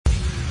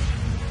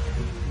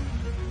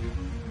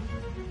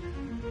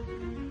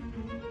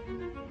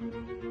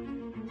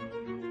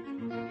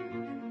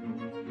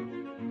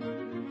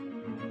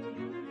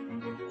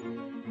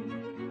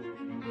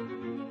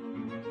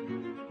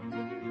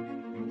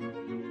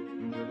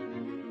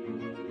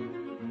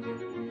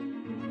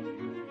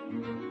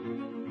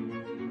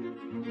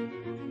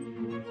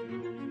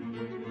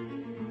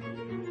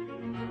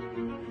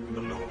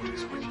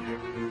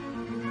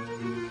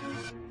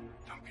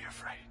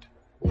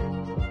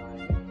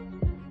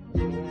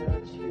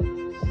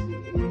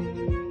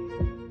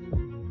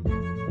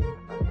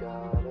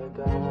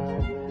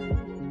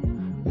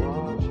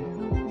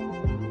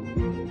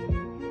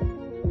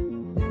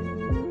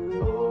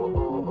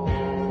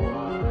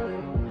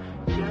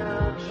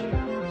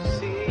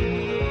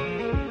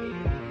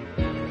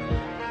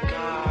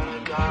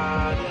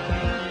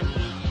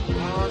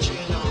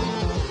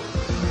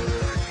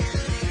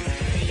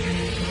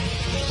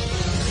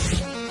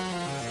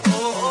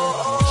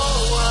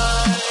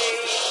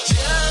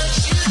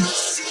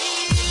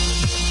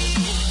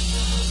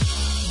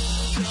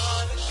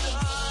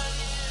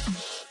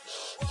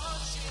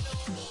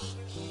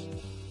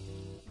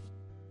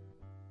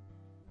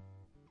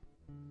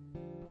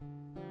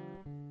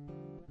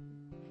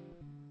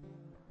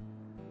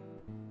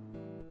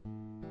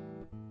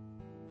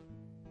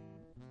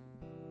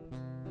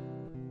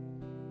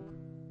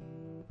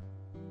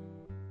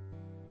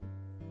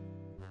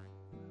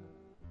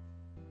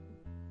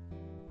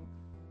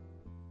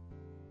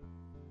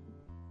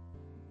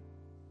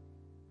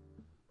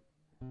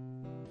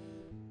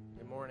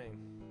morning.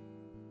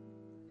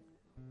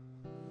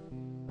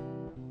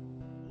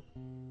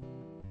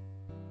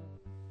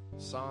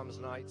 Psalms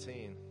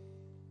 19.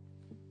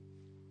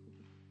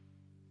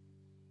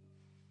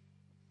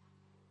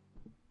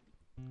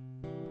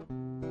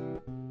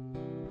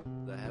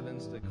 The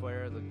heavens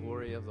declare the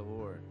glory of the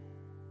Lord.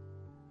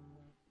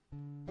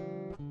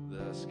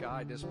 The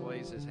sky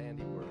displays his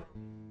handiwork.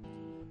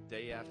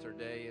 Day after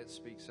day it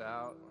speaks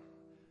out.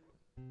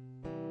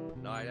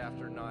 Night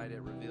after night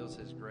it reveals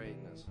his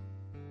greatness.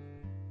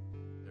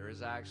 There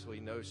is actually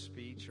no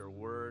speech or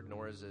word,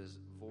 nor is his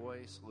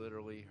voice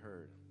literally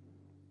heard.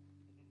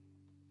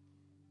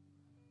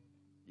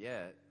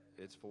 Yet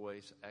its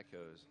voice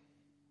echoes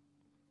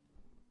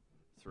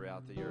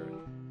throughout the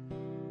earth.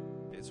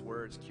 Its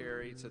words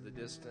carry to the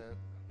distant.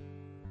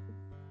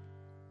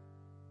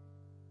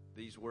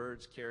 These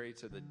words carry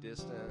to the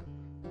distant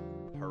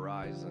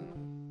horizon.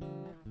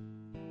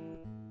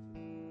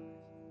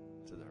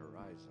 To the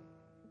horizon.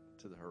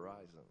 To the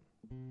horizon.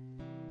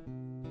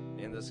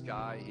 In the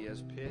sky he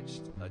has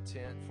pitched a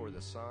tent for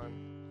the sun,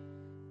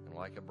 and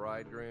like a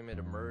bridegroom it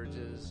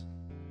emerges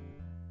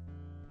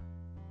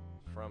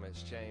from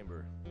its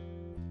chamber.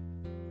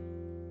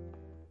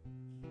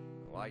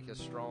 Like a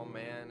strong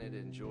man, it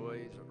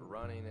enjoys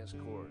running its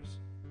course.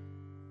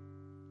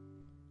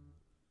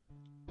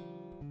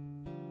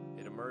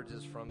 It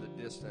emerges from the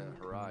distant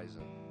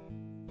horizon,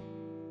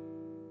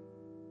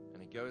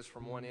 and it goes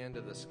from one end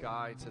of the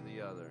sky to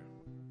the other.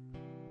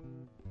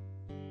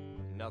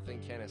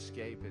 Nothing can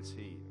escape its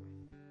heat.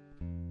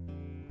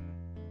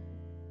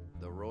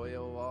 The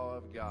royal law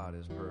of God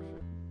is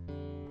perfect,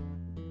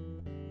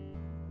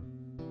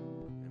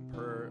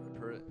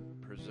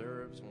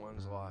 preserves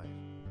one's life.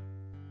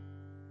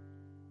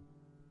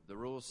 The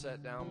rules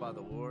set down by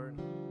the Lord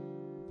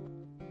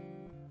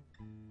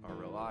are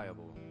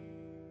reliable,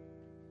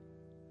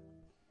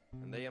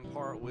 and they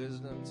impart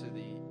wisdom to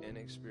the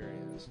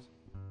inexperienced.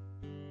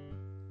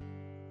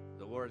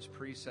 The Lord's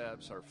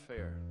precepts are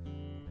fair,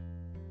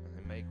 and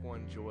they make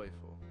one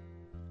joyful.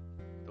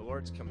 The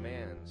Lord's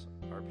commands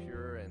are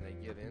pure, and they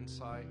give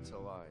insight to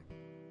life.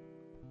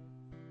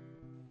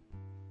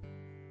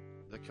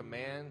 The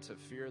command to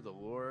fear the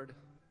Lord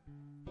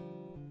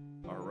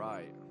are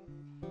right,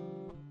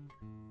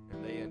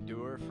 and they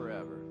endure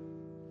forever.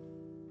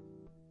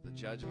 The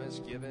judgments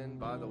given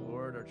by the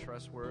Lord are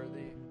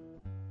trustworthy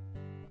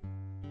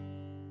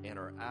and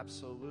are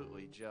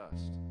absolutely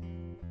just.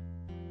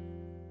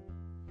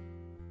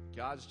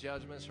 God's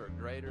judgments are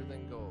greater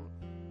than gold,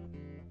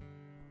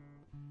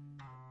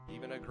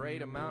 even a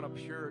great amount of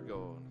pure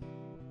gold.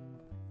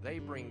 They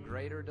bring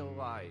greater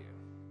delight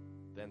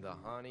than the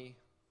honey,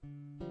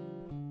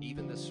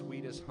 even the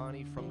sweetest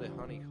honey from the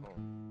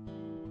honeycomb.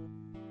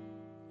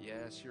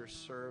 Yes, your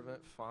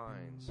servant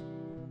finds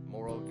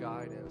moral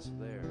guidance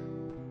there.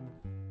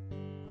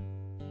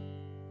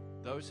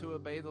 Those who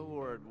obey the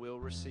Lord will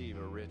receive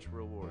a rich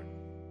reward.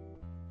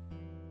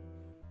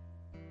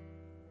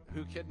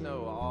 Who could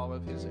know all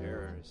of his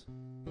errors?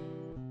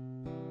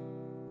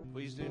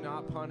 Please do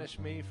not punish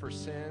me for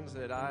sins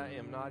that I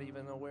am not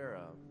even aware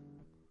of.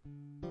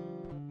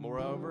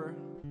 Moreover,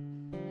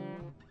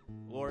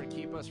 Lord,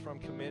 keep us from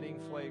committing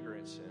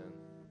flagrant sin.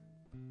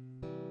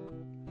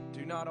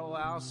 Do not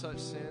allow such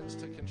sins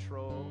to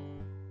control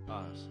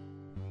us.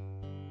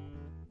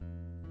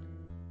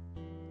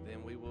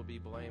 Then we will be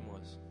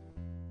blameless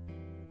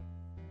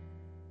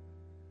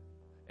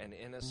and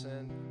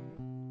innocent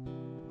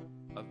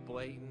of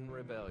blatant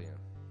rebellion.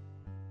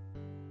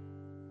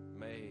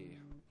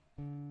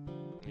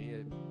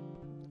 You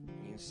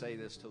can say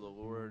this to the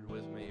Lord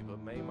with me,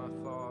 but may my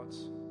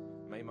thoughts,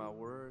 may my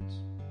words,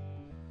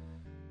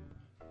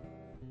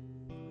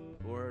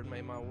 Lord,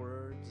 may my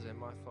words and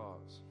my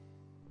thoughts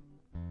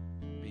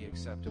be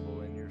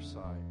acceptable in your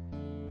sight.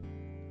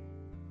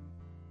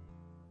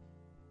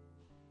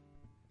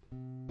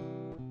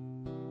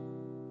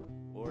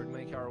 Lord,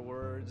 make our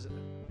words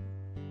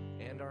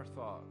and our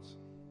thoughts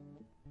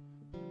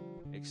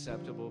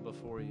acceptable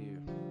before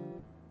you.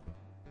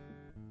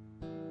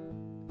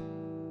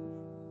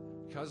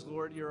 Because,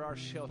 Lord, you're our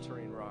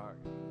sheltering rock.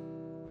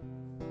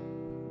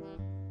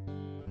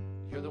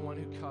 You're the one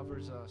who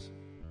covers us.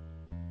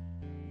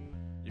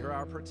 You're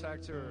our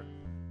protector.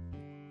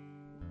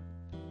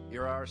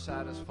 You're our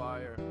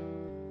satisfier.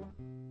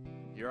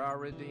 You're our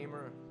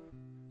redeemer.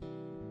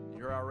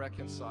 You're our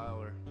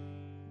reconciler.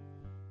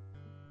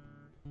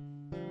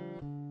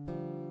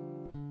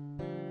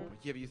 We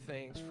give you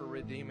thanks for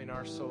redeeming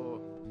our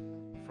soul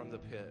from the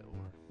pit,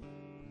 Lord.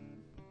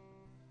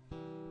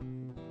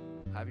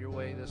 Have your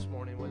way this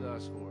morning with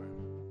us, Lord.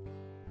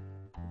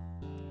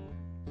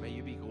 May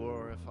you be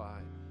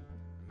glorified.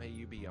 May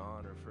you be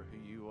honored for who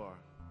you are.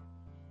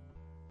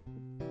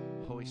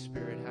 Holy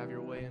Spirit, have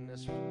your way in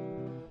this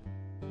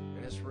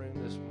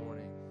room this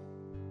morning.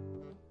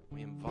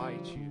 We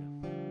invite you.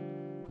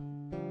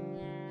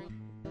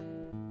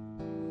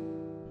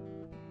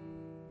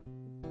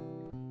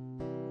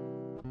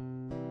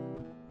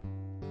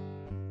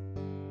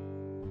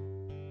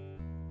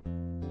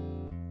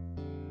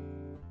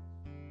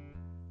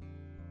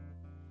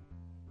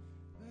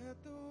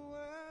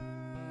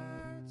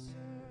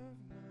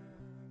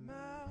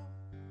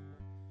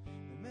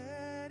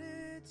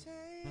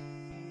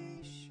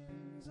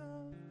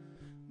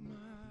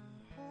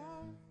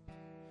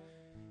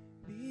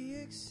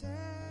 acceptable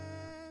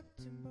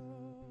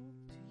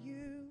to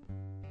you,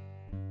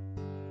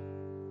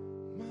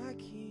 my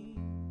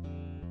King.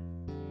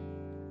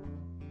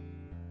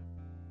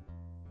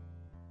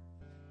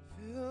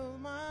 Fill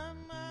my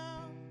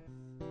mouth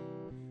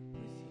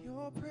with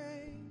your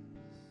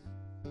praise.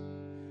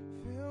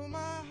 Fill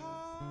my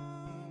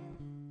heart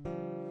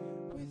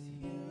with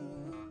you.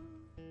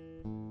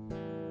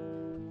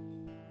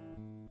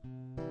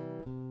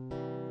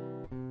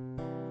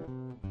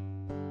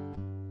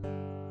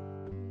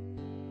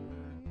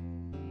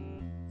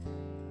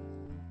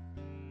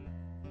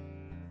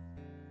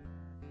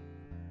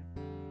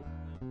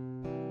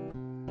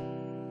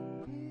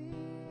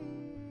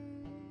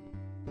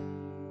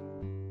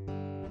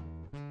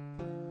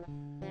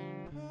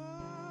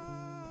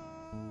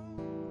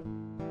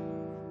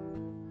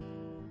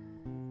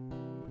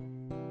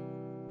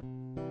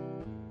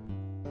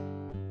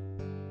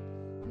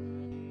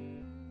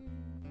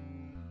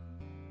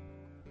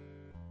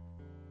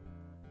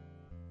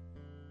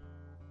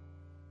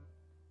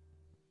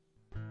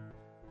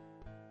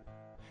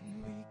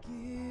 And we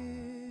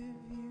give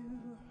you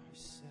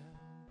ourselves,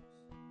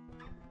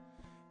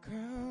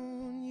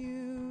 crown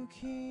you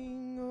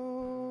King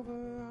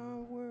over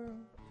our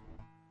world.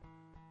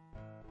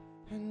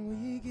 And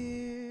we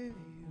give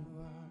you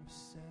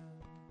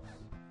ourselves,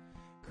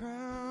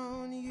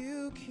 crown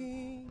you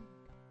King,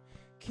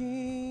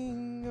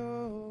 King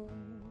over.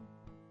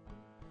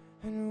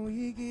 And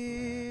we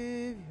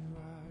give you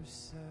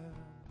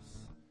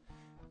ourselves,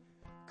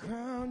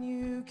 crown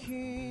you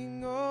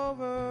King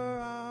over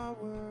our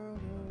world.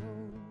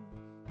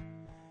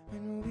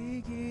 And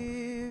we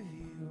give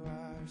you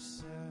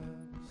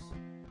ourselves,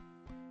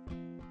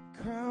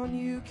 crown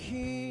you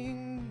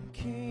King,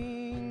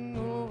 King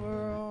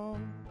over all.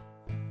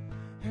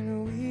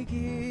 And we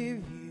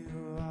give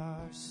you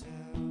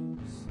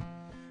ourselves.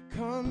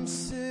 Come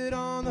sit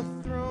on the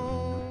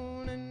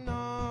throne in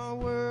our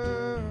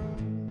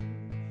world.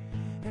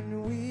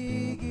 And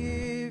we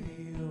give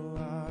you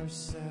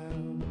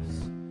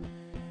ourselves,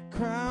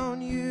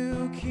 crown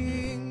you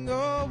King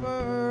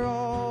over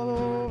all,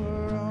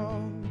 over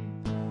all.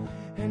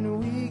 And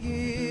we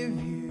give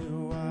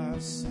you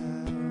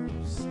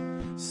ourselves,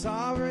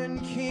 sovereign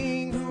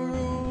King who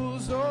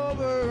rules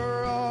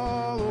over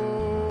all.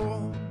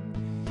 Oh,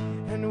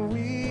 and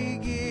we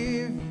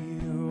give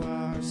you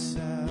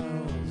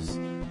ourselves,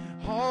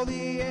 all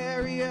the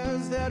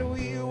areas that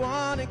we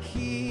want to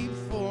keep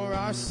for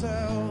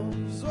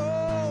ourselves.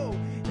 Oh,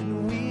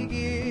 and we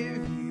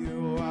give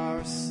you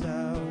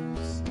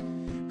ourselves,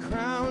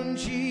 crown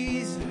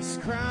Jesus,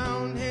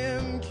 crown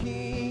him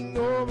King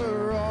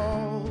over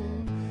all.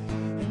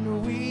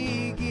 And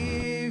we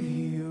give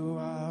you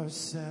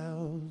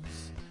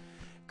ourselves,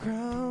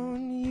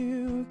 crown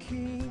you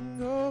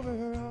King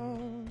over all.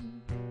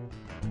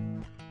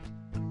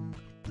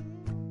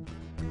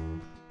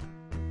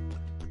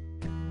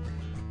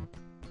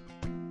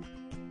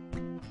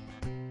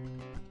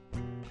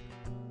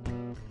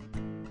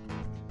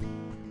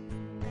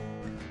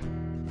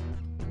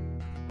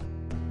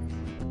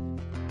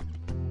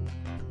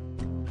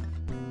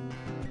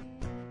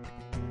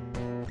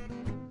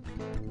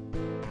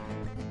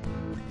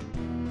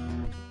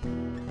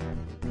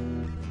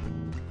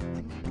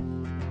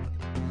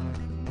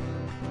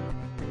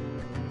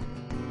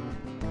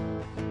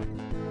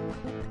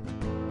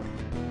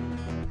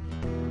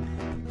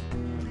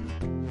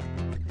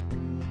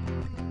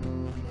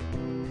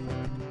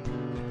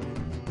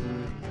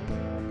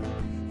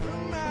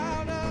 From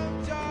out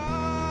of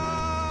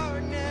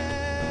darkness,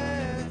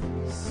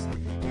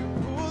 you're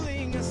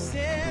pulling us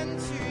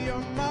into your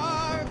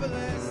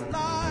marvelous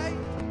light.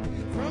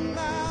 From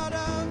out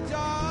of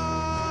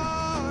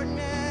darkness,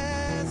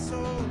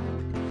 oh,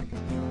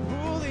 you're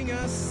pulling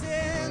us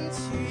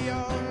into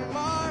your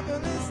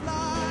marvelous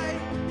light.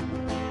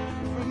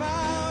 From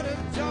out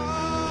of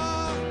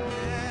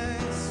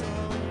darkness,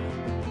 oh,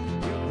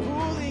 you're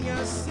pulling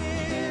us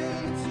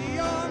into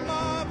your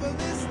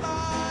marvelous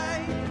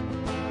light.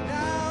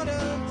 Out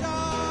of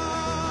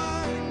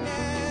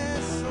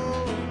darkness,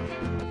 oh,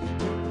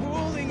 you're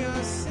pulling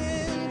us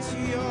into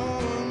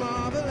your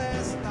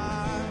marvelous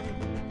light.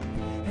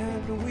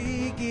 And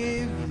we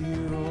give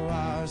you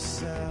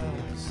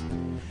ourselves,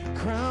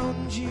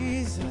 crown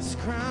Jesus,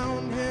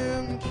 crown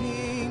him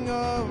King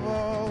of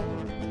all.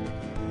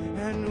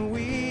 And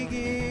we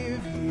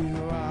give you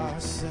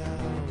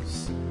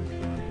ourselves,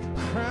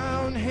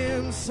 crown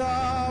him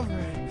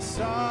sovereign,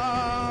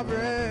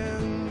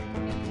 sovereign.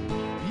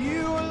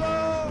 You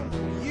alone,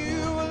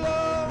 you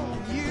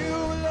alone, you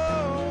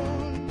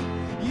alone,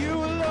 you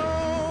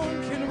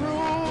alone can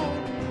rule.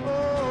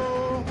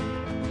 Oh,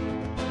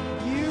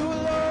 you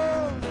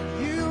alone,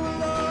 you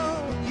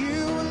alone,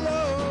 you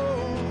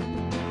alone,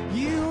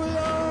 you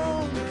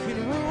alone can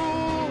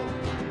rule.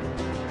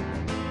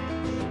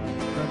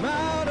 From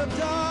out of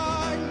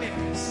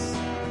darkness,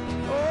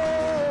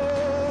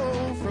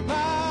 oh, from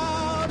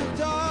out of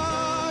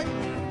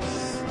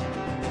darkness,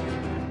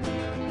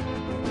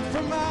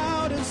 from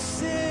out of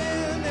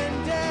sin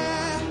and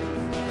death,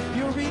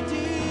 you're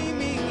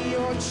redeeming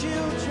your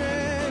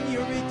children,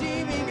 you're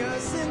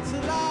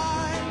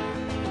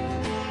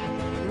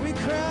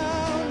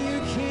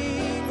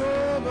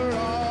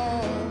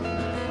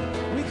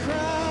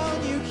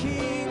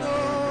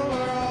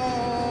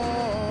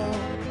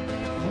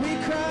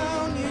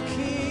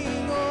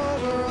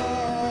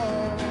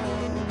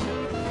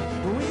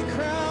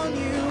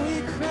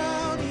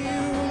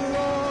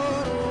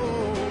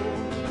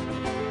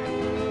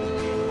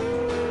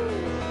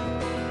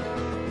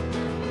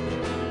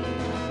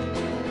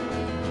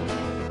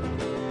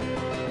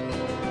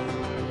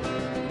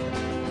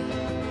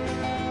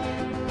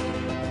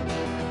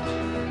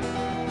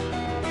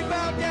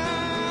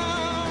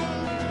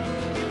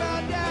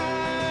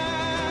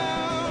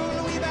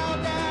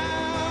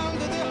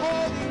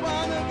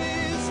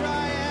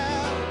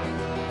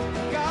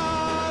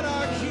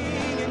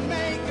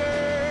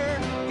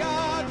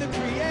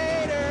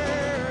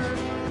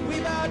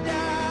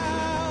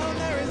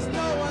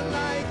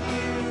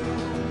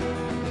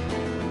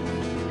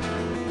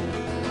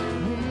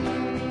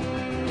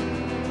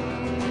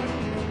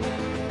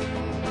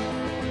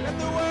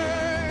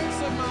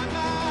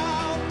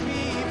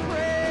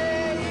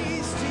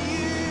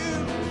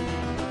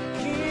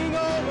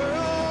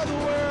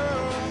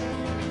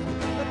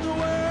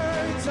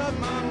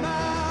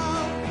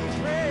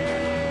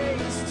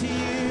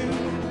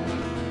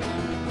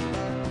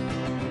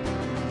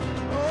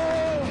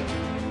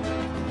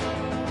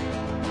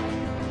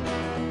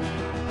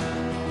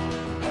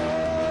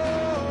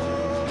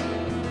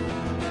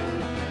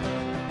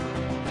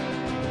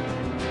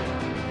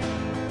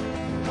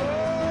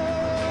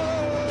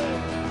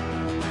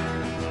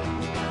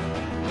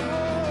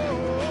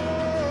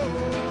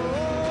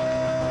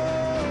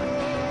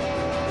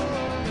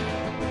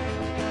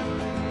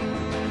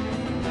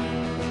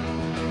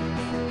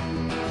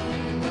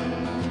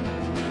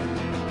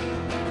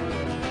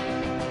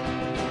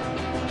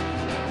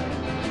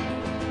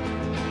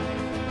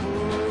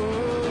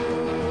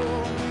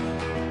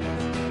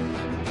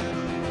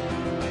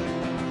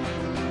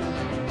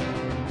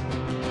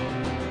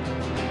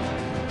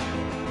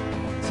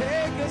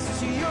us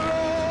to your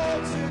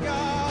altar,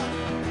 God.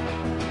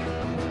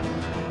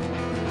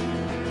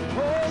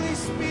 Holy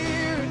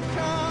Spirit,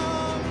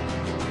 come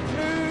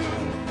through.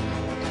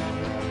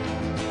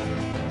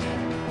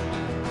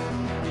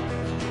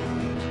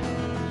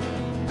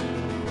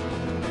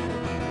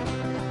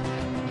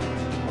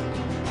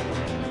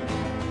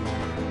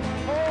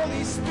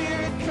 Holy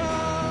Spirit,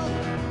 come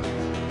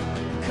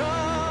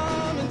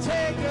and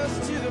take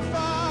us to the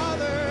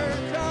Father.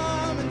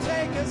 Come and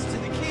take us to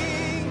the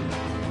King.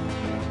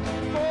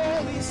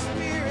 Holy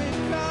Spirit,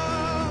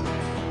 come,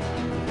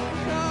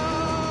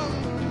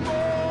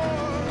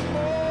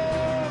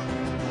 more,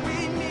 we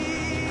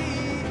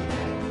need.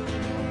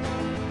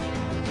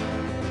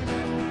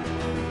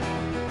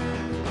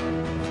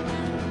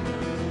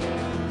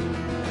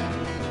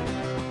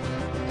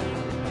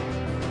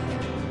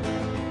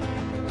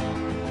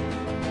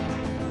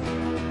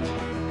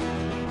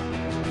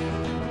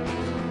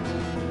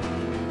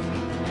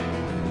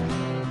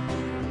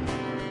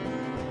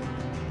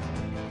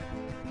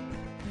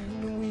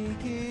 And we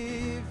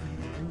give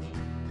you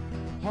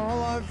all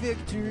our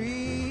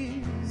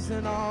victories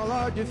and all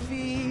our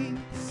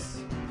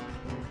defeats.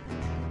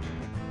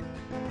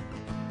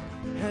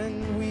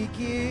 And we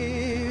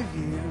give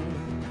you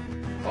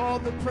all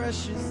the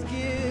precious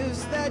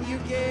gifts that you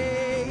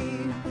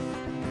gave.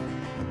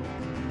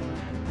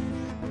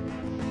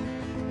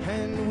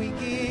 And we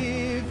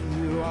give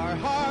you our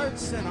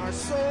hearts and our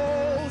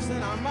souls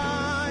and our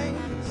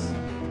minds.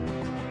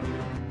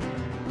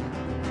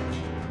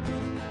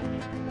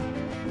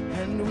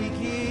 And we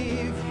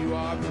give you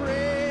our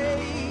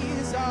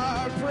praise,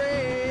 our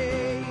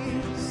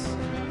praise,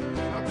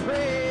 our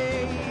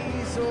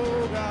praise,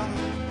 oh God.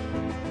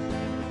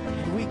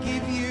 And we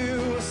give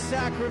you a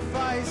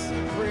sacrifice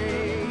of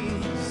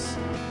praise,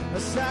 a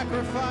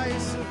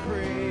sacrifice of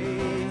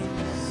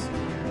praise.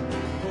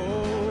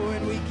 Oh,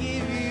 and we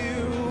give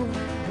you,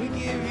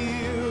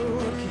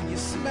 can you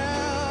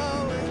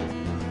smell it?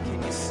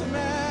 Can you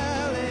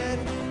smell it?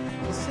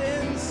 This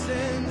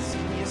incense,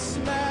 can you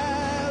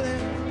smell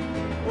it?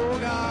 Oh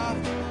God.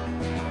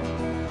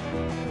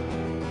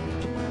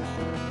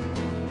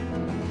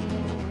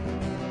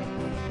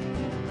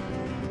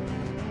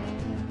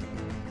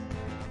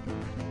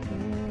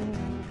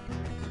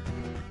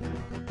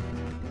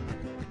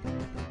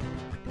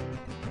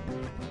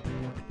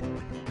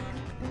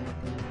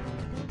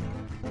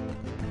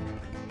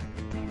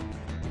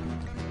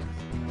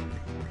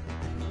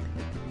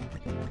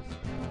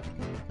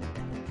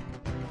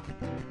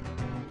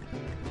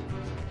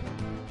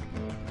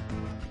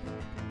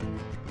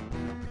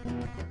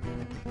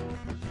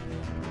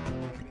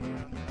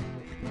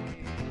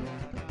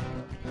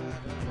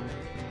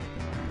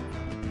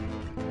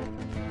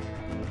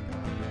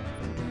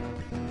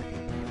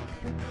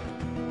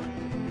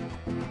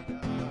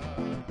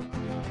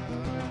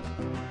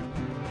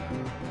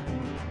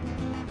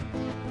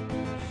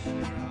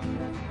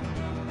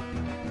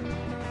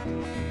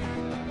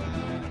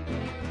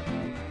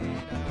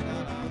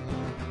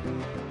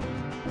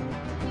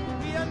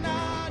 We are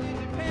not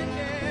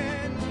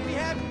independent. We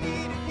have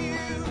need of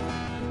you.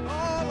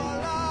 All our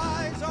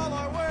lives, all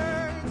our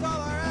words,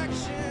 all our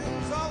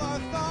actions, all our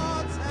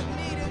thoughts have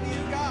need of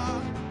you,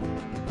 God.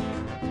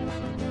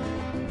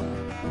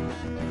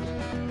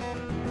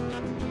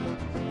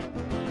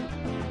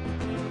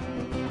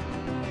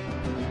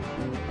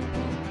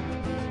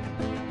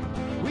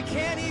 We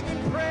can't even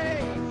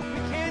pray. We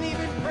can't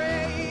even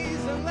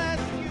praise unless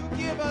you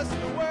give us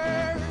the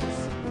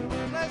words.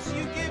 Unless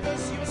you give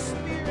us your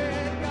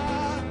spirit,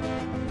 God.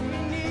 We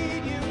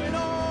need you in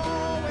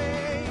all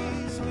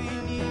ways. We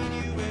need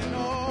you in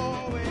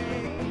all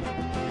ways.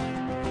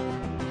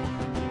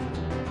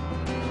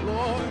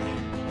 Lord,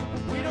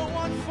 we don't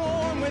want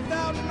form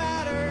without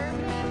matter.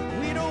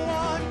 We don't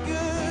want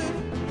good.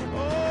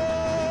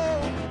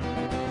 Oh,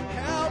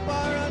 help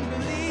our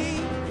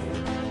unbelief.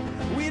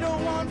 We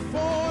don't want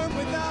form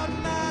without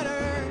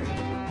matter.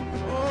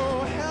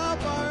 Oh,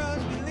 help our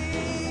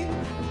unbelief.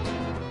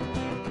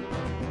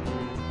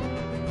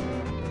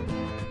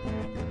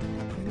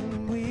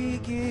 And we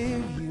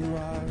give you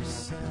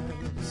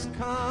ourselves.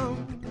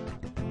 Come,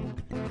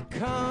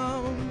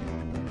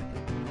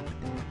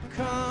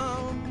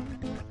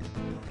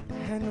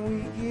 and we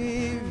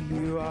give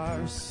you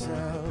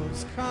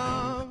ourselves.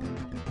 Come,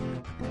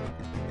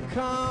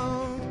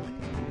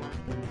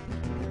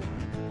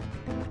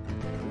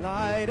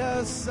 light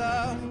us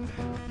up,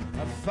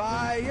 a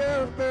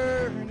fire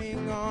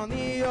burning on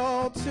the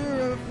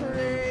altar of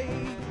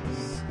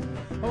praise.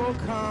 Oh,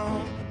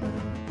 come,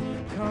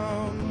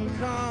 oh,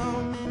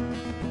 come.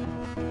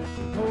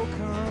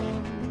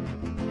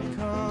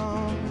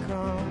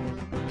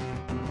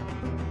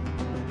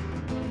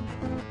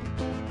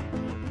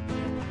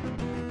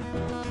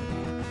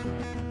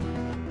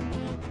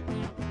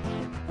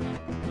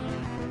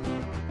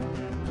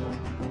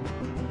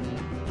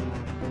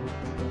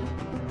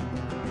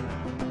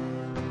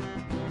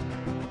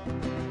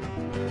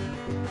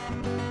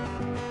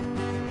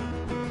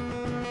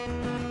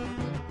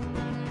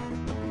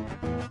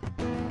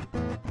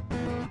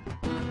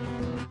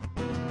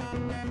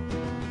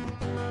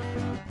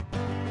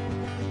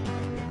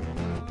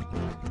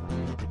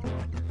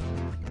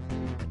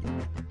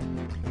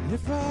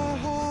 If our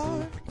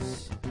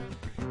hearts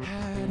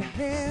had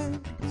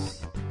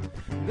hands,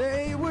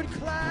 they would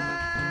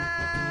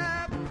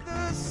clap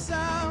the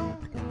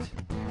sound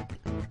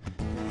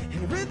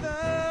in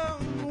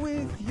rhythm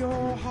with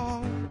your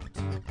heart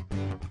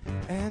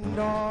and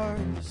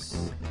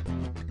ours.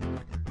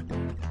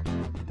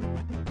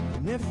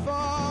 And if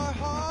our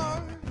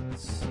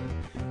hearts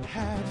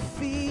had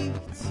feet,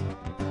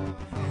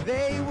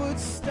 they would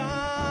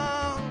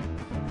stomp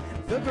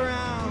the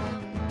ground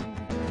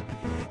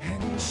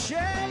and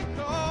shake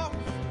off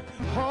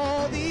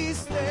all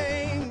these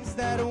things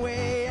that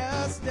weigh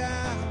us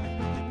down.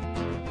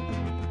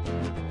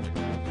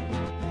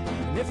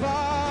 And if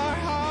our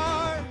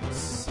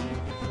hearts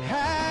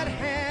had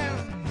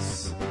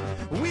hands,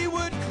 we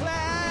would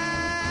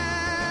clap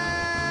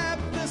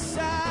the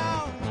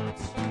sound,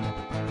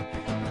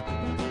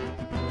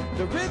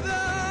 the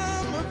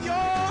rhythm of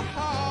your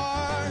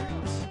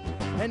heart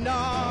and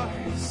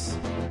ours.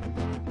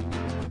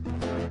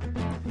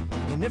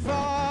 And if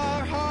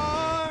our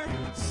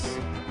hearts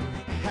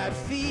had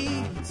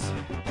feet,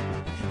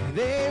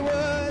 they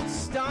would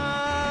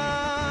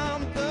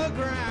stomp the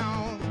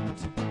ground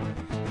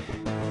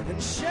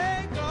and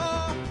shake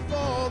off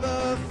all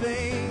the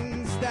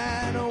things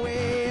that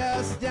weigh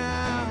us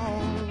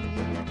down.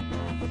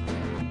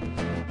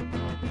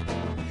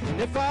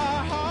 And if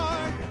our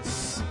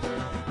hearts,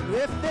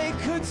 if they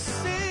could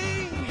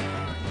sing,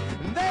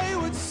 they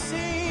would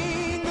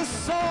sing the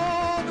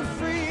song of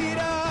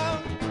freedom.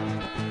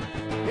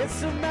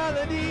 It's a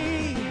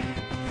melody.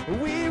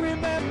 We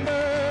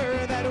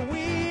remember that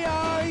we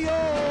are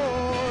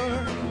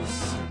yours.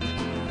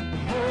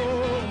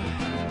 Oh,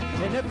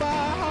 and if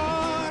our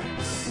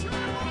hearts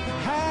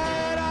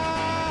had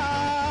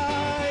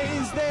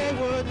eyes, they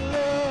would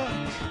look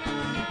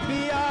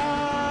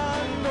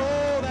beyond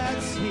all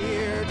that's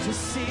here to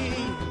see.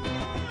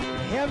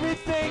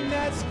 Everything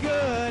that's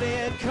good,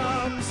 it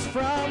comes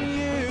from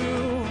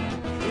you.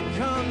 It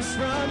comes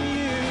from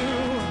you.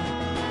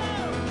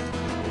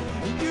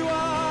 You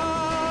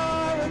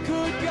are a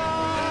good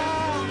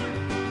God,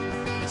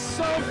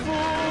 so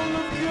full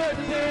of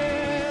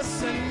goodness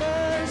and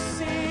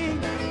mercy.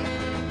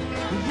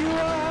 You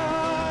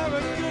are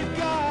a good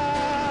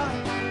God.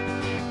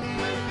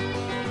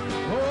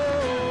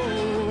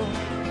 Oh,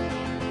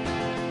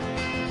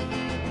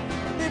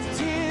 lift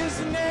his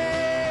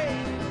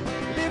name,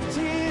 lift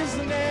his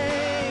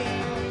name,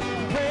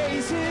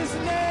 praise his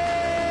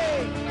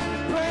name,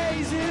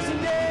 praise his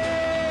name.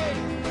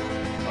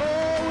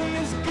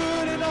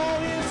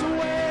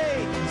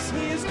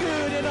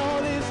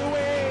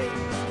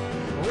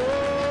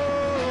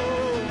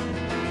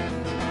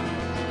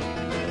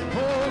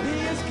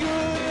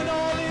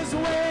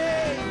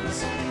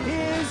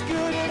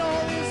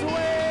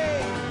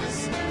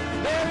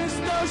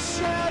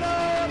 Shadow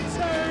of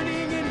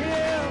turning in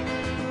him.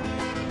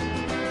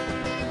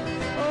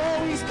 Oh,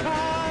 he's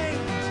kind.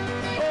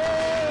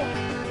 Oh,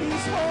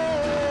 he's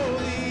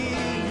holy.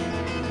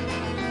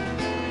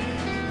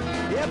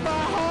 If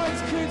our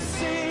hearts could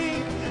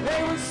sing,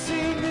 they would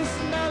sing this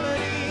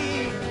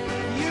melody.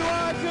 You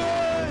are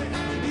good.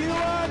 You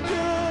are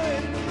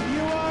good.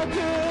 You are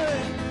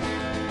good.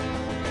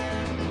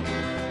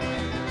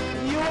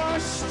 You are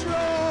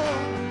strong.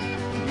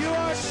 You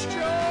are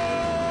strong.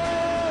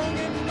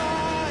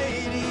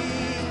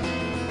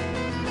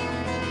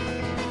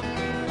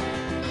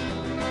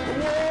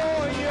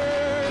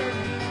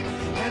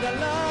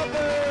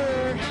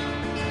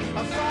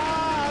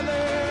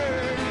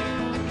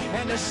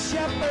 A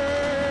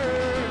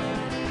shepherd,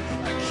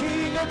 a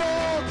king of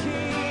all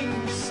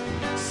kings,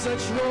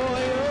 such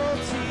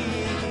royalty.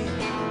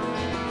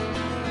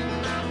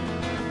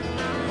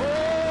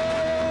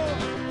 Oh,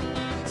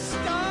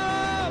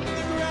 stop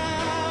the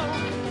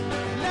ground,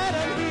 let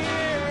him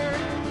hear,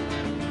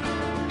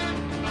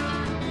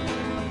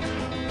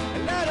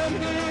 let him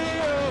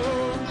hear.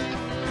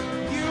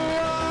 You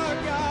are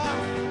God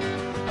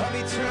of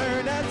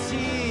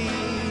eternity.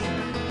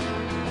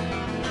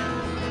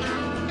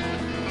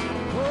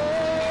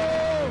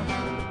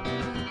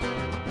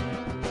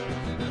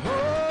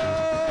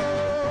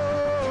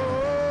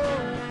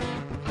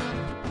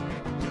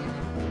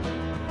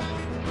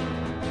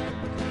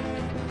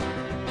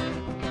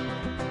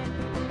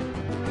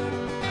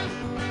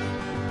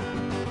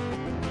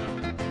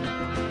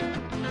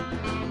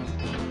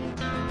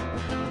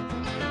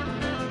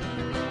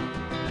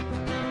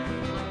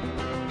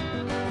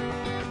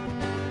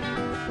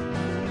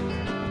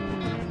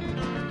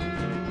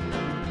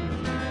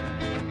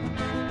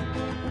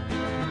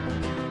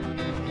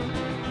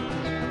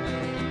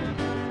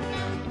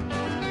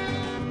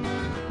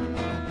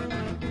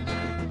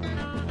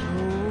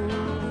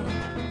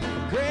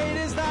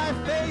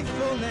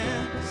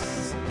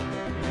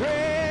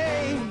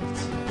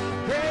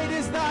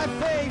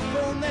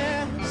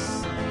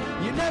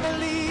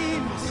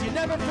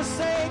 Never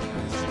forsake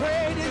us.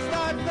 Great is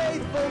thy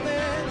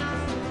faithfulness.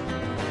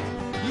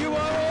 You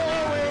are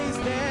always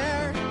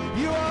there.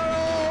 You are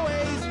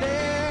always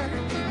there.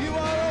 You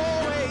are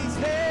always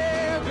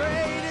there.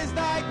 Great is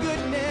thy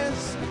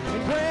goodness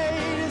and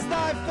great is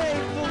thy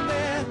faithfulness.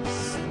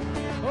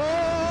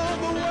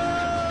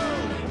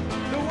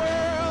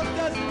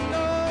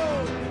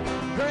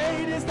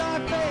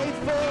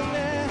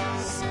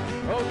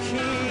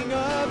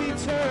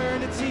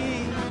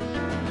 eternity.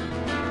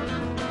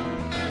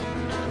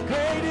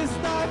 Great is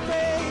thy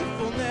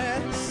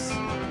faithfulness.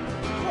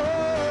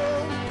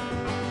 Oh,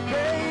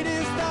 great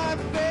is thy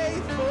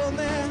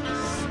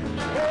faithfulness.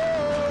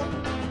 Oh,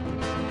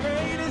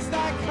 great is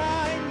thy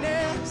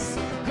kindness.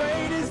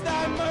 Great is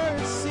thy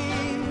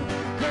mercy.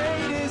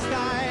 Great is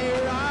thy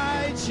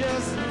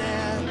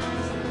righteousness.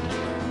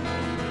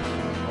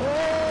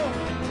 Oh,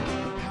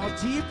 how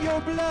deep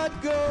your blood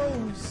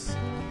goes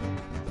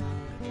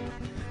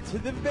to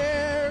the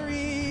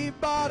very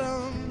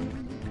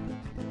bottom.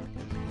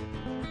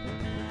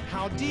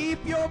 How deep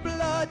your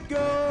blood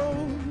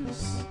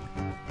goes.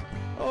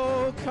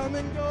 Oh, come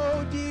and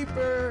go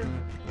deeper.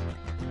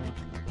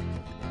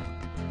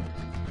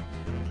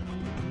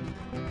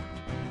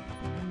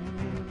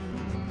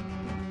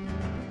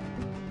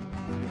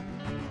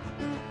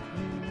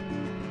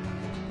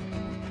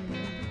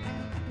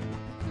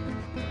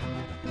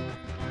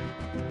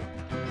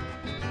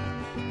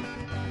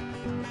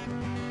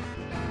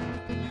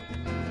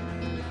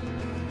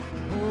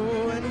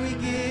 Oh, and we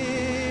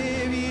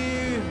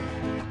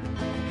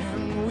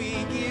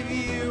give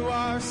you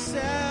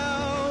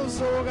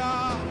ourselves, oh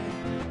God.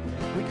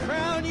 We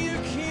crown you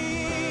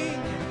King,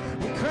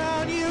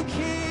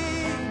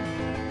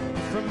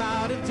 from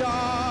out of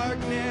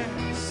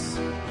darkness.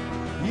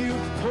 You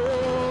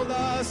pulled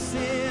us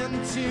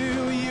into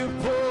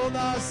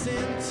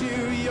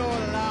your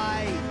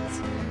light,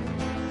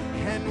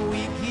 and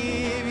we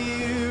give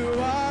you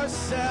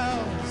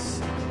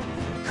ourselves.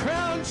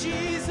 Crown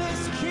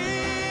Jesus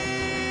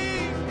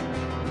King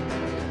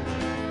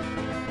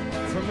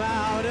from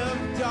out of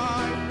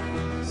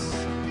darkness.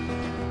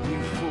 You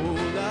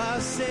pulled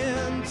us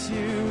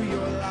into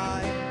your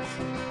light.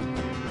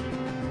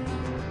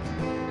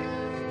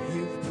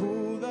 You've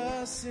pulled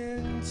us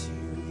into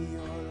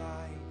your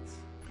light.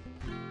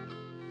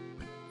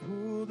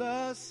 Pulled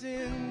us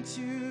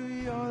into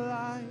your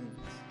light.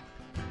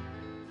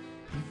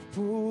 You've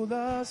pulled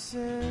us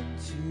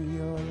into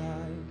your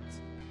light.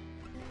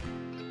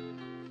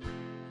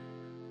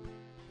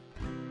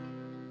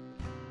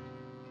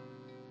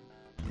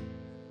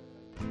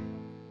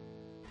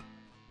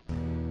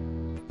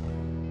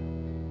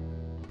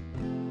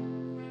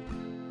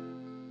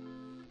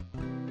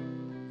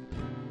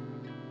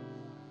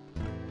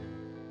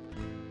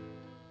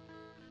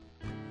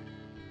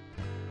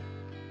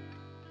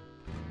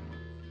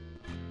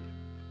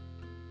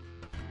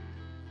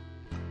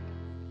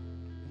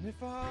 And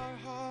if our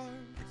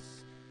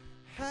hearts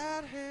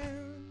had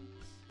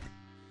hands,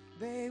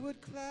 they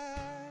would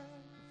clap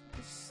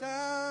the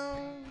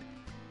sound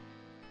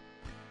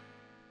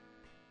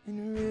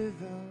in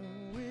rhythm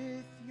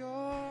with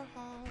your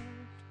heart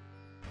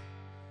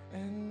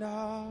and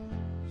ours.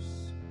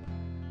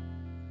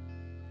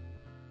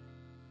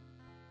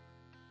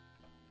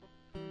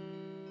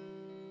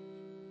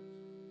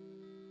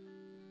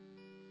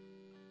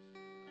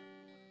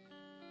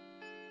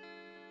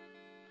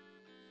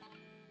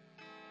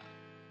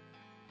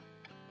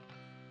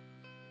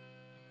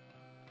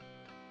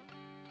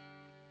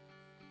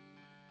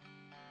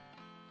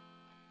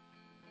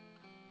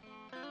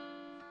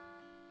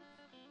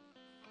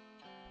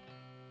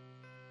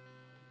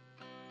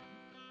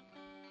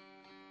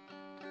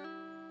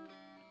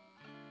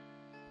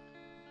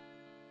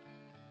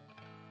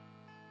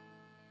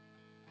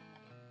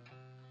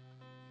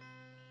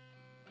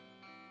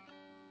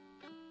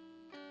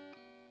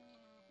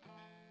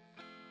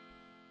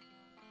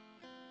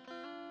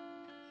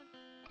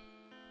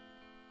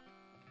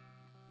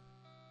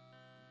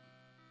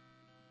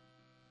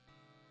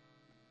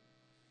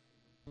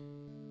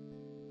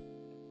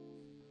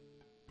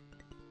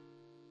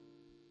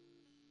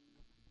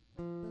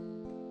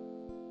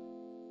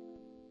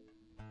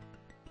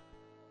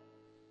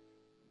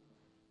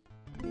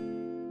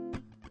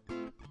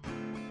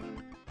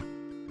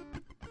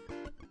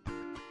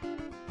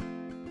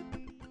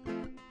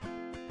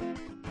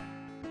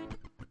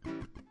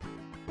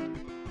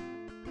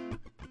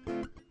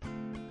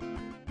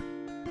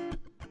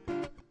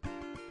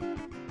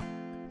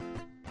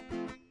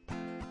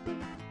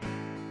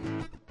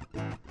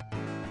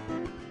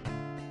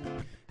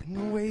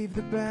 And wave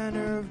the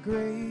banner of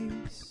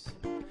grace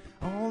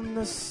on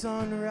the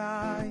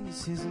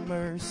sunrise. His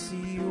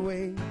mercy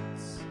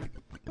waits.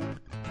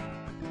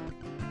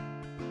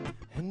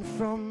 And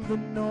from the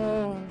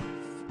north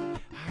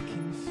I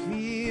can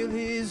feel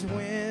his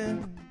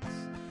winds,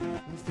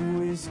 and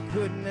through his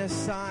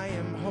goodness I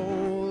am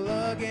whole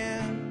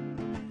again.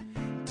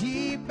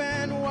 Deep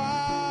and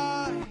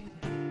wide,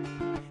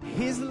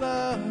 his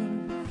love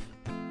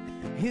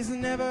is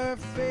never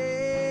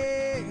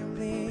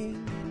failing,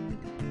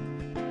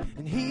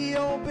 and he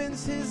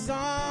opens his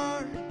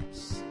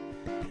arms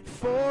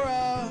for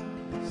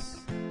us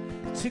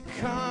to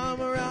come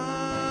running.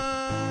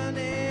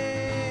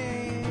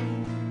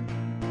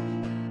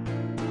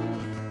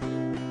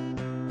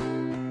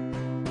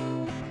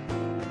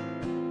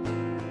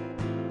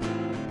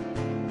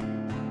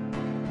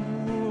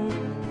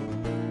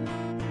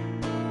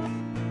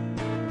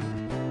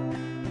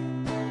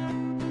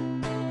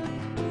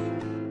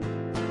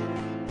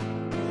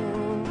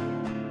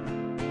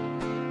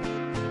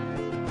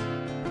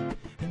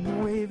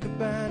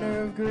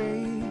 banner of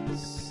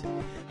grace.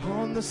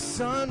 On the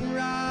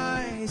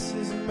sunrise,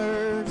 His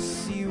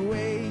mercy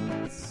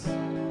waits.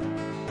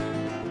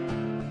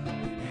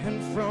 And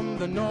from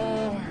the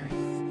north,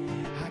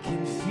 I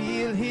can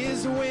feel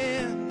His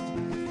wind.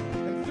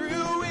 And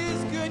through His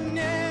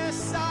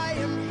goodness, I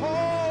am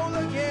whole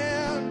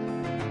again.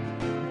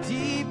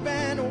 Deep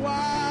and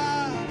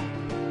wide,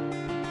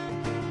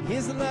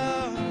 His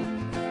love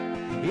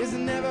is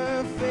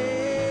never failing.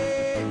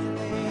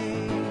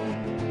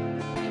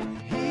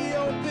 He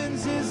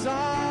opens His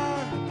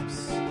arms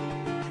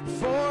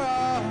for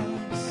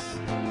us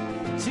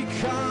to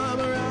come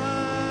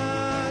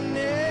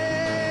running.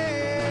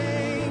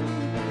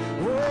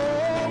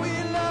 Oh, He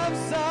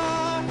loves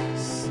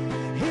us.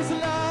 His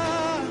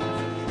love,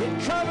 it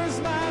covers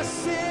my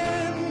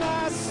sin,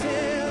 my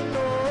sin.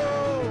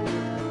 Oh,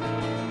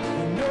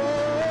 no,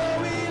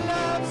 He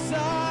loves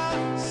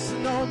us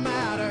no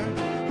matter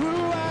who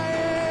I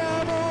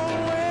am or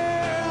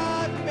where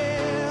I've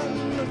been.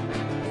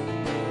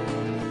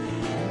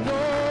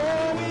 No,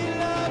 He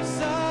loves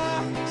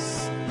us.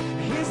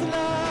 His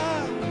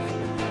love,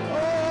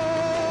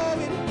 oh,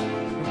 it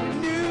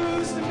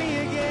renews me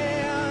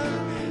again.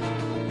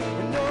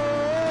 No,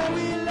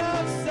 He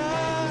loves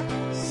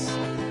us.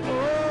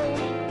 Oh,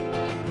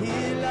 He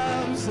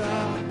loves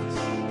us.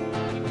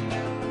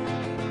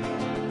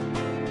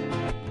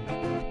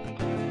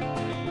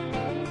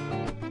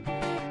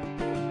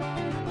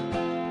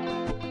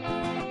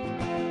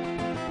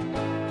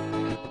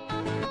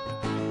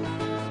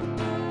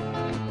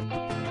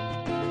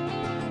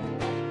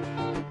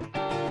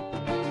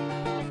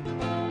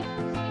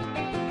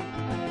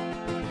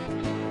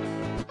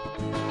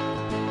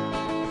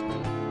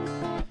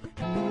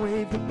 And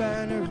wave the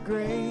banner of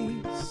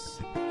grace,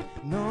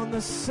 and on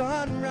the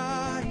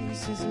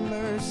sunrise His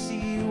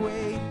mercy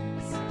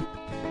waits.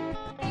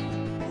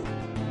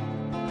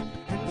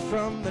 And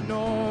from the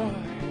north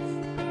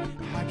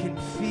I can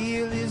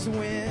feel His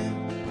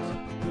wind,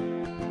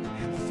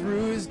 and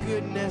through His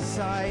goodness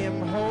I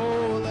am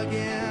whole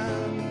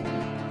again.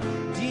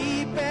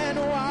 Deep and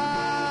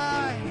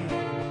wide,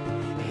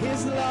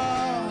 His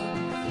love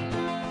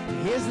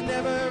is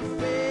never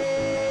failing.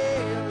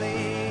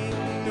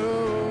 No,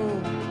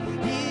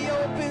 He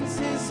opens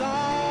His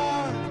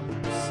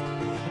arms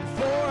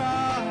for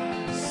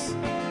us.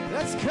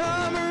 Let's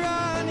come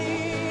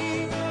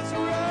running, let's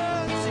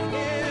run to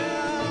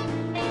Him.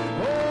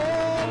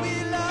 Oh, He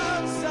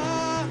loves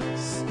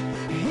us.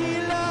 He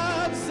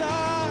loves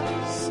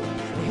us.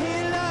 He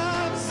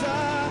loves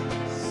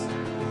us.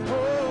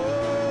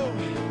 Oh,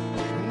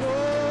 no,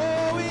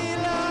 He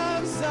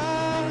loves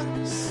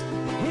us.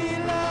 He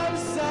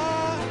loves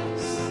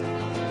us.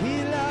 He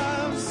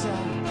loves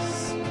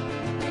us.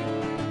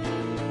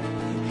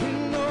 You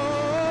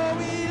know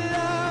He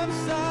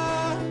loves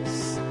us.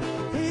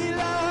 He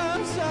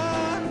loves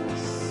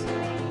us.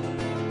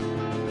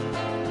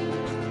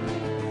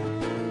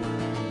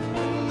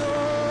 No.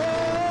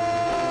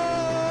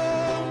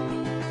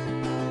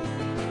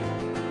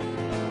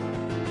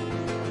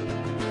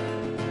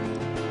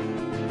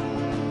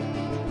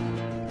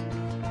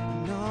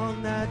 And on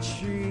that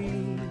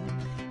tree,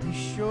 You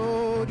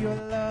showed Your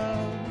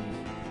love.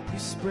 You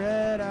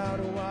spread out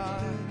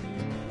wide,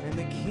 and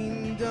the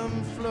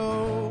kingdom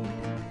flowed.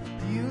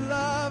 You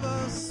love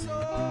us so.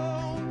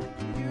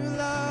 You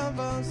love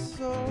us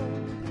so.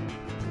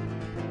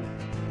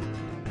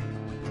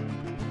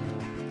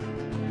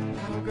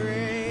 How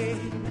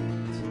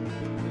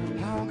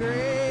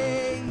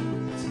great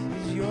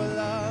is Your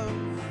love.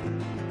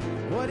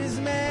 What is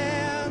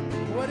man?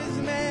 What is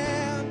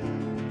man?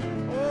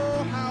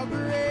 Oh, how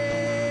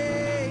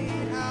great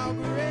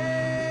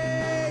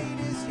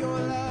is Your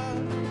love.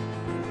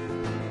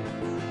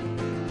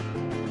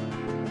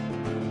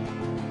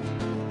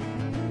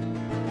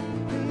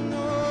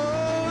 No,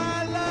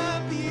 I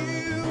love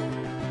You.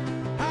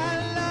 I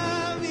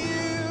love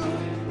You.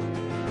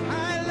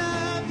 I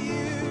love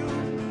You.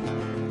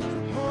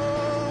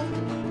 Oh,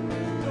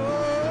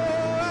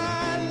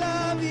 I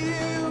love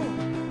You.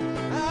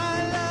 I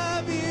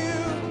love You.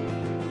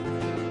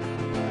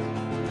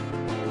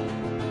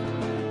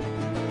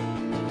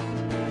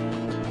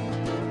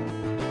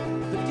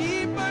 The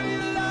deeper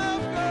Your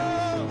love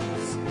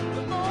goes,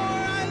 the more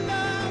I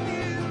love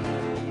You.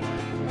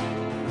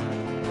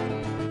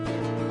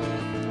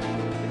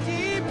 The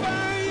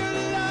deeper Your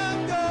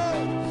love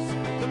goes,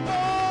 the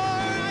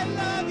more I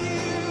love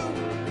You.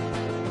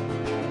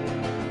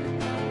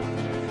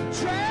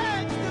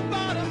 Drench the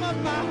bottom of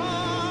my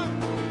heart,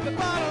 the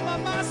bottom of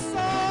my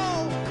soul.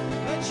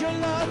 Let Your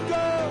love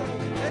go,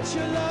 let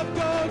Your love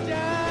go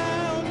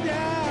down,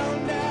 down,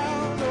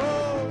 down.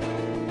 Oh,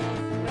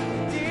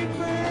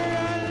 deeper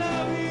I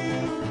love You.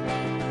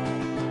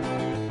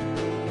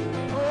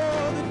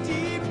 Oh, the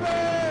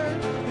deeper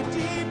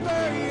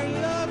Your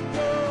love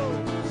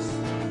goes,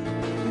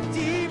 the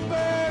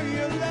deeper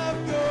Your love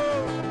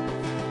goes.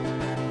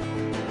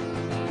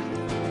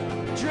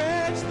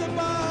 Drench the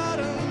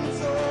bottoms,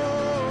 oh,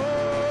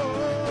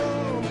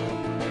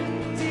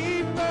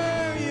 deeper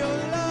Your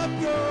love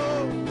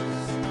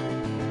goes.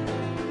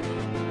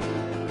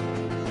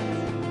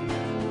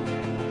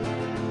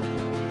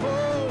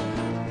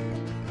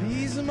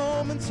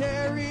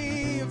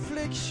 momentary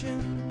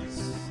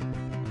afflictions.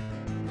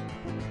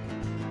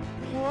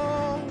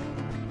 Oh,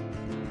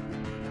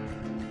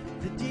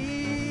 the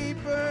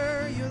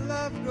deeper your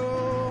love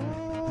goes.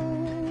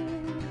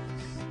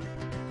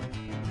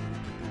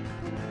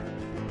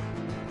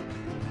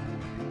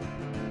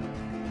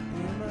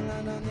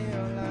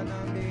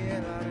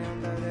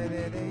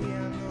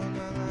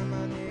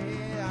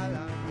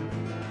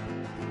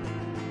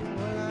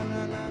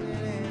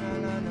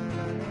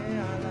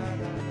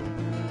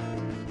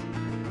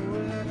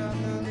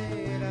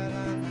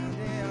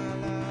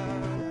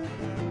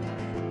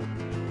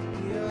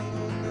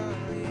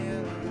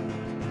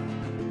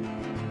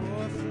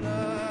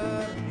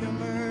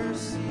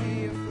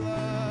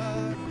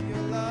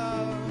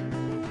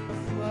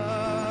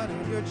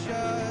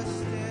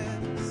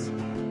 Justice,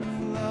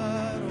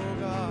 flood, oh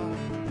God,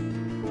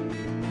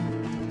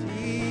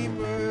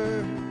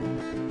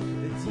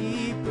 the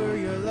deeper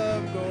your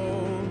love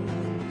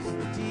goes,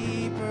 the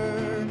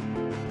deeper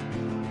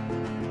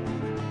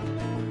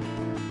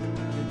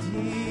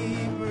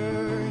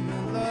your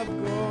love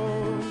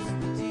goes,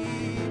 the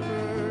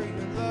deeper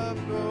your love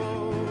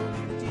goes,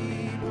 the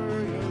deeper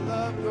your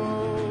love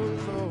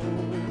goes, oh,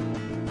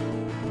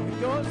 it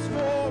goes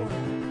forward,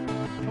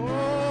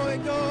 oh,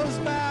 it goes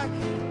back.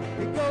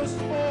 It goes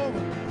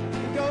forward,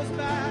 it goes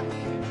back.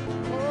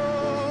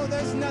 Oh,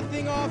 there's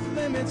nothing off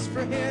limits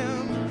for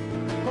him.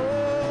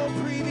 Oh,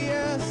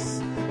 previous,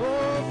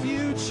 oh,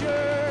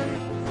 future,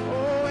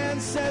 oh,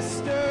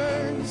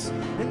 ancestors,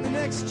 and the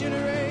next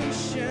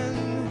generation.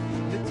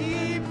 The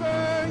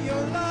deeper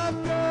your love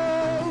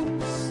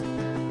goes,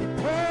 it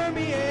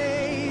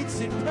permeates,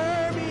 it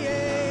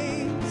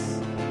permeates.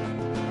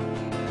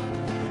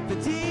 The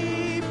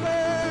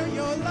deeper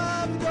your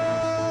love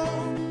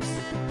goes,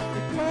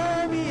 it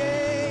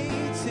permeates.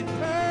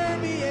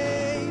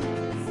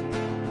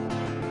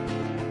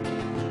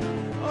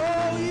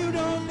 Oh, you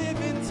don't live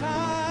in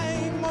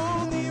time,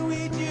 only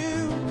we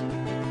do.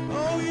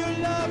 Oh, your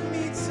love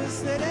meets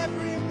us at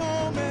every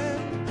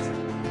moment.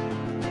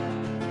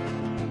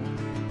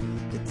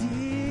 The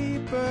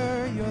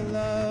deeper your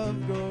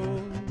love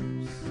goes.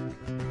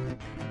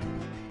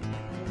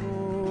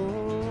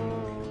 Oh.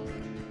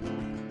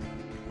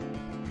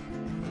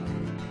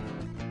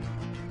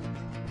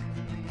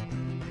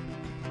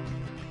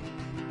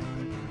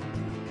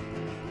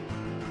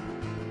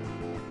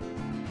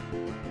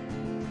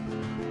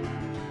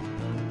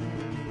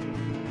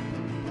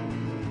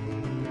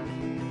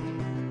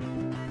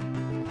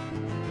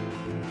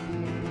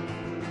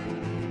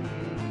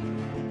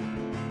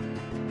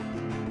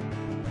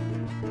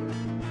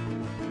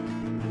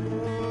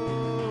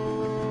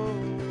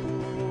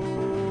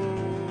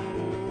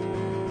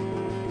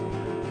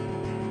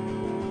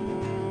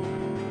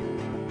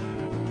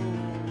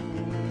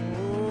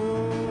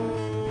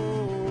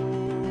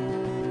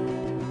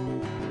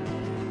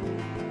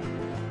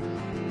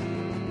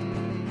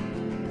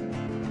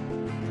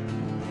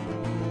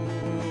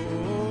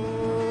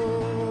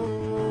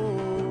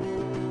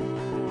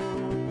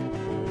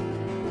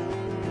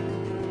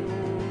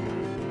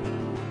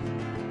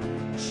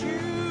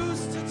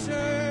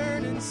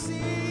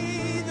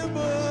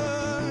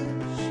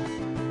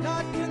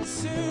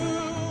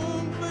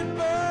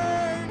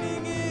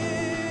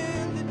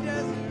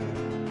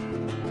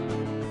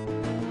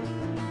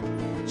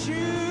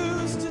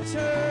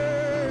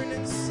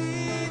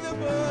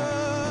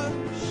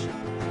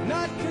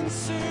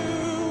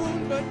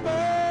 Consumed but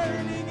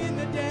burning in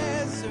the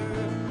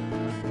desert.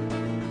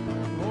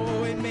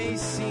 Oh, it may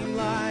seem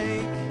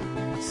like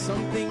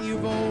something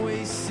you've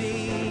always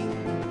seen,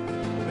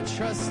 but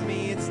trust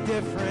me, it's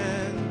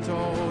different.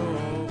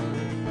 Oh,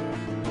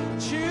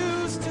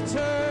 choose to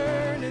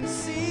turn and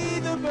see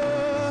the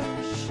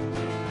bush,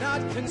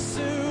 not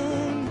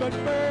consumed but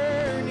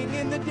burning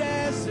in the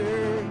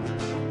desert.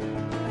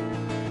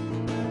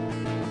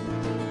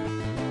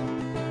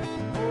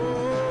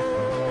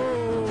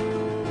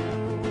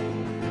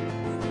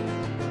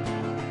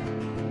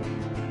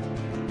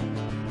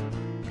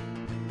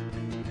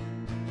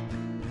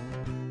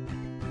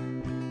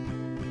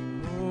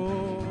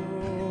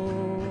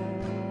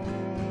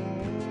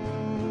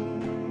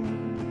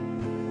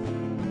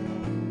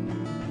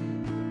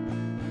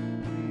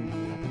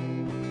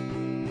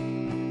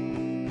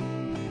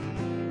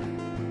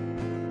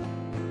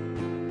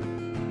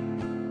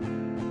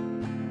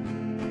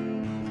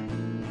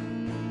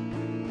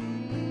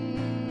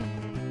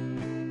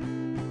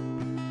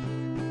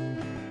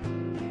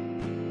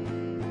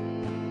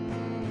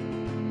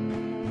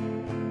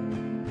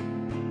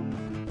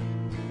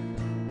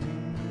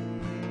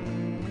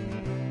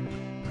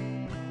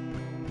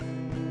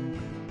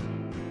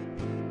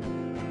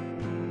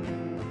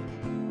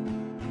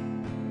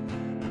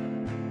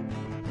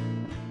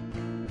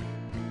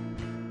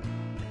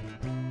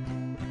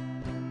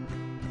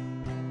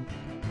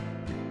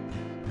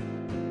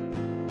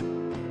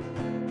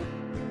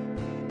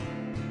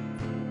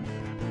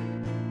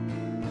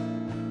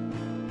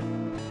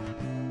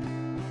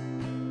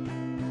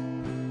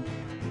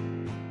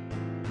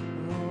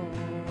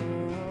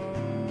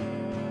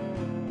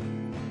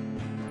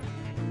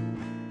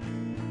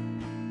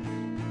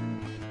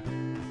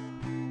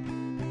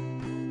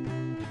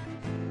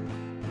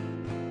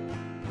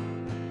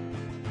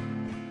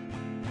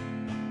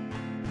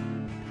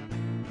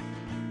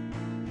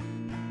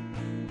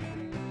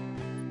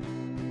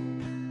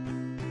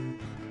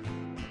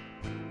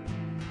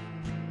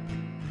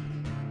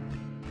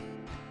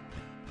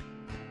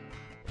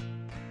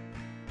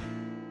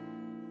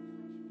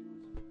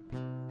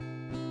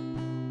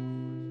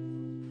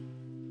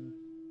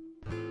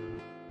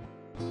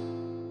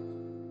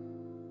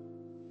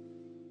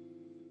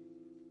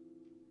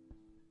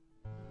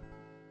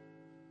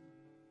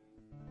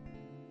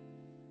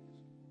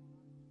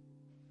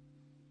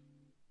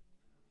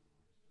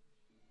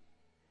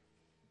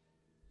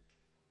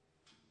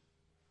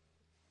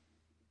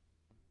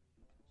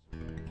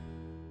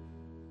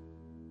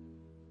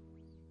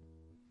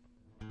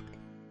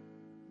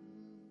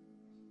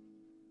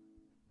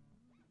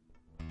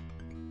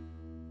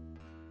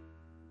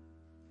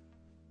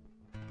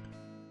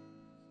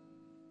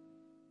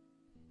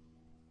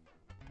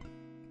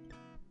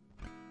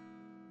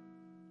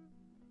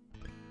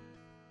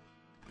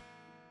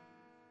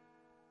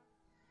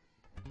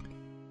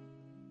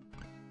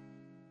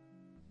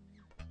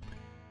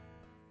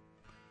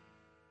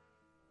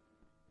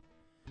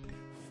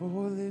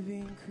 Four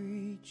living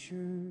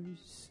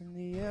creatures and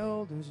the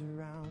elders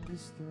around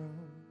his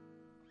throne,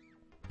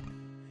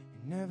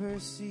 never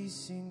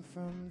ceasing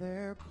from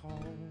their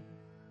call,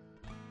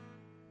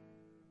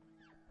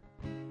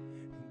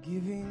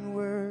 giving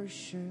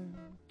worship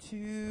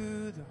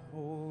to the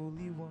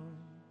Holy One.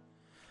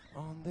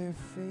 On their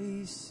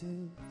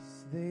faces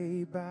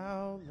they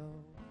bow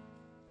low.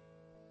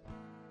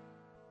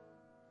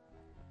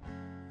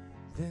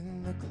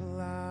 Then the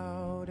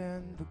cloud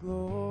and the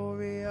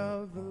glory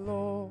of the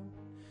Lord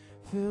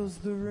fills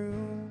the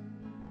room,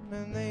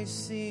 and they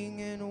sing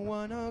in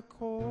one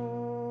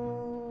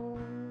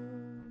accord.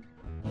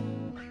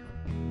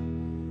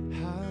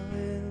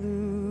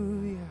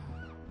 Hallelujah,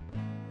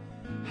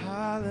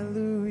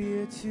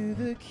 hallelujah to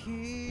the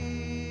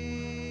King.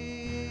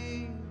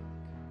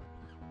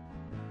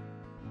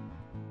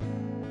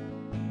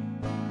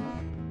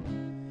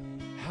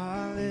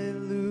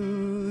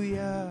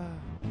 Hallelujah,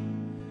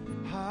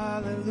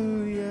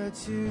 hallelujah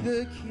to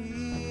the King.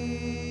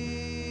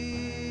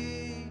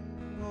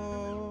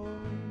 Oh.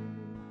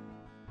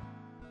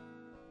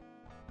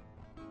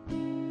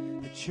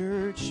 The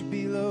church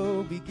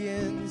below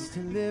begins to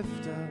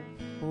lift up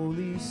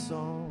holy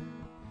song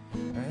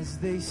as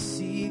they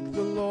seek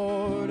the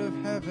Lord of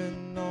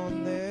heaven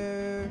on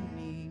their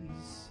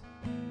knees.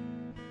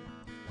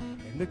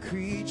 And the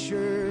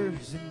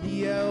creatures and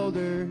the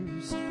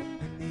elders and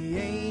the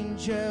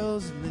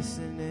angels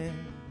listening,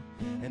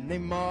 and they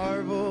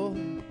marvel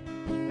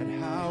at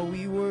how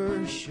we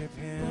worship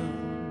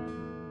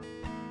him.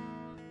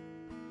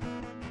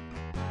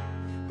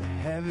 The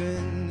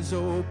heavens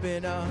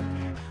open up,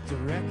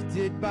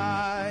 directed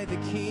by the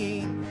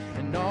King,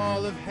 and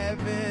all of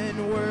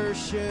heaven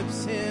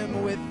worships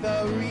him with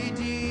the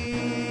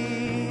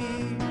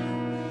redeemed.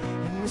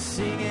 And we're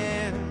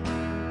singing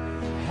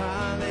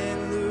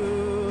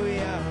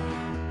hallelujah,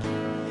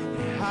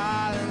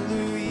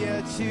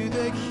 hallelujah to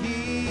the King.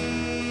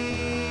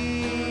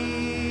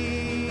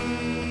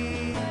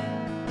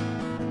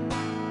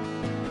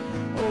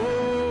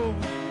 Oh,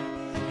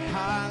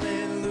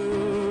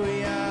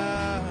 hallelujah,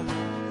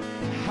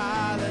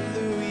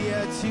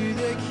 hallelujah to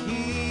the King.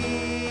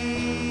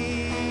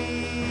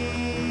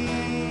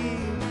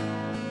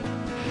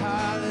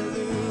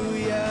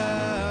 Hallelujah,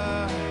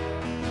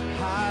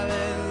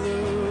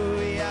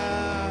 hallelujah,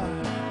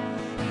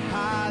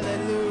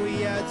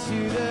 hallelujah to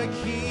the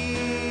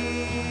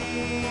King,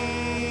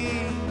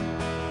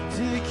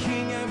 to the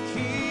King of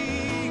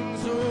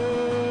Kings.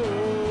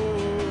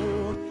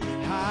 Oh,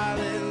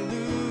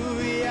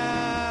 hallelujah,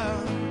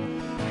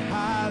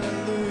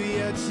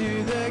 hallelujah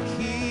to the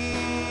King.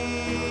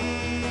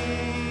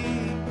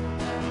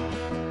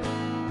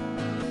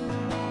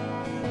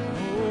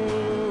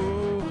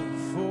 Oh,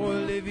 four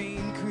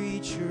living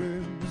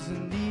creatures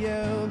and the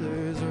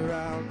elders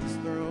around his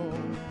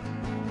throne,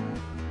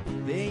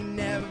 they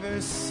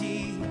never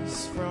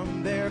cease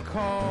from their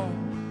call,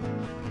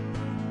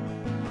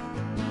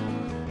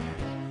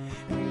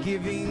 and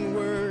giving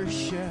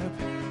worship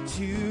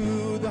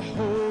to the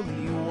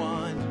Holy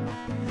One.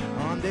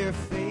 On their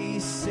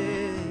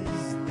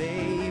faces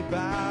they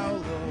bow low.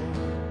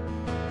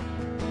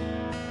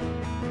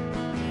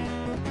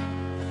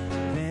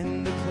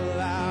 Then the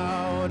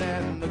cloud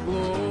and the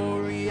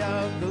glory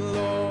of the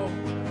Lord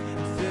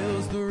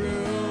fills the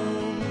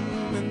room,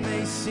 and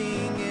they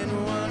sing in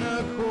one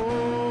accord.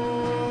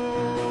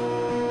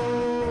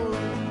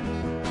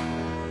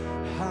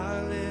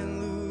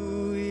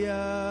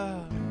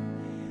 Hallelujah,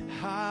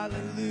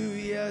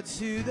 hallelujah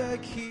to the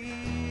King.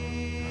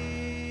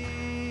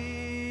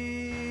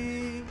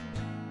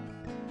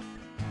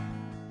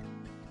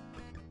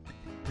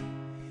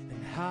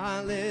 And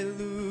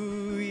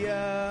hallelujah,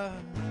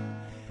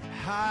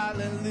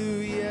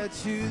 hallelujah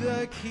to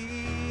the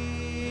King.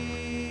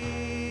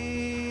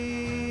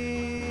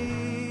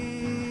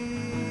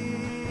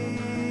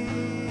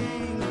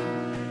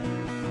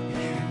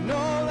 And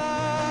all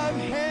of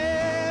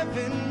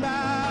heaven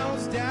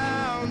bows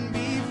down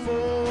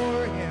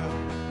before him.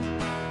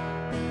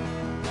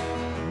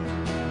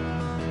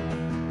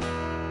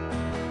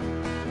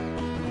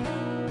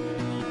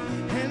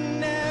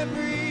 And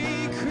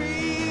every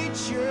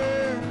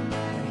creature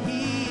that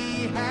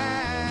he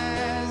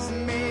has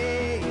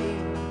made.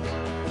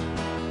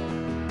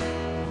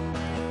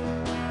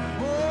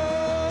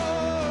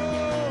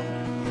 Oh,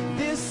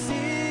 this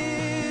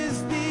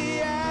is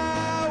the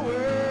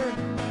hour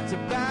to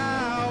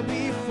bow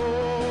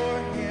before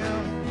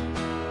him.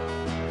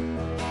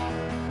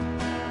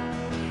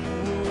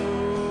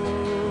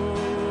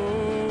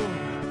 Oh,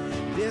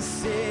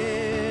 this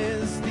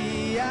is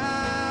the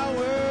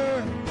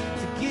hour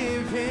to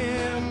give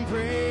him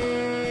praise.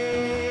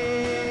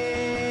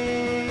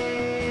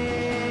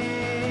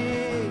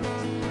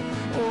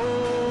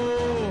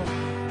 Oh,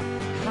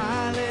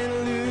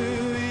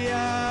 hallelujah,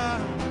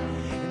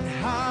 and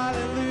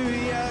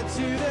hallelujah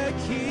to the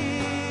King.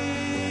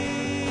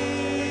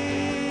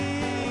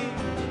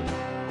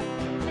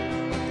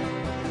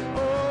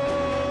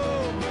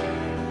 Oh,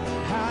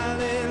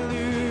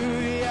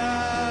 hallelujah,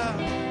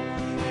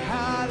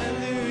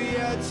 hallelujah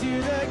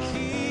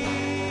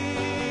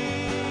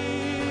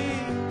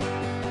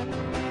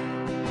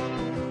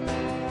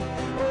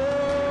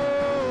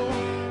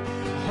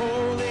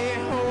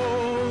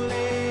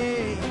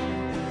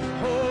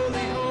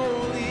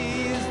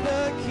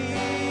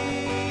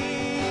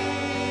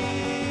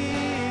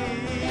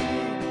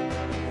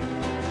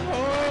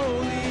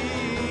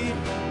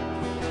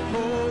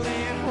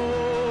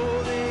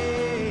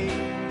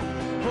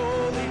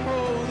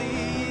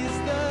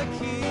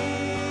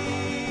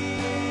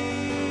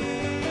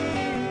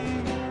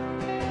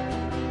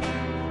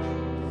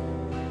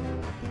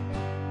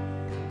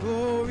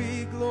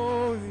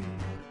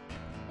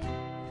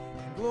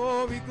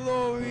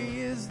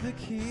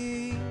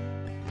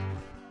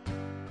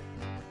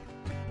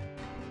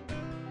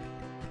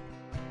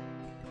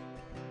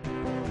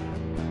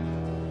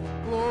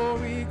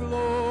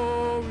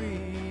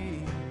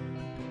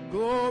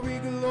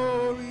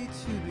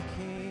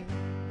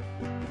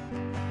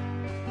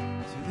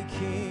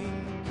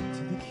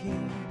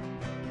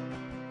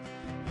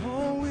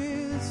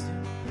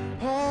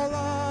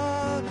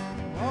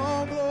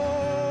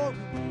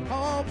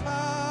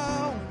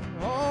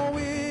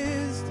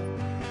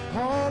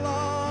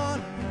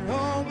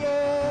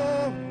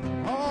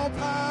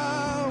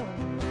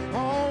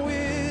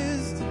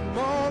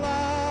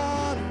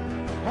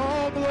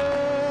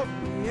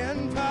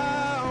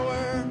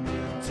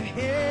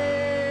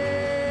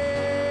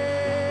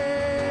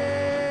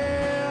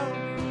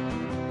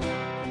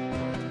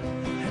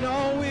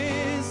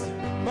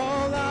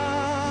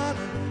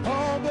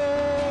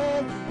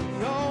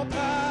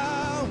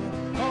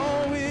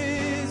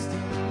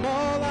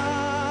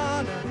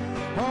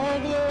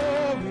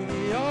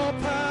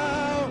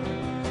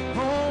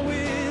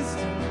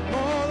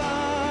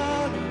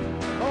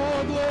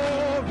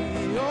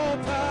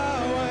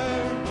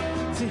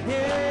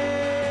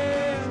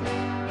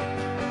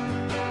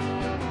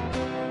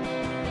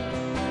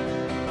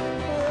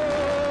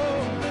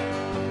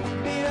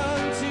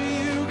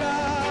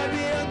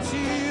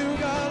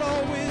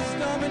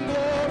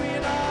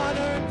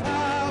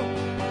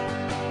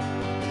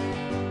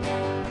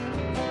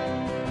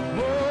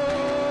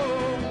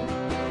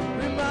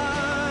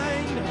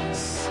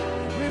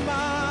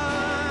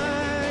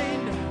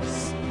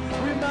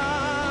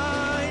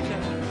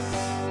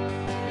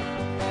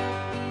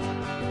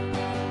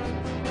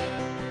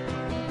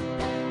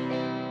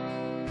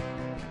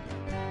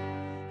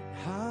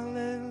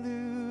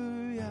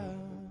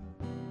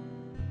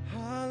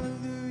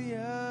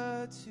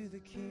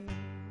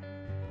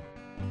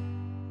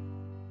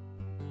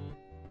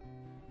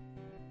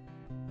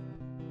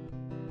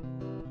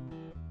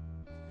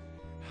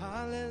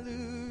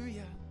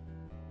Hallelujah.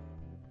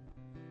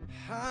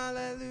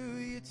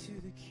 Hallelujah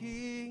to the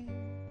King.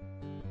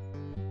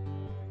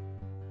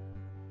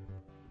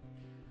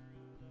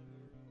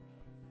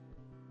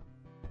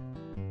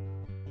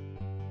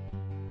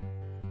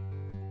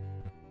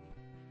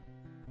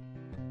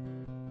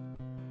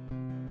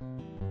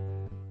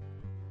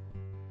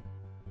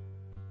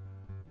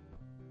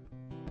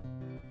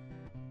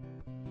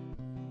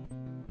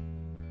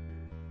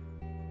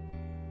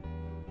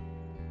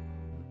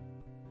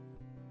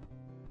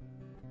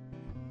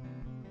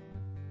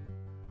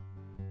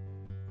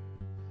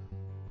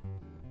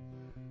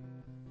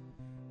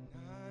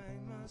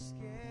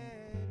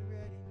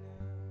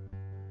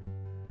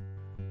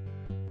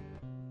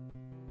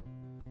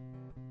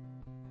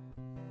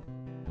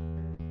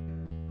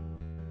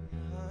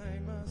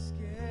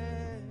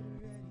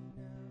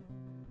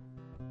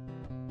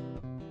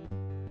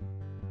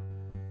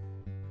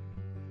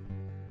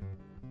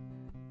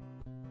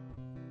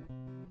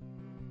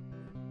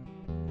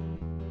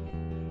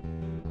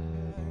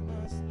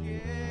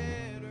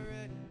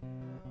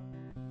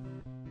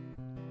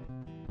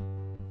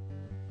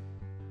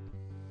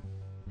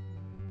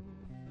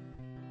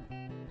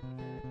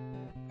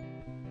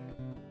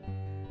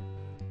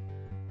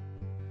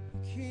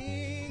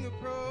 King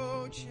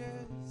approaches.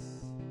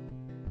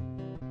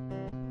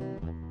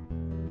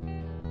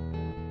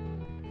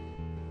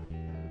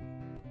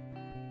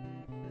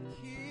 The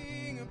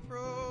King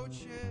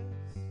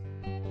approaches.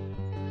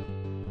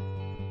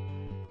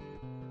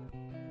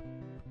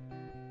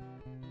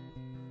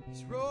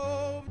 He's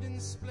robed in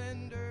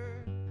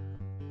splendor.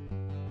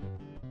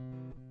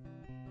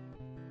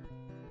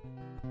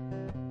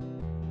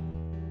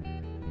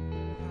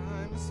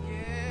 I must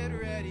get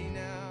ready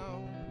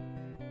now.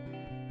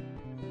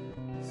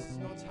 This is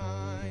no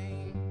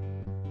time.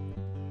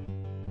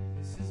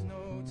 This is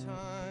no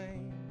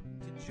time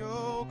to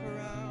joke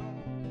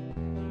around.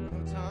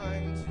 No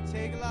time to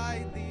take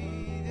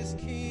lightly this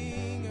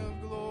King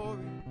of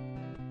glory.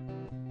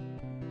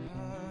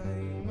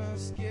 I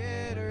must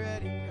get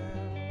ready now.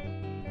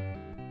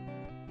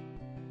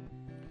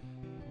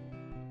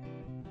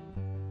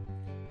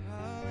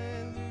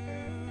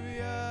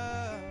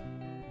 Hallelujah.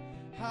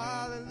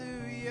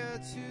 Hallelujah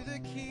to the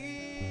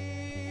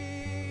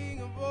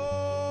King of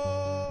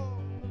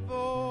all.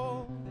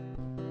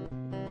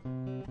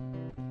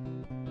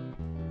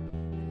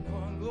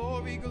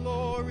 Glory,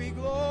 glory,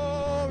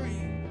 glory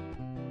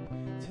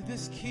to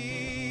this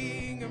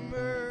King of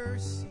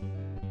mercy.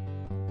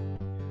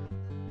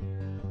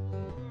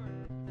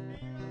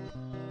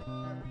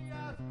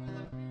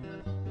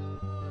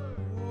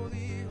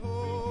 Holy,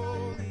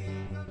 holy,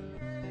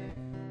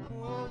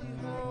 holy,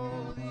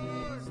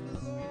 holy is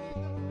the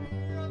Lord.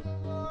 Fear of the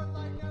Lord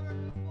like never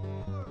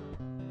before.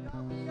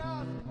 God, we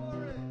ask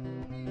for it.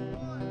 We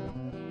want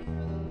the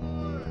fear of the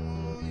Lord.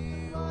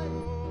 Holy, Right,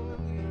 the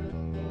fear of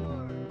the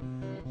Lord.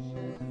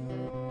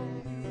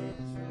 holy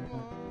is the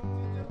one.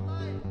 To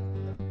delight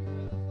in the fear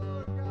of the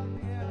Lord, God,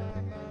 we ask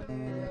for the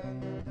fear.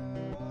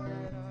 Lord,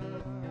 into the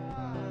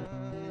sky.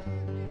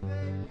 We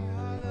thank you.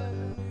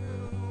 Hallelujah.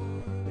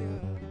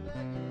 We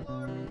thank you,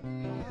 Lord, we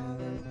need you.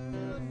 Give us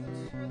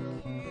the fear of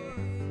the Lord.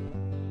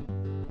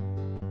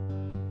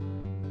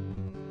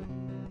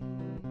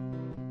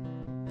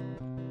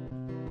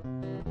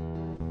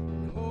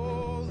 In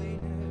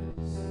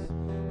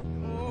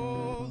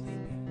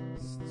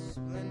holiness, the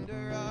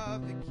splendor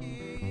of the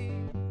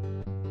King.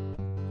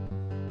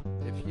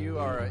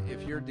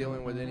 If you're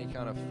dealing with any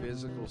kind of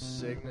physical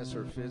sickness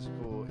or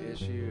physical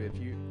issue, if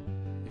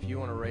you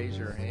want to raise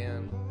your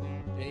hand,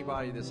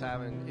 anybody that's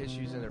having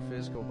issues in their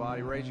physical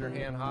body, raise your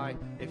hand high.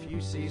 If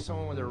you see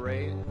someone with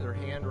their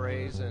hand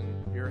raised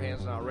and your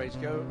hand's not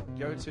raised, go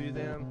to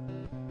them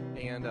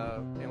and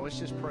let's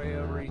just pray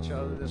over each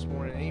other this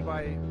morning.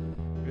 Anybody,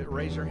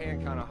 raise your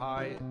hand kind of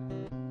high.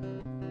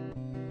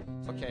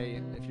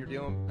 Okay, if you're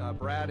dealing,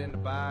 Brad in the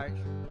back,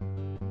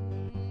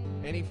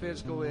 any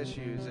physical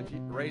issues, if you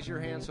raise your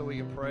hand so we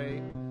can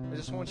pray. I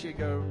just want you to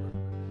go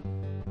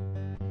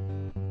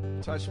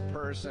touch a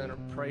person or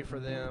pray for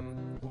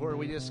them. Lord,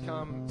 we just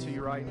come to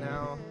you right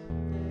now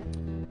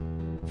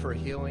for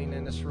healing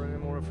in this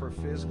room, or for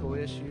physical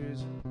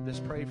issues.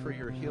 Just pray for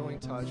your healing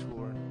touch,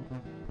 Lord.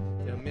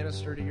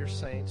 Minister to your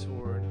saints,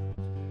 Lord.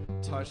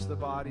 Touch the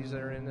bodies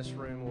that are in this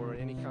room, Lord.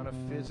 Any kind of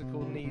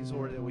physical needs,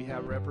 Lord, that we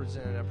have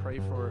represented. I pray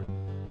for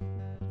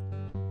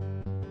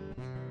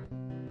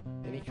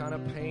any kind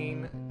of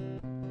pain,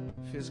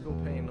 physical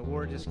pain. The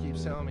Lord just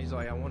keeps telling me, He's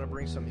like, I want to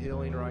bring some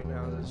healing right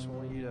now. I just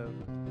want you to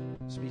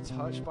just be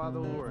touched by the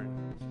Lord.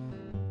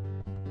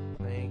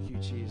 Thank you,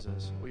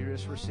 Jesus. We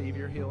just receive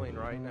your healing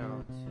right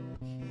now.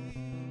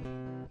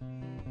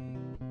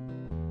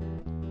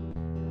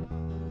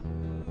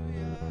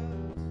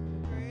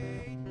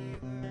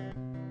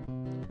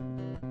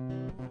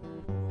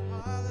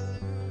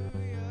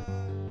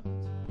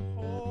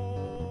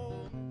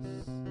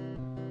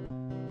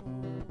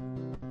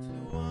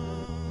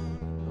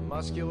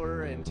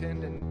 Muscular and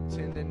tendon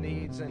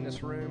needs in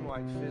this room,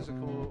 like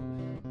physical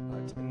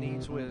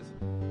needs with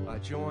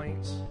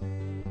joints.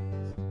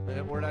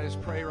 Lord, I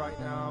just pray right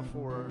now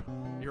for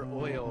your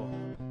oil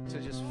to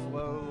just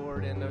flow,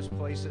 Lord, in those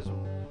places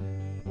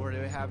where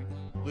they have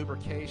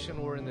lubrication,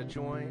 Lord, in the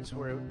joints.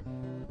 Where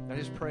I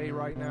just pray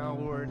right now,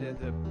 Lord,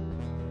 that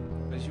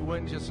you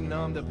wouldn't just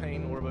numb the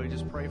pain, Lord, but we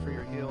just pray for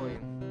your healing.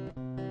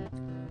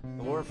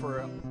 Lord,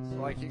 for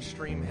like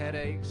extreme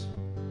headaches,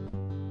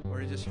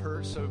 or it just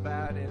hurts so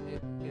bad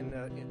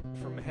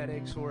from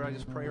headaches, Lord, I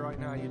just pray right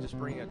now you just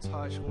bring a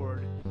touch,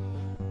 Lord.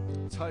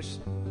 Touch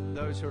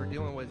those who are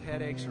dealing with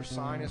headaches or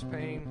sinus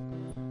pain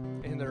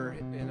in their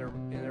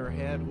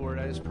head, Lord.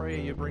 I just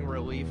pray you bring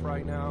relief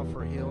right now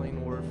for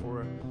healing, Lord,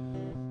 for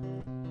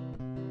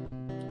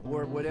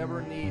Lord,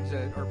 whatever needs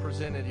that are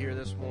presented here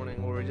this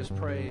morning, Lord, I just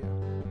pray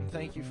and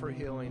thank you for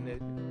healing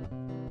it.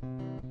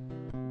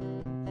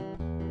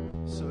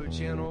 So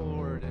gentle,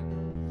 Lord,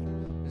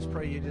 and just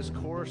pray you just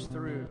course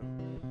through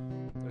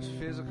those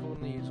physical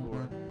needs,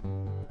 Lord.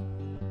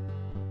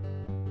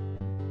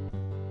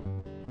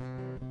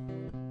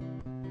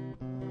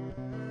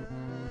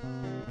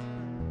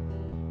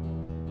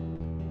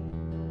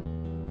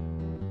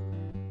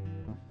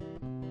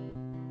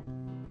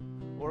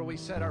 Lord, we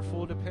set our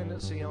full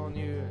dependency on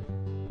you.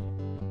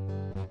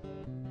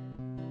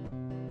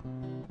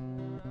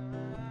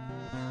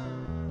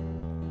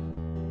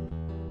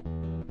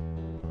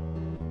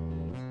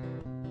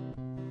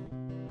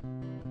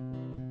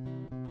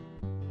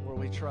 Lord,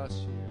 we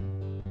trust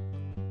you.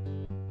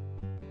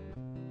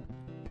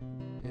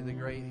 You're the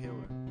great healer.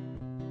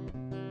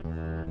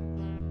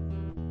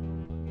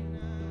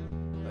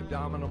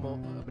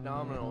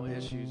 Abdominal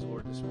issues,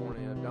 Lord, this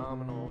morning.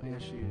 Abdominal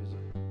issues.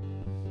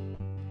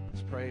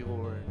 Let's pray,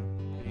 Lord.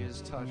 You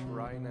just touch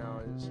right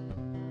now.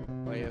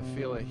 Like you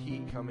feel a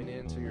heat coming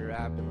into your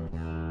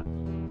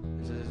abdomen.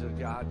 It's as if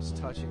God's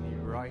touching you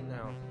right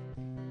now.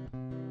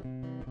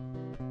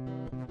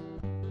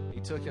 He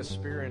took a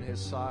spear in his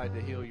side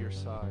to heal your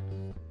side.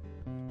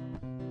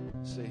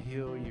 To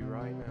heal you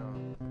right now.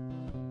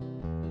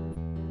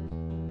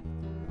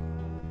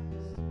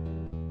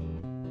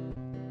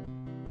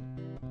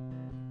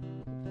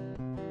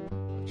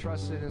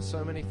 Trusted in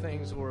so many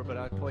things, Lord, but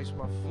I place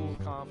my full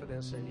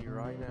confidence in you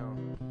right now.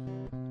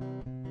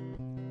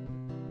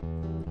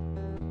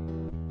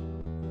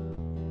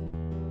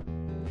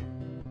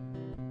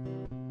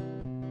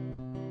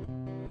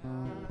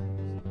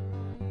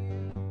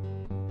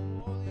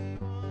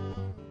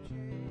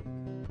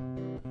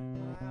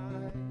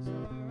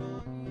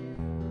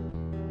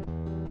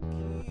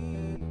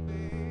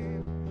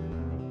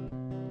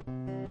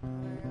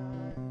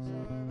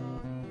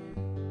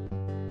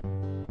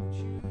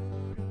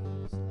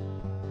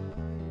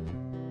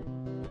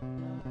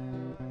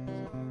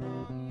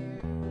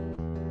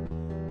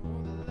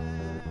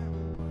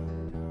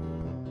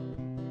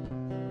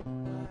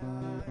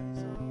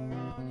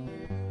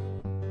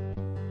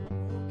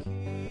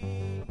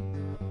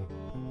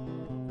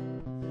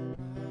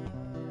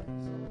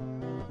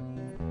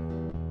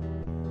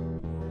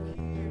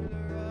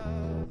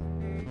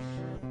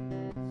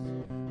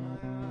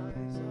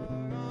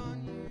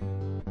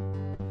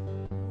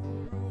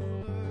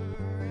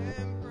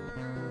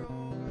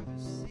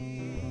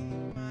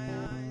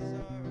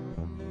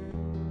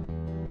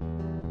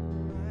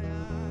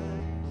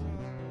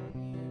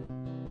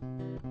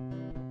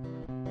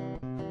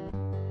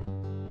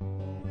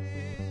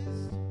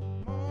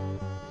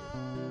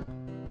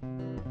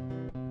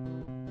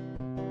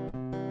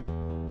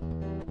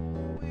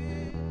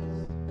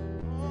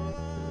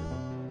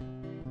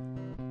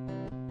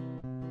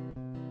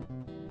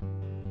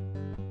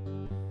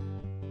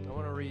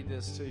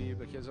 This to you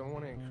because I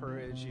want to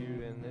encourage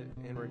you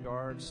in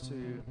regards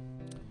to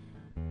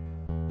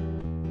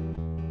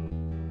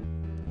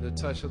the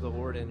touch of the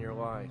Lord in your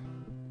life.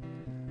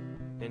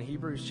 In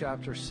Hebrews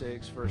chapter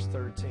 6 verse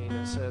 13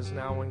 it says,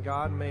 "Now when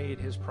God made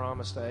his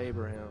promise to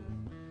Abraham,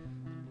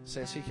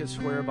 since he could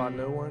swear by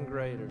no one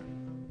greater,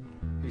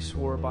 he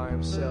swore by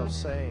himself,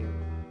 saying,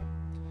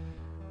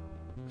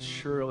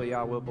 'Surely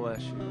I will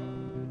bless you,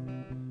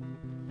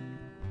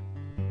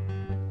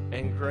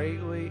 and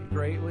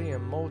greatly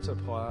and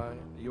multiply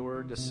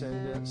your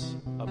descendants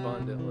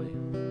abundantly.'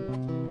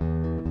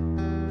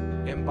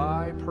 And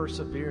by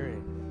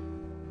persevering,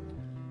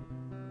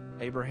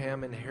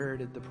 Abraham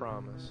inherited the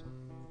promise.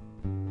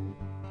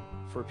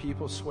 For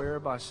people swear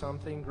by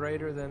something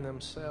greater than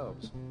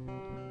themselves,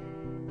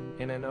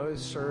 and an oath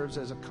serves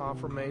as a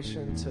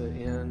confirmation to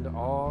end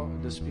all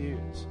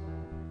disputes.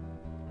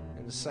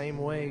 In the same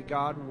way,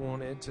 God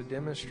wanted to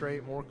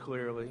demonstrate more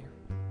clearly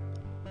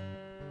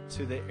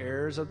to the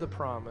heirs of the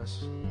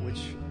promise,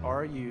 which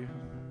are you,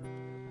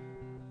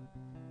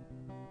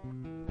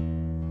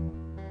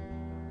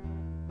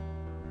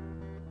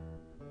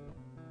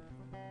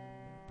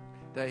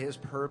 that his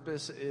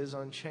purpose is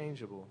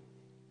unchangeable.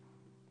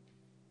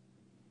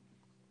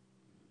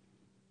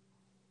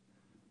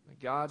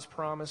 God's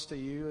promise to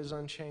you is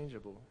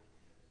unchangeable.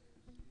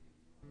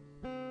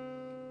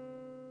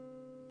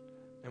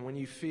 And when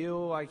you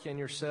feel like in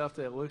yourself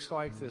that it looks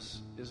like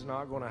this is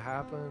not going to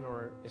happen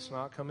or it's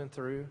not coming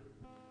through,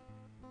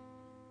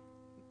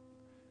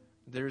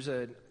 there's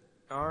a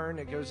iron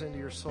that goes into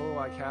your soul,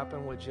 like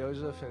happened with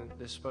Joseph and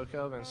this spoke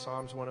of in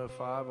Psalms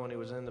 105 when he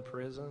was in the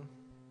prison.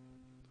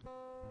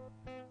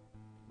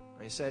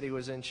 He said he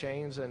was in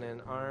chains and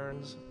in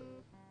irons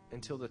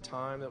until the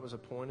time that was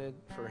appointed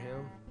for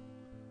him.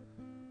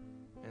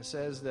 And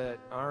says that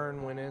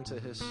iron went into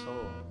his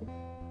soul.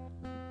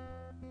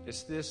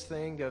 It's this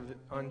thing of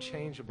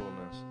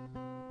unchangeableness.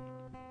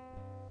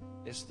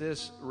 It's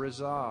this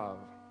resolve.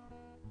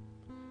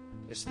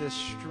 It's this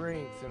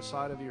strength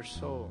inside of your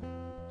soul.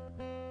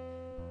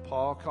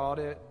 Paul called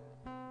it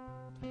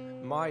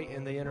might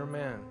in the inner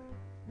man.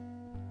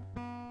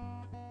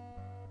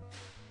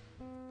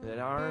 That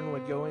iron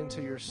would go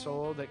into your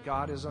soul, that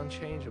God is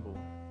unchangeable.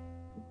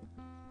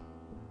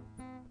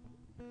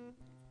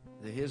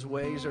 That His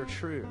ways are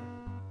true.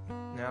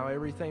 Now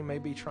everything may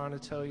be trying to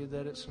tell you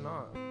that it's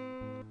not.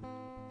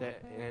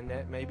 And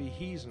that maybe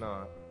He's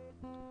not.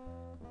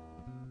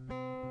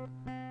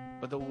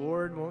 But the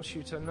Lord wants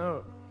you to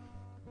know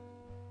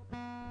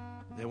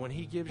that when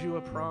He gives you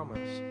a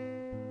promise,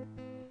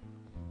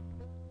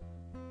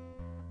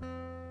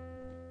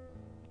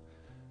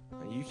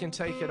 you can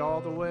take it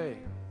all the way.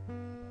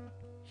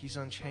 He's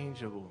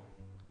unchangeable.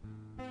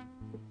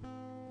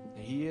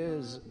 He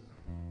is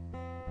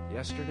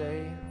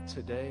yesterday,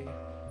 today,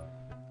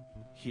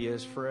 He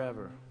is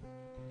forever.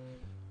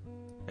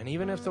 And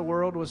even if the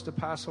world was to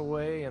pass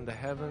away and the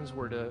heavens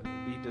were to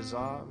be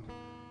dissolved,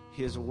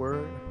 His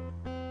word,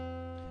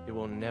 it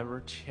will never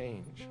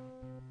change.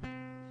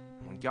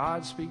 When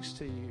God speaks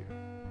to you,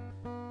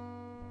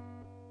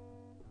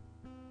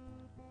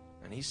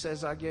 and He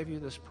says, I gave you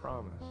this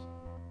promise,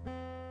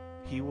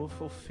 He will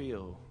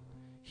fulfill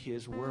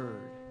His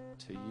word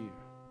to you.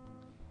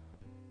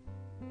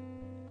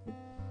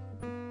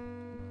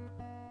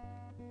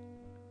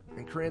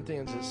 In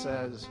Corinthians it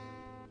says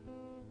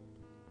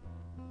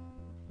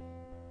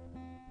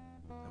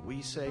that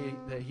we say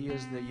that He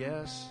is the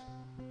yes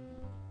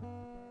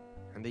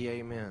and the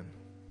amen.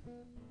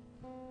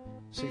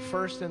 See,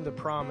 first in the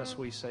promise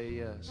we say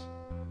yes,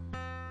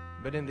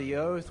 but in the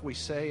oath we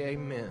say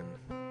amen.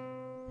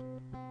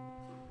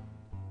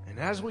 And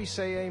as we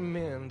say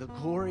amen, the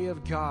glory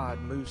of God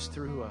moves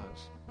through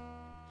us.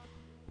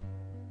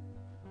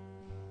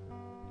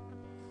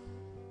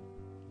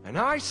 And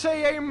I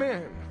say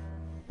amen.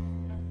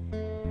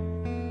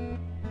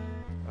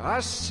 I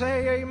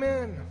say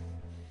amen.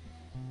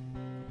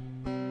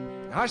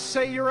 I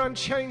say you're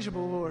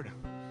unchangeable, Lord.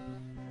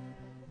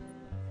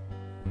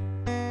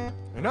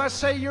 And I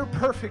say you're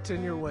perfect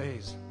in your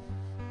ways.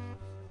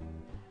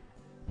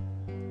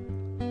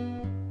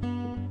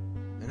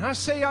 And I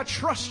say I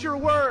trust your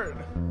word.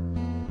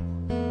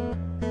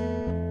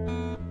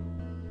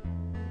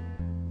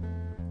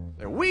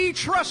 That we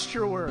trust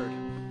your word.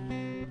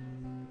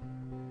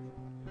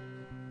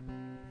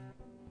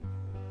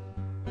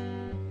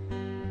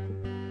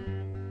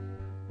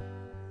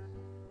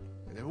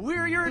 That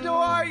we're your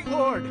delight,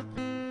 Lord.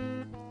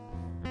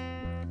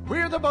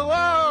 We're the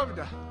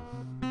beloved.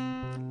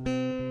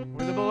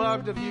 We're the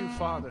beloved of you,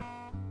 Father.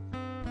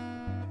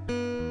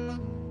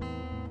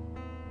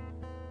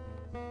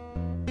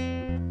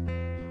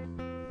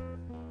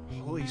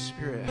 Holy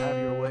Spirit, have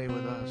your way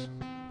with us.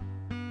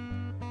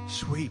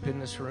 Sweep in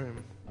this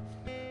room.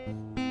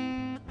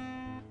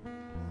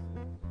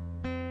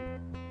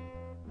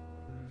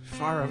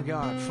 Fire of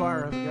God,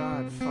 fire of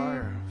God,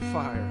 fire,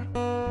 fire.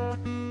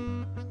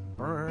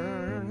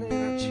 Burn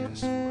in our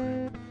chest,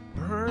 Lord.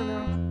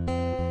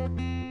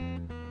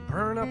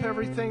 Burn up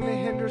everything that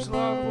hinders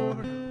love,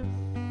 Lord.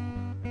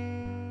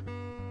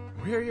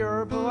 We're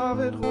your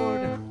beloved,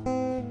 Lord.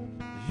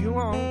 You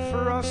long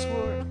for us,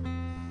 Lord.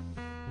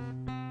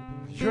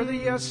 You're the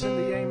yes and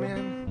the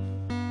amen.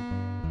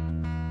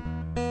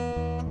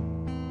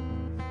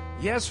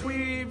 Yes,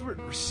 we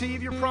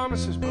receive your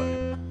promises,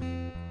 but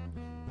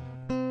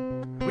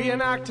we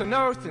enact an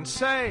oath and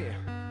say,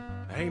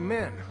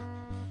 amen.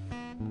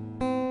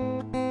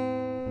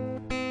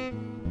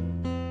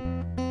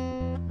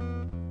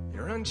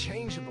 You're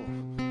unchangeable.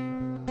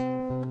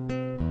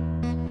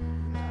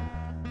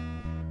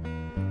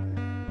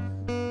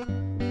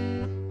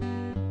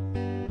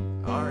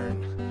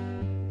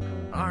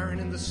 Iron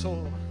in the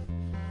soul.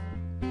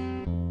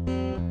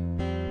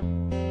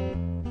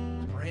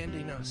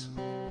 Branding us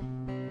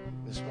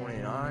this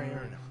morning,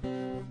 iron.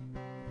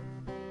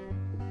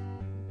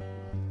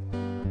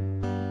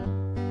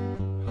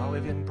 I'll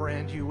even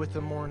brand you with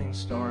the morning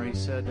star, He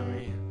said to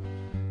me,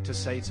 to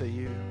say to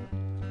you.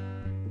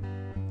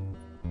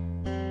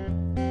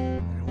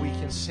 And we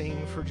can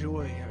sing for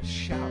joy,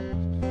 shout.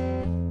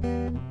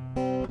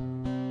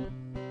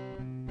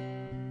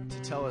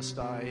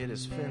 Telestai, it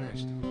is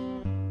finished.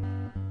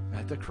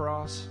 At the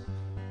cross,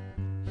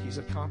 He's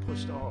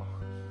accomplished all.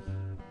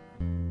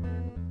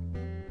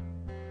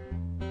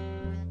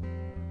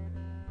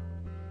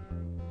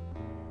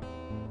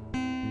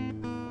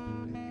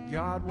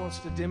 God wants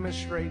to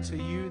demonstrate to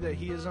you that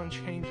He is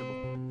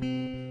unchangeable.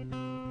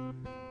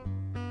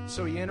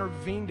 So He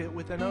intervened it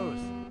with an oath.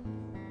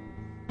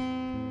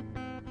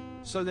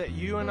 So that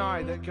you and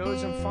I that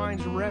goes and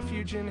finds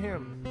refuge in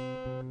Him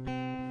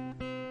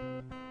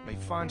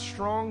find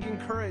strong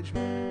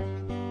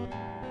encouragement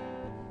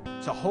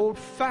to hold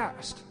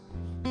fast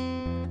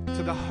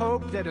to the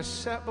hope that is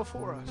set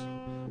before us,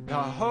 the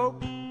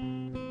hope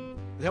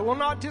that will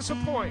not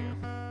disappoint.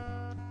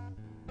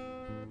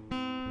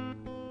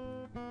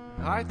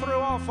 I throw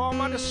off all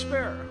my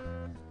despair.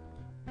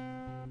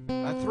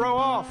 I throw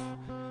off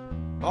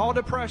all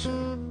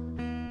depression.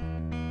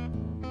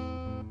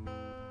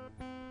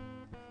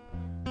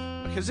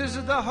 Because this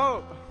is the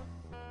hope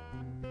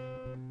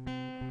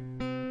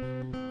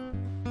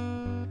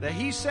that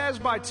He says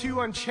by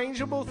two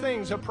unchangeable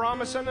things, a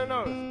promise and an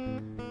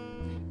oath,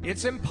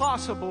 it's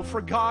impossible for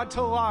God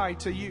to lie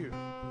to you.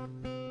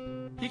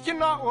 He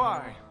cannot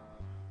lie.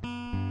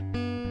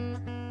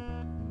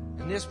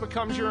 And this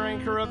becomes your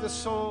anchor of the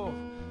soul,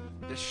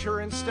 the sure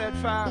and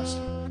steadfast,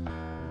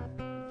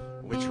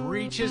 which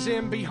reaches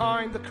in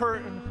behind the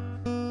curtain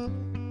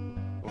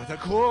with the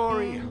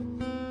glory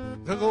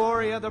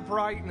of the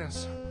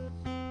brightness,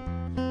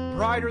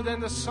 brighter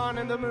than the sun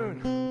and the moon,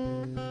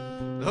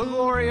 the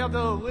glory of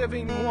the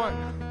living one,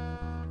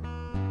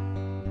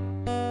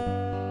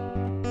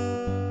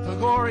 the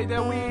glory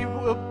that we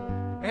will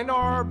and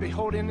are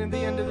beholding in the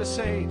end of this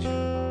age.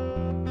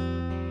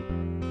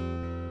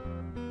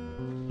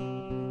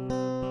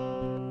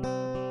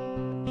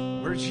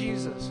 Where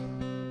Jesus,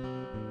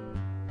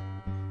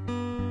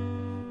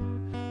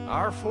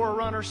 our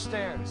forerunner,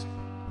 stands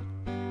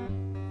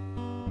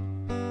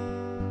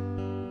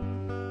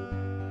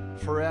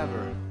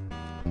forever.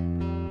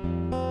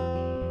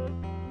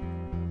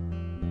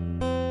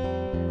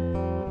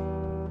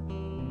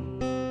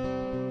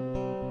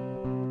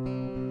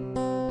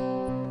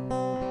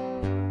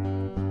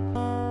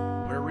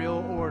 Where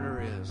real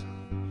order is,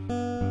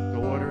 the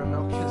order of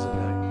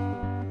Melchizedek.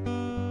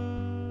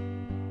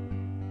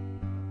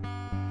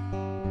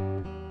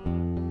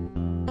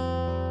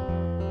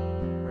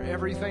 Where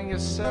everything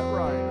is set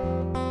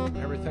right,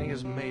 everything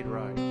is made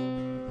right.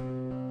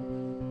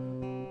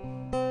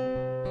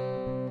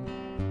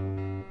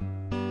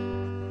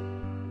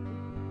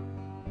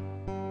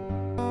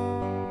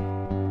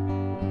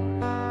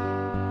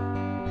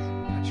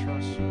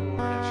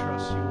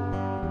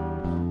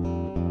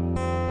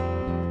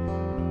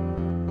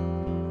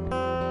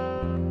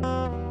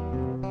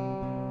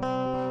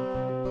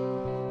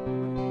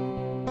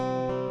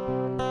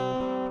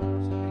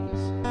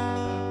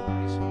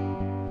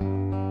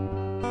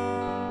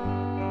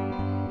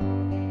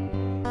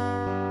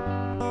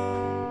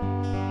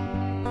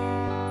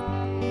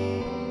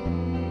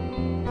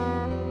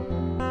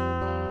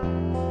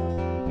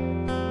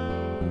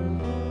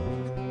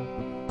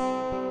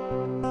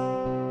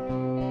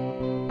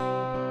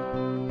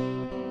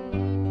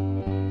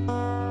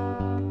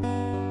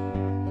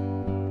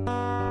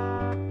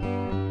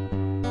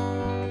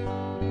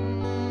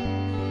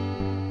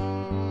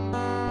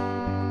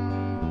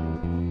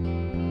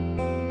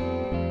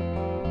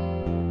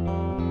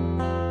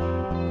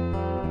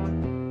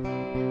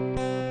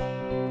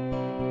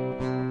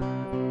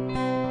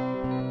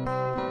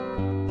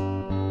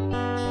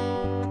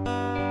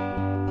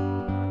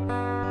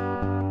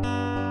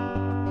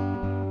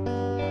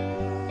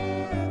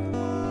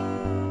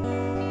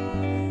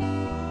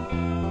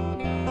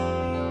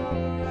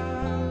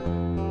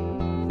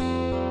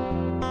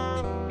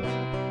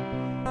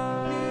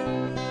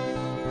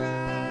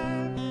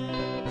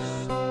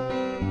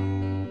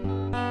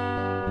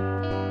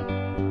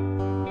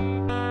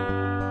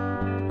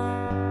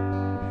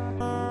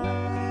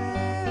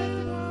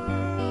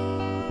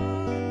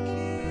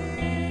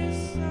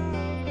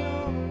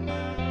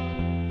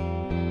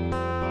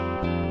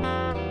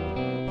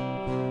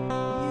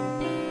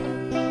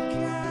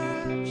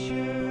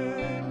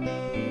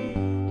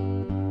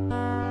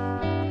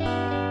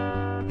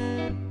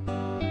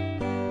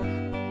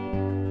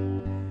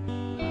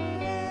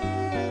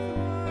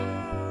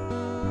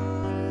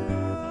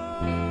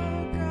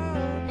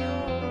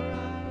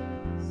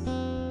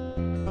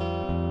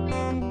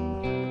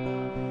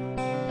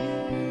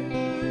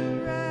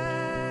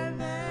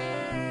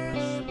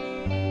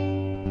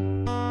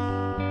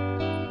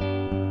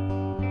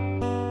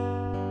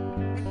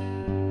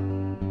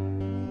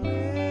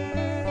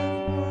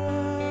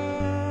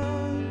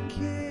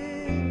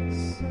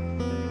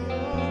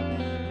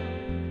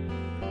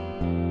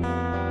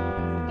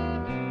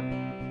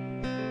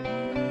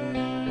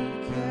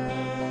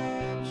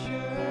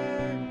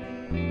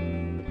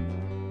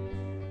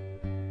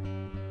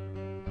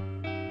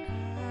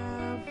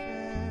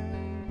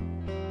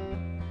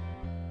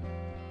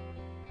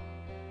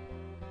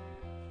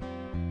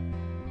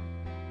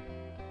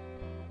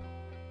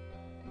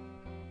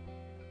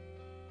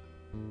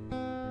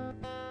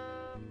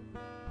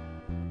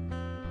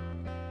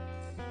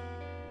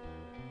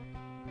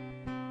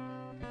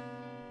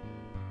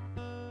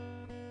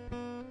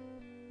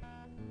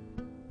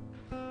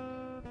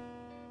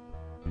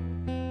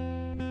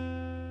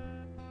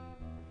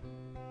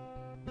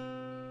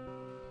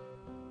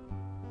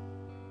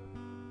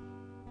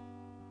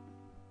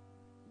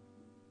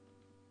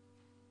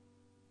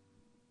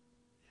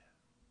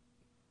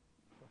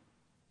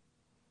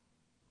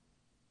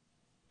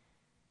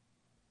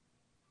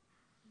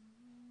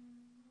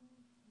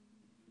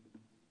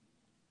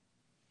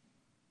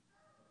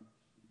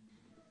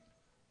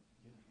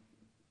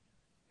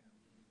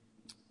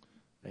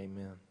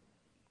 Amen.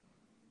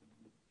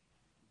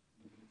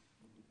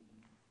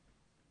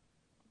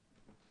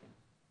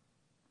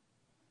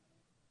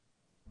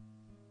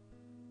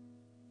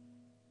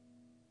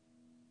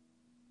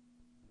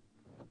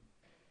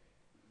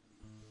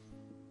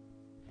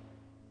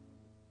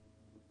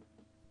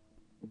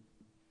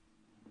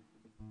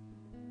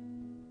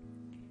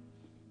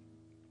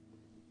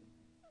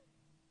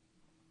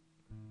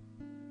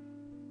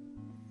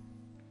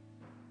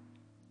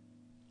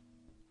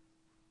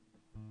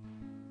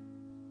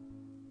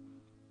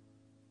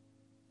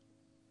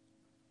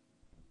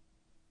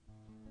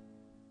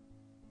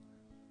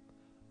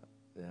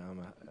 Yeah,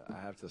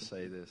 I have to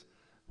say this.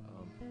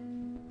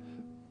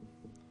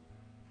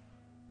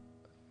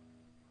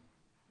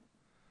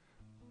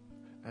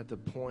 At the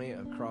point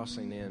of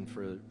crossing in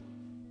for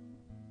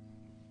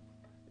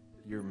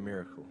your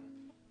miracle,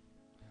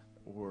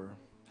 or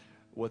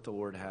what the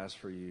Lord has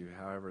for you,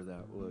 however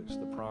that looks,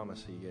 the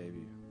promise He gave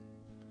you.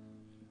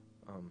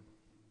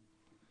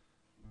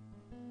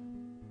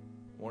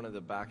 One of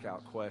the back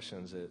out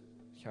questions that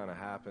kind of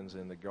happens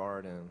in the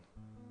garden,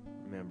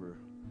 remember,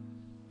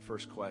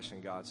 first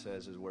question God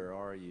says is, where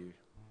are you?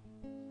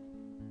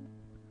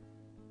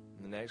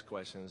 And the next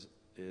question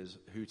is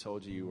who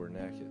told you were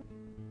naked?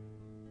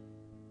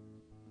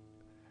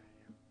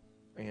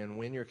 And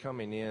when you're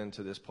coming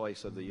into this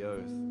place of the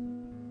oath,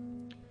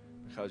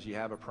 because you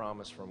have a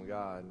promise from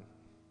God,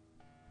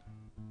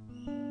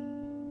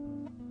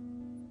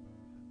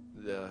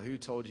 the who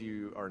told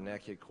you are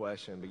naked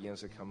question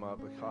begins to come up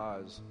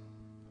because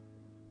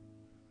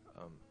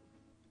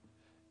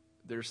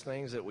there's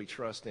things that we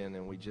trust in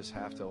and we just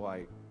have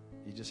to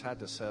you just have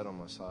to set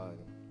them aside.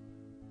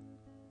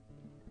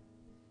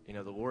 You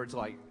know, the Lord's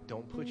like,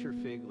 don't put your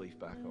fig leaf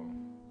back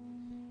on.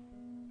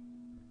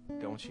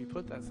 Don't you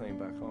put that thing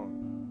back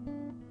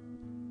on.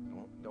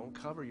 Don't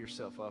cover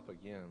yourself up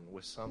again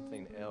with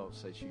something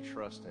else that you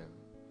trust in.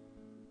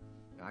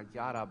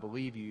 God, I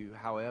believe you.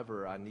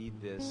 However, I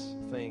need this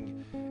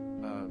thing.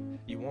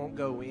 You won't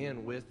go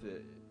in with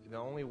it. The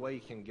only way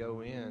you can go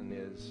in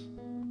is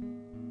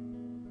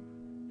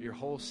your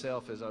whole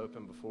self is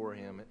open before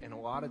Him. And a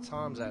lot of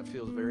times that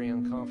feels very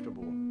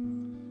uncomfortable.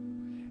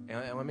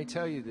 And let me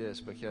tell you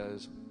this,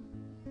 because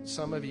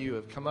some of you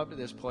have come up to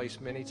this place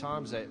many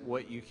times that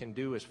what you can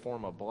do is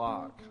form a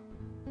block.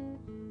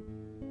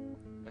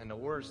 And the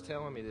Lord's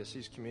telling me this.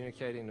 He's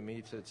communicating to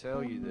me to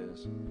tell you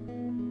this.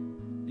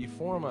 You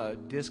form a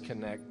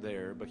disconnect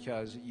there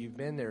because you've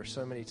been there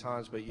so many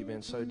times, but you've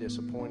been so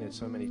disappointed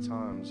so many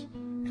times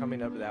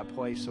coming up to that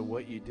place. So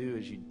what you do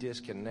is you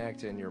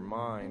disconnect in your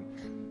mind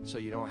so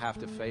you don't have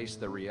to face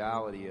the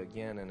reality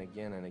again and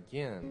again and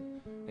again.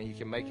 And you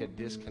can make a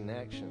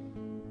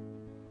disconnection.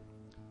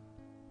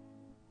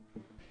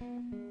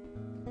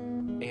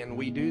 And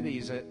we do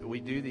these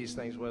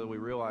things whether we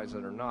realize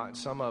it or not.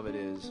 Some of it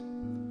is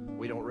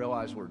we don't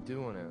realize we're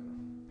doing it.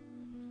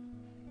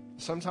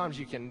 Sometimes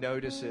you can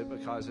notice it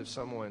because if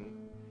someone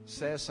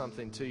says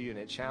something to you and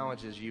it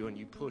challenges you and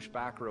you push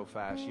back real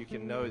fast, you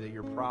can know that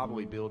you're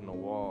probably building a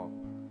wall.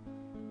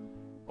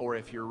 Or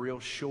if you're real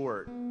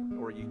short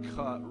or you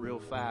cut real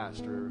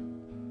fast or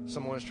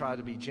someone's tried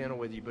to be gentle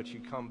with you but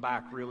you come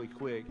back really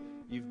quick,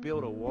 you've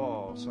built a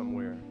wall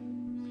somewhere.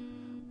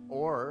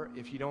 Or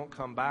if you don't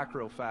come back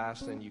real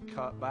fast and you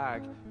cut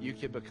back, you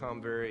could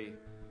become very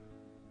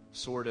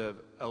sort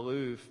of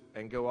aloof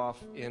and go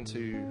off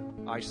into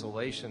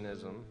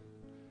isolationism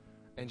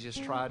and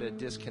just try to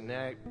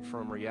disconnect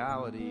from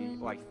reality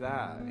like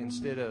that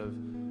instead of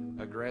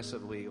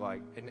aggressively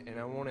and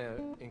I want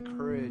to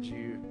encourage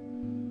you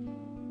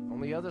on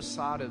the other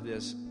side of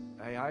this.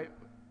 Hey,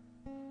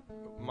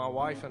 my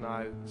wife and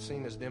I have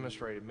seen this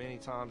demonstrated many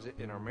times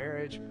in our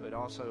marriage, but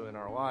also in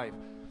our life.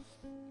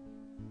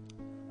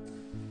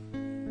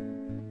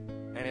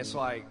 And it's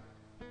like,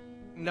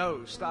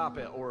 no, stop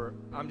it, or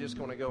I'm just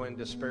going to go in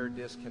despair,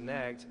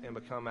 disconnect, and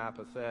become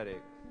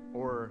apathetic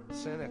or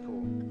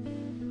cynical.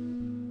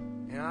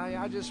 And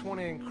I just want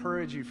to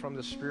encourage you from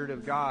the Spirit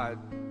of God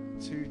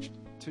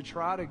to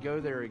try to go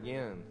there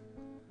again.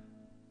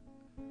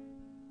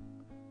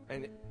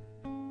 And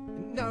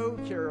no,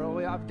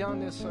 Carol, I've done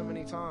this so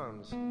many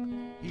times.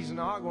 He's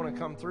not going to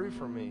come through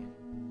for me.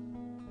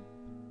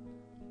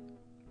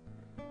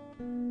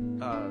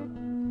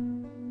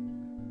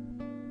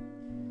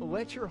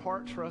 Let your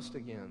heart trust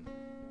again.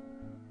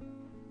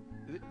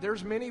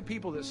 There's many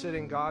people that sit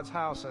in God's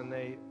house and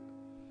they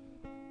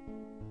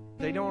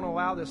don't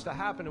allow this to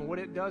happen, and what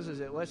it does is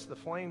it lets the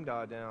flame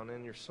die down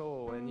in your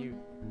soul, and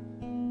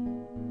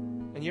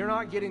you're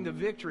not getting the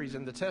victories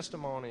and the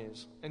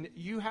testimonies, and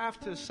you have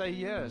to say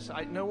yes.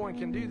 No one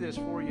can do this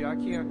for you. I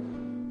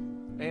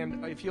can't.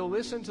 And if you'll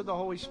listen to the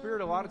Holy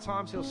Spirit, a lot of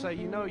times He'll say,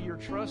 you're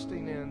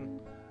trusting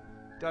in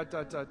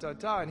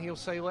and He'll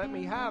say, let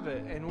me have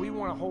it. And we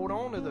want to hold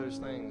on to those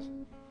things.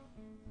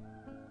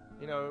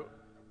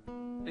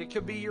 It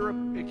could be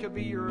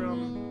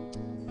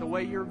the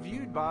way you're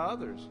viewed by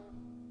others.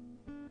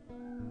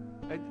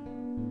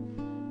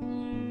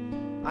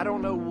 I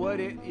don't know what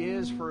it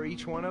is for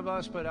each one of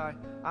us, but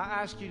I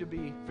ask you to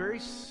be very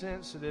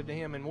sensitive to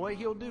Him. And what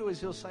He'll do is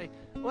He'll say,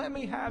 let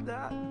me have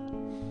that.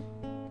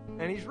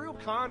 And He's real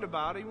kind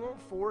about it. He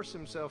won't force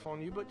Himself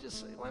on you, but just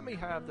say, let me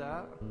have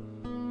that.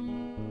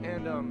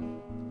 And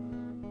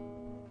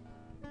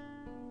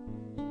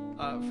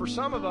for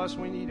some of us,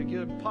 we need a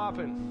good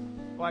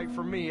popping. Like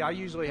for me, I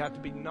usually have to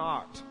be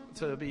knocked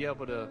to be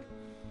able to,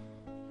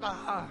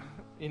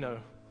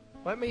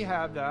 let me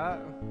have that.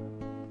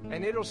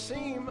 And it'll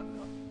seem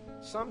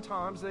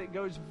sometimes that it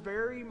goes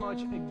very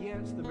much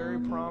against the very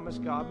promise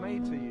God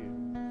made to you.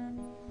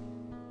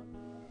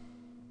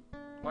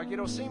 Like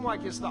it'll seem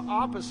like it's the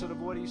opposite of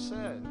what He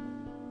said.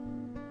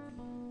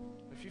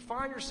 If you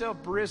find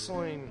yourself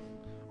bristling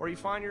or you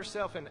find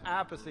yourself in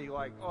apathy,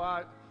 like,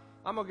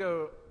 I'm going to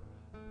go,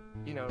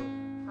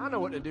 I know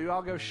what to do.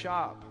 I'll go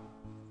shop.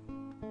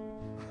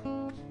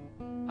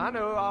 I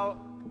know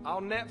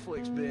I'll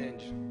Netflix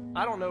binge.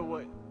 I don't know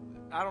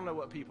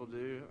what people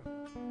do.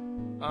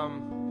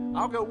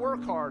 I'll go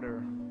work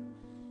harder.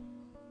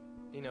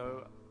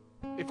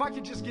 If I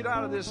could just get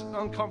out of this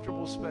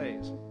uncomfortable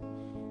space.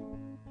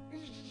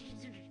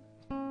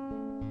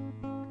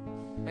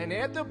 And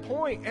at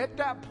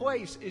that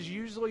place is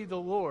usually the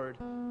Lord.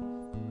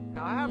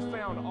 Now, I have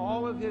found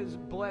all of His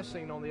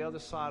blessing on the other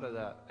side of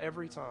that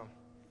every time.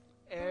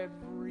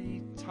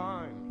 Every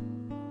time.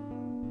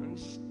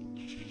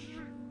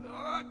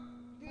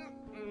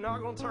 I'm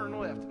not going to turn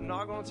left. I'm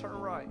not going to turn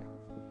right.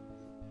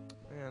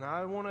 And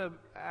I want to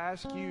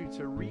ask you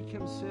to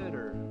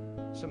reconsider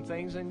some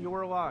things in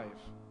your life.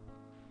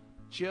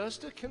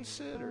 Just to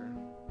consider,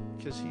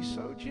 because He's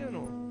so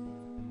gentle,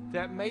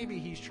 that maybe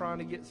He's trying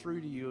to get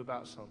through to you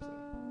about something.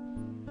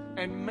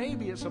 And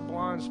maybe it's a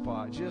blind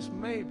spot, just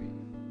maybe.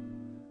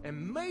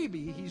 And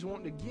maybe He's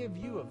wanting to give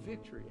you a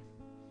victory.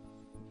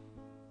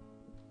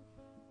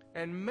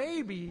 And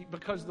maybe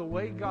because the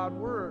way God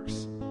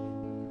works,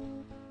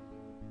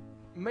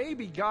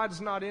 maybe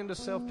God's not into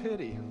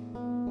self-pity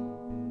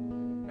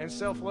and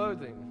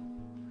self-loathing.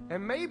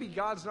 And maybe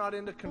God's not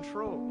into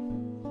control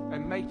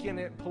and making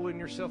it, pulling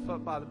yourself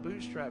up by the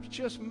bootstraps.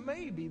 Just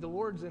maybe the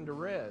Lord's into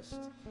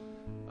rest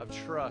of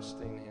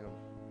trusting Him.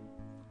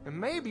 And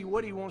maybe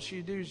what He wants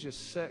you to do is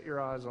just set your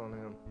eyes on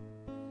Him.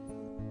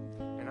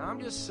 And I'm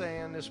just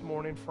saying this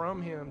morning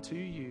from Him to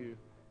you,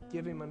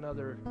 give Him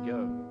another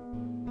go.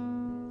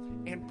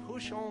 And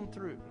push on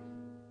through.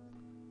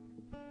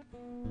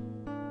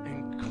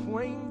 And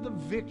claim the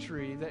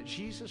victory that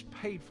Jesus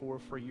paid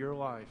for your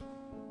life.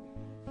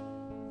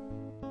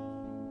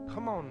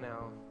 Come on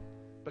now.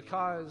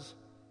 Because,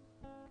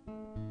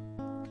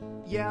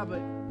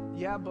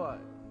 but,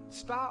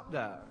 stop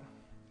that.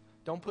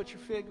 Don't put your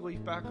fig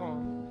leaf back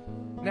on.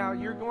 Now,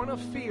 you're going to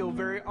feel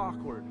very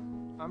awkward.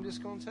 I'm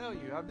just going to tell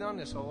you, I've done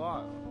this a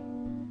lot.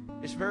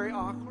 It's very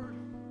awkward.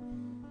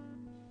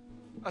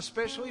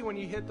 Especially when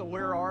you hit the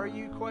where are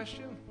you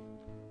question.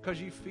 Because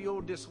you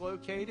feel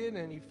dislocated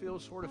and you feel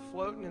sort of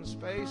floating in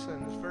space,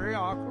 and it's very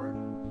awkward.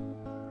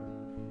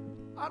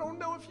 I don't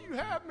know if you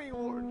have me,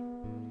 Lord.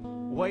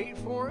 Wait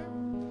for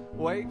Him.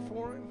 Wait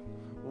for Him.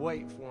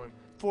 Wait for Him.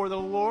 For the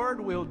Lord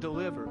will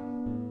deliver.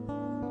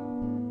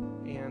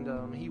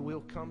 And He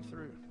will come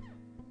through.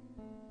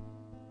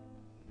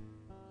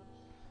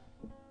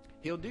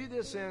 He'll do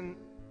this in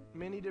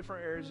many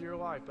different areas of your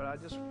life, but I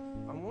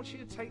want you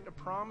to take the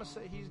promise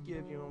that He's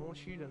given you. I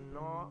want you to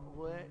not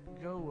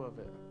let go of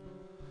it.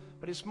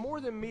 But it's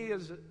more than me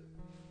as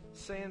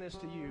saying this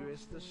to you.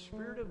 It's the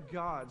Spirit of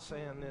God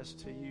saying this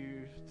to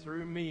you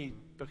through me,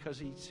 because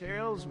He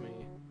tells me,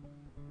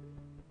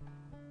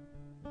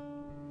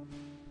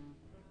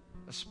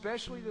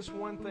 especially this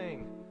one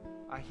thing,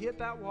 I hit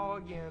that wall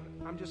again,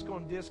 I'm just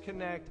going to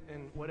disconnect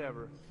and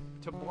whatever.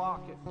 To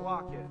block it.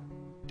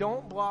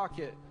 Don't block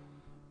it.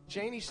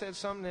 Janie said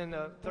something in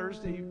a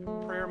Thursday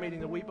prayer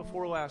meeting the week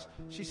before last.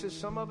 She says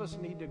some of us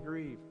need to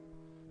grieve.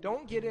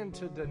 Don't get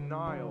into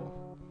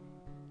denial.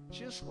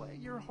 Just let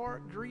your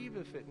heart grieve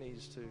if it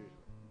needs to.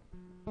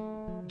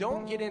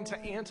 Don't get into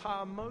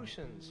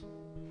anti-emotions.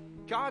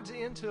 God's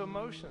into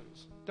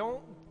emotions.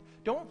 Don't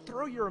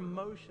throw your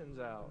emotions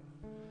out.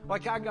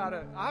 Like I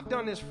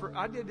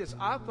did this.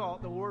 I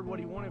thought the Lord, what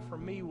He wanted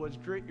from me was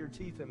grit your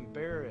teeth and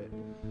bear it.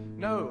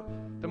 No,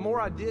 the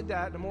more I did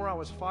that, the more I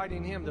was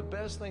fighting Him. The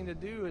best thing to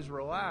do is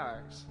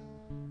relax.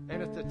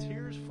 And if the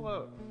tears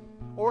flow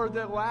or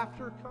the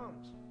laughter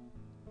comes,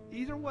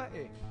 either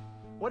way,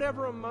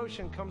 whatever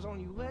emotion comes on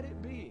you, let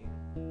it be.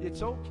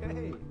 It's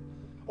okay.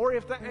 Or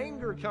if the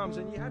anger comes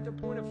and you have to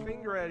point a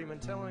finger at Him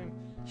and tell Him,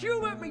 you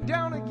let me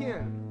down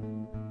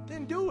again,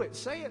 then do it.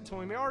 Say it to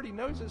Him. He already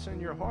knows it's in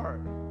your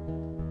heart.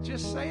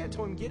 Just say it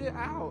to Him. Get it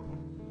out.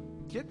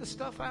 Get the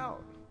stuff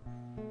out.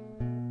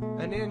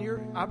 And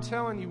then I'm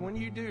telling you, when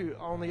you do,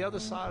 on the other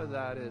side of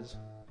that is,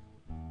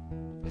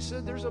 it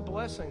said there's a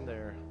blessing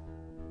there.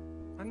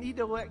 I need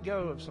to let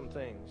go of some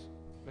things.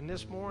 And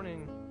this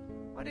morning,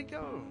 let it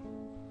go.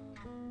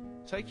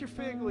 Take your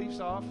fig leaves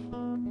off.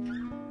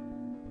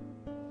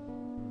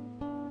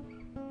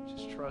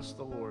 Just trust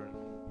the Lord.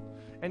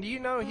 And do you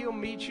know He'll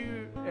meet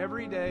you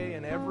every day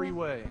in every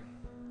way?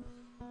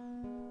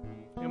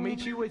 He'll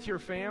meet you with your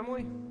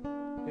family.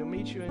 He'll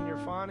meet you in your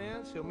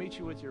finance. He'll meet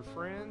you with your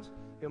friends.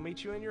 He'll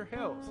meet you in your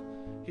health.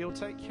 He'll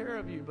take care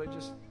of you, but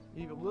just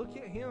you look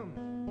at Him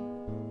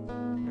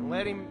and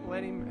let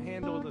Him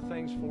handle the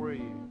things for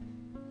you.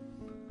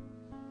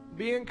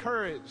 Be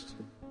encouraged.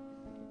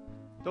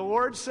 The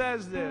Lord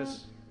says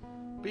this.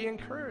 Be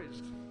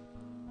encouraged.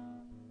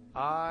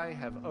 I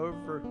have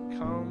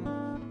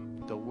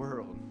overcome the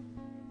world.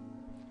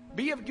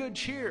 Be of good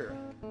cheer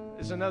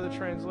is another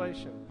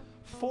translation.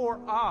 For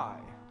I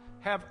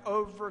have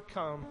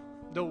overcome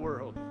the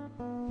world.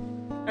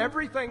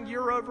 Everything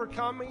you're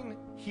overcoming,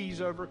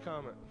 He's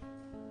overcome it.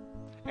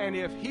 And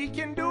if He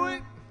can do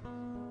it,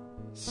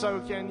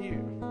 so can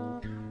you.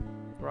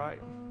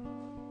 Right?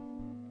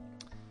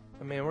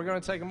 Amen. We're going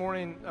to take a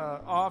morning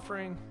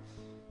offering.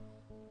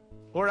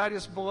 Lord, I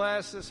just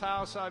bless this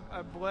house. I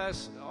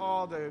bless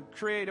all the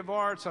creative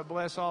arts. I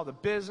bless all the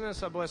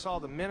business. I bless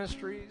all the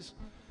ministries.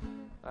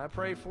 I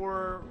pray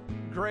for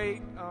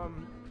great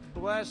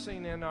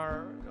blessing in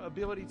our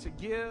ability to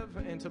give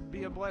and to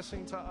be a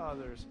blessing to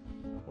others.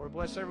 Lord,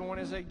 bless everyone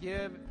as they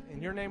give.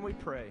 In your name we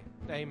pray.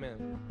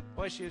 Amen.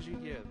 Bless you as you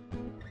give.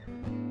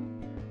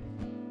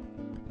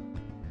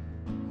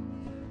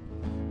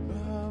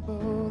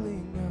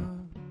 Bubbling up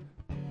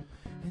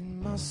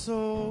in my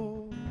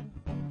soul,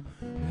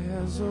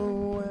 there's a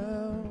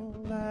well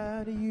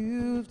that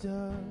you've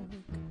dug,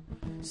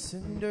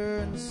 cinder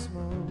and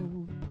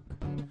smoke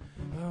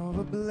of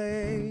a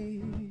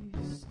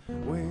blaze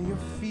where your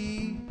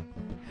feet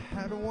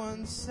had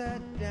once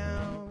sat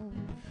down,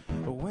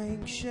 O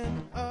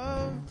ancient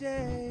of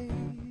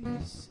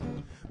days.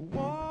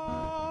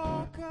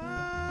 Walk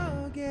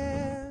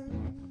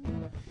again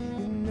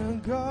in the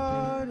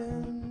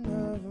garden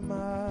of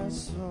my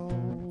soul.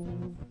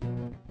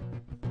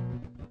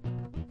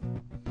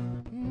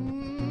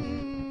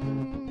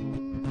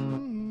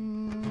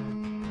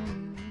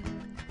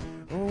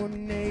 Oh,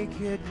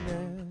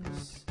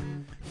 nakedness,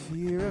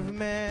 fear of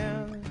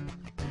man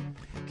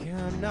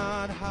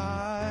cannot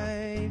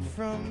hide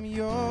from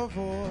your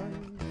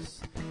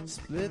voice,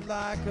 split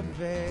like a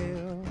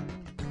veil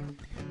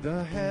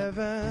the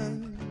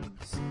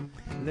heavens.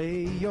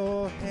 Lay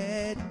your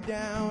head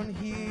down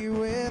here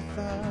with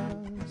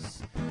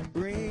us,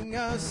 bring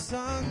us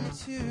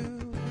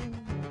unto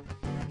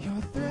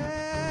your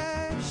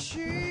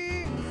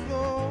threshing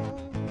floor,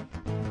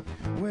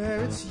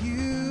 where it's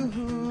you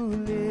who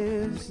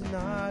lives,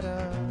 not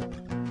us.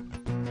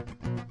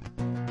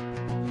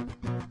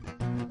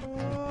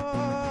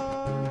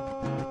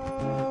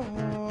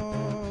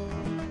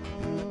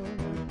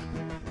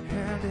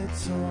 And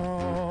it's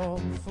all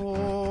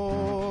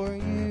for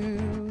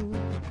you,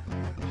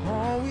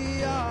 all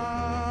we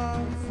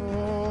are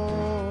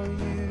for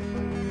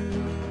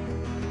you.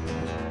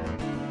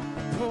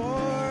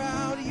 Pour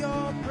out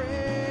your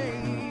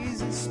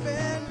praise and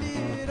spend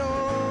it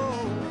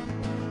all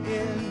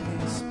in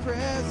His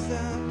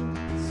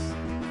presence.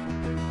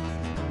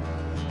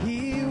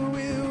 He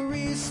will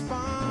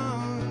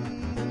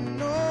respond and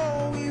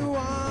know He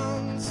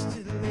wants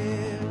to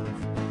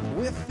live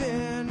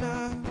within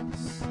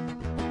us.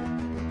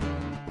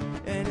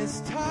 And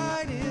His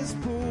tide is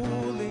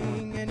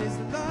pulling, and His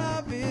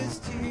love is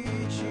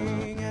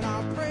teaching, and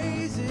our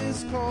praise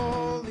is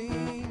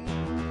calling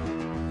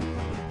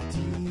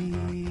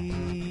deep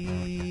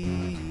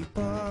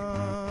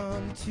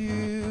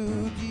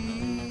unto deep.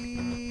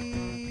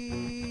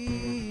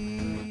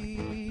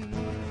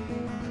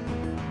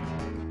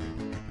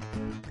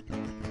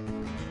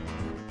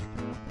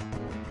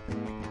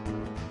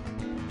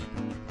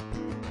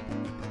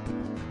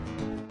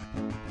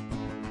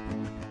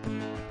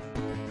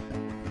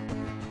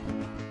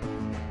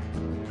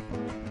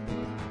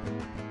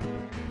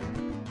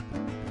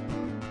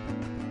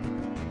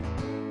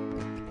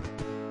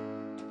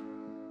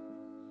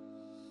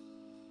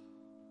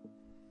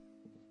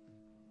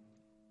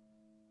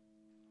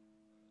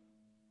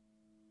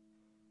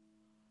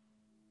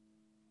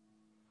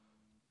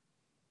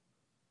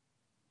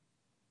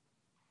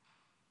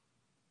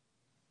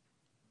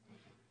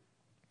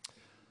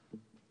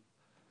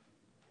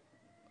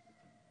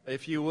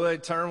 If you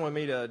would, turn with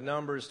me to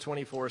Numbers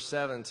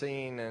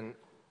 24:17, and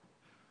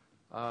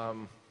I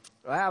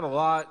have a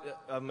lot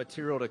of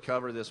material to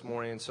cover this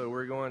morning, so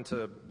I'm going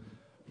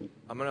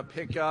to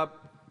pick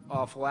up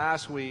off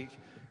last week,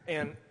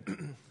 and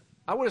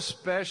I would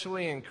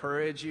especially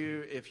encourage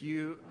you, if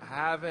you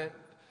haven't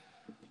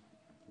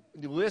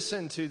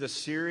listened to the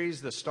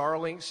series, the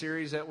Starlink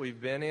series that we've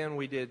been in.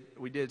 We did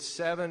a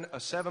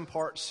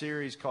 7-part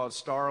series called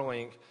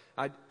Starlink.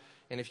 And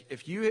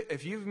if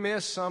you've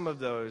missed some of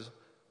those,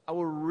 I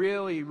would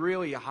really,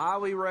 really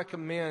highly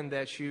recommend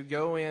that you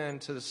go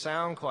into the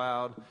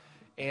SoundCloud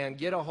and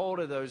get a hold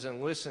of those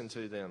and listen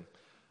to them.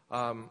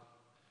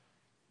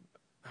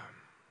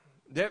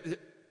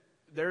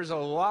 There's a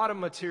lot of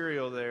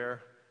material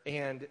there,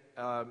 and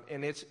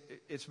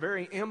it's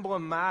very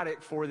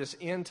emblematic for this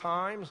end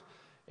times,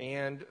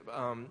 and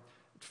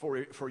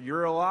for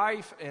your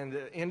life and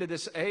the end of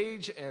this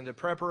age and the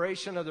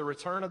preparation of the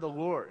return of the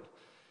Lord.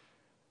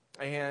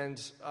 And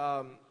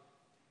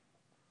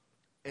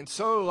And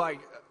so,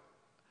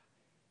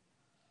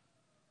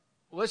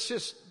 let's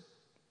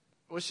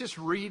just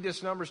read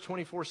this Numbers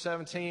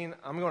 24:17.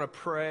 I'm going to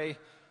pray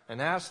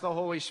and ask the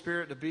Holy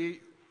Spirit to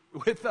be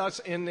with us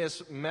in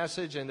this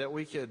message, and that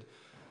we could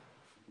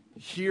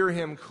hear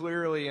him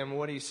clearly in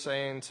what he's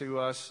saying to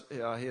us,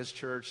 his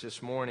church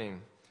this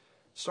morning.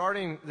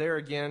 Starting there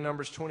again,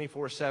 Numbers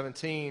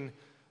 24:17,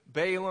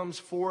 Balaam's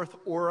fourth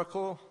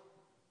oracle.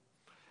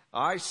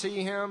 I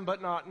see him,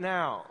 but not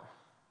now.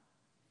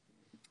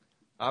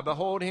 I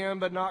behold him,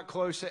 but not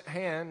close at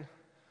hand.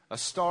 A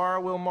star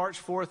will march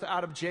forth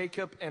out of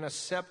Jacob, and a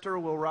scepter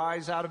will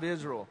rise out of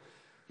Israel.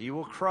 He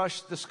will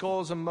crush the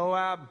skulls of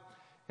Moab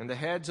and the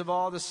heads of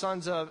all the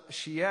sons of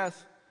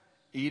Sheeth.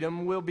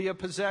 Edom will be a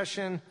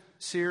possession.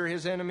 Seir,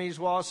 his enemies,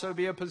 will also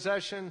be a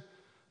possession.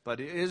 But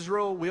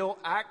Israel will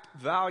act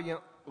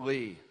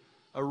valiantly.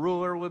 A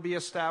ruler will be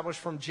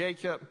established from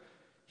Jacob.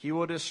 He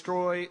will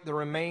destroy the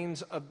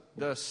remains of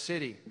the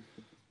city.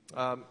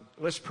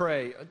 Let's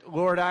pray.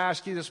 Lord, I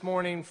ask you this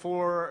morning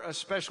for a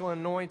special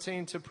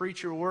anointing to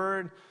preach your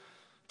word,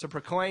 to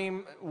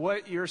proclaim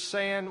what you're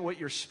saying, what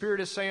your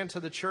Spirit is saying to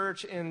the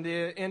church in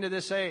the end of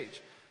this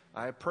age.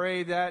 I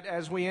pray that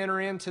as we enter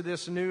into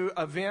this new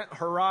event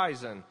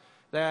horizon,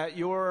 that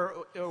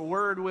your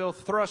word will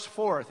thrust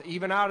forth,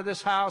 even out of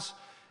this house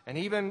and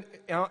even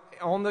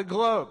on the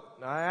globe.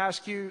 I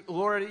ask you,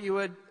 Lord, that you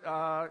would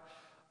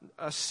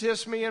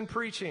assist me in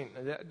preaching,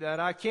 that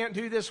I can't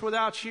do this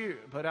without you,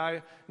 but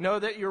I know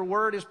that your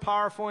word is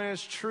powerful and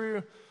is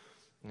true.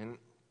 And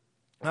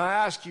I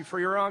ask you for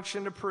your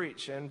unction to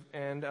preach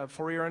and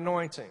for your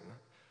anointing.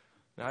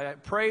 I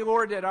pray,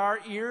 Lord, that our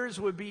ears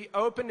would be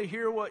open to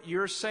hear what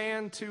you're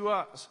saying to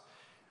us,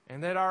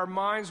 and that our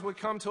minds would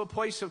come to a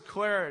place of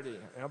clarity.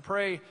 And I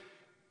pray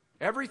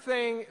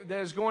everything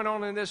that is going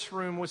on in this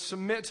room would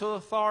submit to the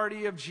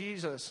authority of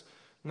Jesus.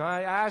 And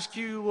I ask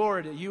you,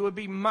 Lord, that you would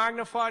be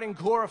magnified and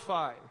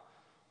glorified.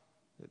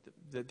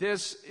 That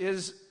this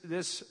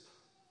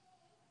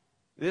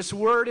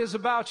word is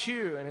about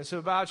you, and it's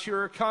about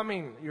your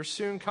coming, your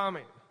soon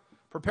coming.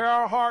 Prepare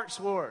our hearts,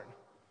 Lord.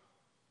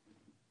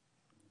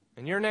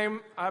 In your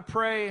name I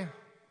pray,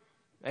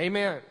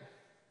 amen.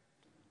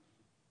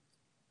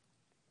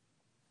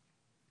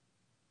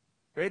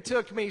 It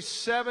took me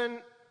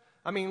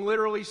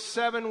literally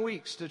 7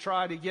 weeks to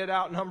try to get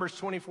out Numbers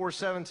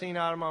 24:17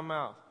 out of my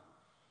mouth.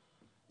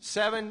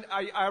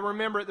 I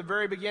remember at the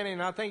very beginning,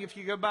 and I think if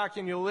you go back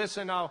and you'll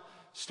listen, I'll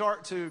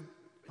start to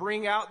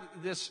bring out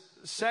this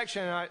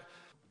section.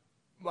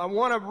 I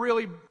want to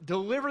really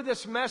deliver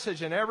this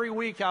message, and every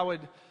week I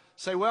would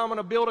say, well, I'm going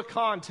to build a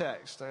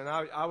context. And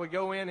I would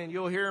go in, and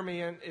you'll hear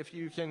me, and if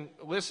you can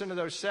listen to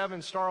those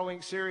 7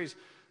 Starlink series,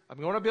 I'm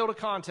going to build a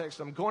context.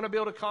 I'm going to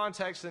build a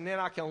context, and then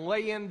I can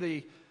lay in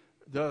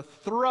the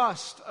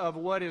thrust of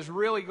what is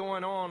really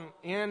going on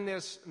in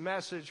this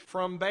message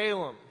from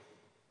Balaam.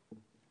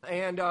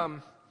 And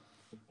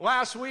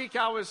last week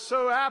I was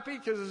so happy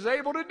because I was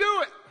able to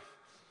do it.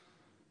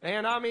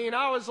 And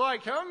I was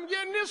like, I'm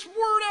getting this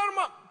word out of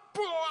my...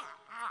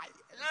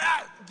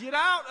 Get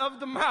out of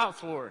the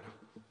mouth, Lord.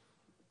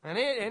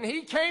 And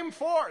he came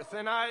forth,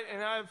 and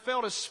I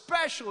felt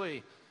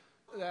especially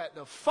that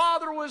the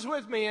Father was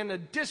with me in the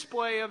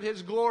display of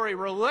his glory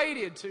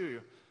related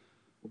to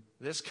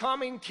this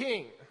coming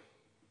King.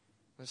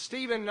 And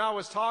Stephen and I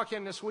was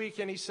talking this week,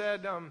 and he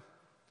said,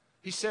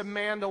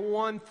 man, the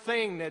one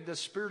thing that the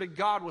Spirit of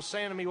God was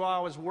saying to me while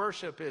I was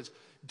worship is,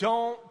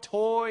 don't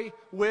toy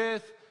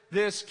with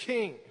this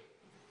King.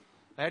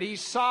 That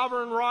he's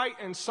sovereign right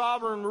and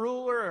sovereign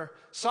ruler,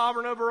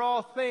 sovereign over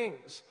all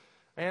things.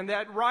 And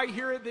that right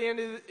here at the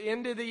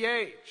end of the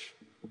age,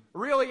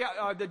 really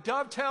the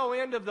dovetail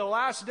end of the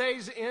last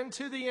days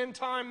into the end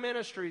time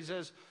ministries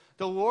as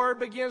the Lord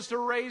begins to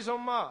raise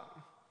them up.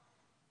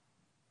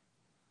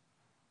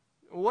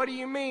 What do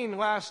you mean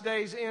last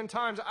days, end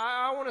times?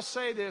 I want to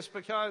say this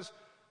because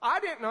I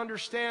didn't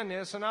understand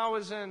this, and I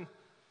was in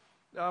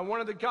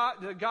one of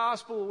the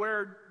gospel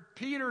where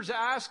Peter's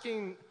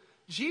asking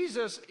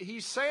Jesus,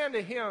 he's saying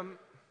to him,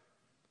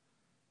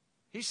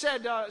 he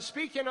said,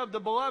 speaking of the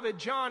beloved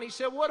John, he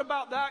said, what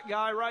about that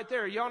guy right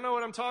there? Y'all know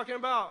what I'm talking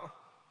about?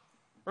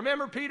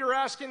 Remember Peter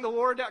asking the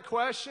Lord that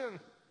question?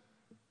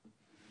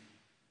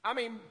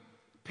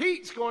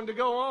 Pete's going to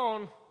go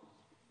on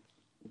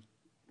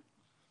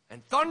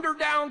and thunder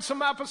down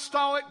some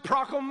apostolic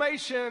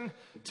proclamation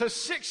to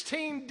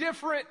 16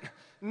 different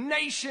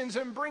nations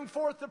and bring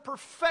forth the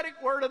prophetic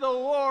word of the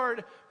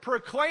Lord,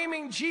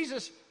 proclaiming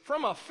Jesus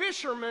from a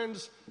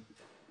fisherman's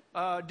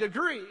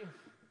degree.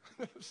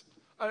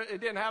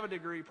 It didn't have a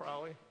degree,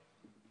 probably.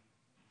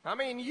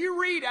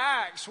 You read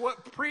Acts,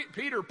 what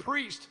Peter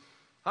preached.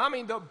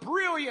 The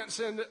brilliance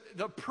and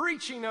the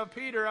preaching of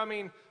Peter.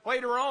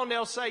 Later on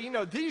they'll say,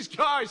 these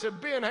guys have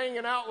been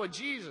hanging out with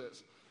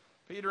Jesus.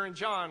 Peter and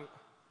John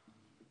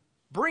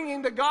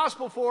bringing the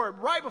gospel forward.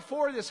 Right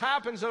before this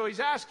happens, though, he's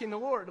asking the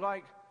Lord,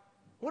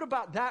 what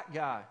about that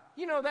guy?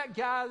 That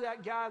guy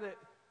that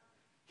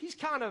he's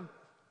kind of,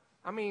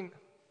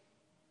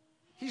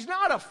 he's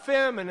not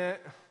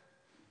effeminate,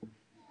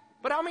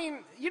 But I mean,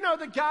 you know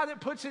the guy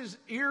that puts his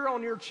ear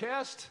on your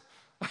chest?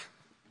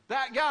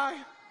 That guy?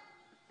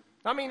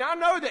 I mean, I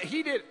know that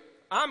he did.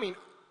 I mean,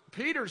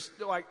 Peter's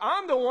like,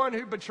 I'm the one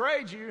who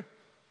betrayed you.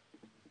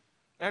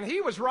 And he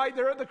was right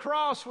there at the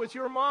cross with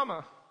your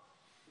mama.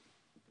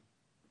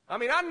 I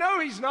mean, I know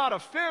he's not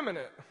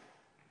effeminate.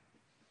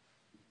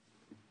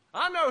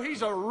 I know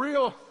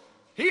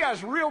he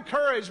has real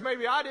courage.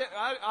 Maybe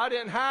I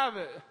didn't have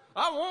it.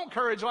 I want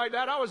courage like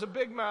that. I was a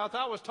big mouth.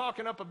 I was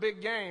talking up a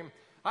big game.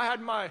 I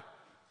had my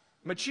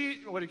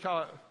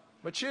machismo.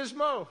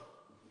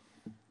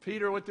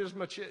 Peter with this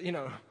we're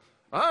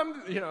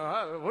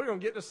going to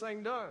get this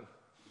thing done.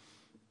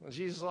 And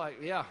Jesus is like,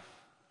 yeah,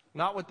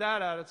 not with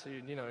that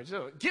attitude.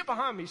 Get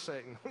behind me,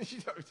 Satan.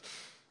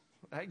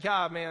 That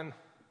guy, man.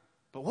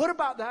 But what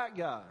about that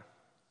guy?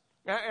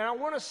 And I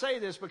want to say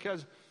this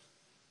because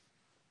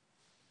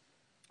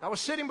I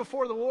was sitting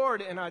before the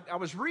Lord and I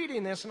was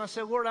reading this and I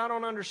said, Lord, I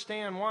don't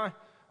understand. Why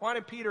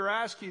did Peter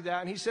ask you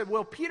that? And he said,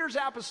 well, Peter's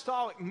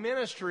apostolic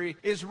ministry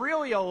is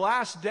really a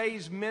last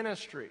days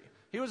ministry.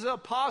 He was the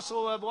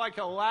apostle of like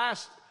a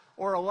last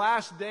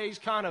days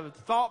kind of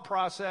thought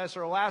process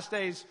or a last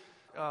days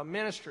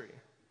ministry.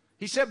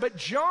 He said, but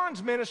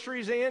John's ministry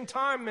is an end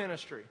time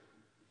ministry.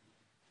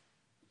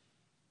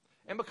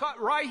 And because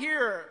right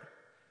here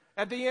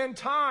at the end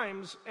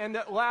times and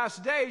the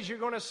last days, you're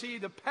going to see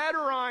the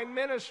Peterine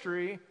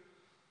ministry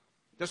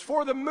that's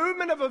for the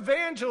movement of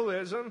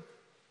evangelism.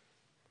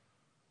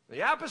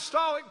 The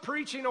apostolic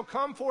preaching will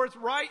come forth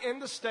right in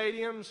the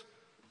stadiums.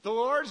 The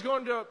Lord's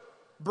going to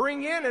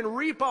bring in and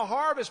reap a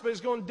harvest, but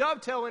it's going to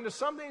dovetail into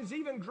something that's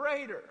even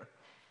greater.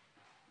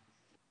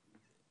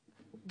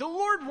 The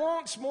Lord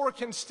wants more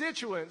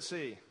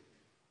constituency.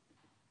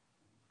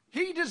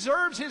 He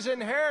deserves his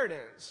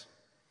inheritance.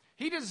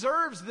 He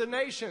deserves the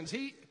nations.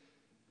 He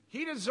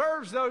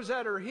deserves those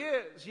that are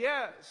his,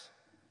 yes.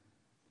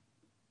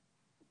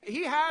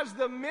 He has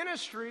the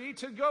ministry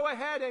to go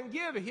ahead and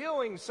give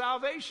healing,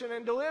 salvation,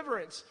 and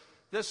deliverance,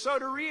 the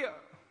soteria.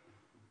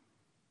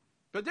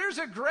 But there's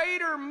a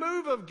greater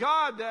move of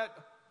God that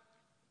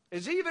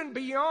is even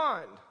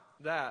beyond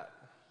that.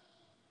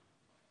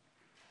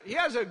 He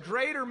has a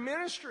greater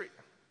ministry.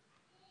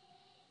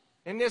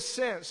 In this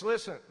sense,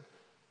 listen,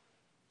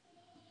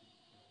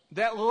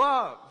 that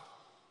love,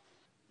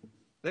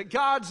 that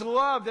God's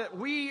love, that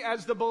we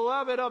as the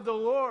beloved of the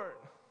Lord,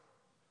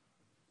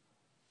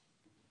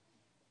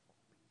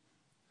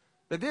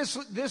 that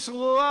this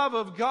love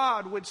of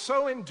God would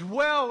so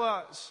indwell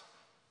us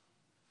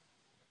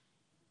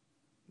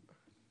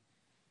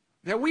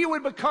that we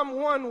would become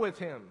one with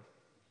him.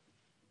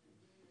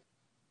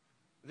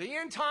 The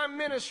end time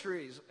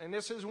ministries, and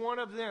this is one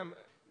of them,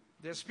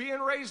 that's being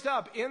raised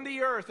up in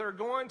the earth, are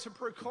going to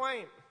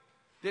proclaim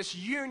this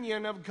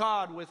union of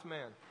God with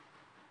man.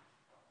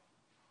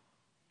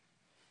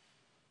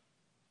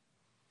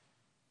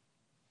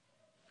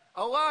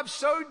 A love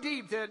so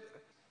deep that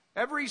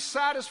every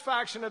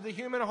satisfaction of the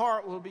human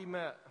heart will be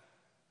met.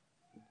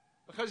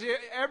 Because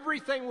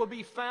everything will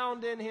be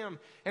found in him.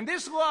 And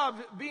this love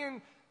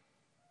being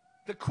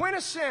the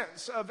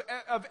quintessence of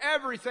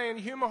everything in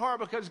the human heart,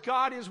 because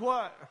God is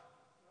what?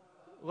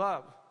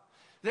 Love.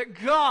 That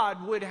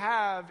God would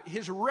have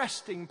his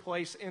resting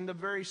place in the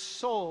very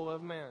soul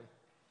of man.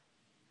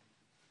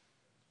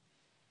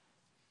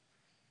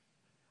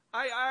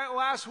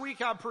 Last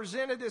week I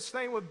presented this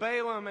thing with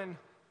Balaam, and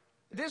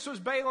this was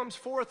Balaam's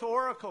fourth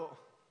oracle.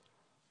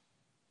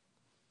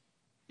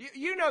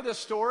 You know the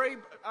story.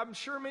 I'm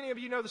sure many of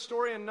you know the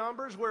story in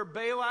Numbers where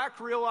Balak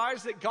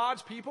realized that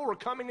God's people were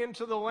coming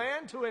into the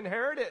land to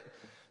inherit it.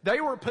 They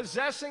were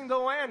possessing the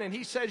land, and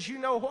he says, you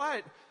know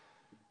what?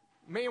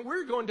 Man,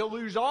 we're going to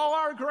lose all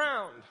our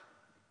ground.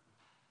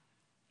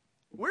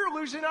 We're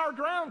losing our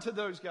ground to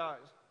those guys.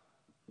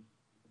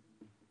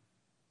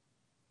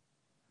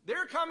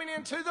 They're coming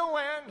into the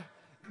land.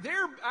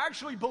 They're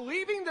actually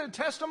believing the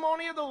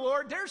testimony of the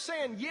Lord. They're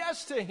saying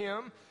yes to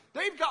him.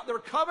 They've got their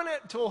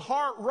covenantal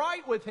heart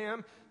right with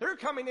him. They're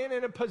coming in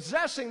and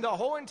possessing the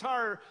whole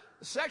entire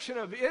section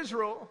of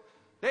Israel.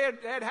 They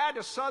had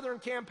a southern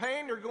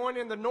campaign. They're going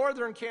in the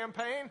northern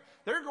campaign.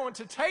 They're going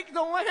to take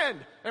the land,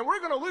 and we're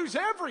going to lose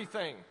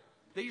everything.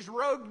 These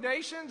rogue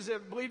nations, I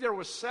believe there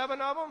was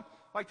 7 of them,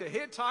 like the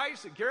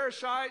Hittites, the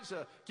Gerishites,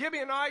 the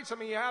Gibeonites. I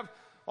mean, you have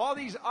all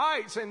these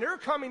ites, and they're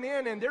coming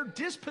in, and they're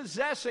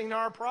dispossessing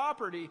our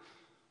property.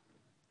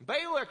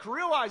 Balak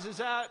realizes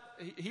that.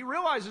 He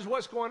realizes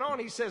what's going on.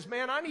 He says,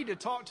 man, I need to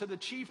talk to the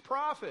chief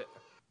prophet.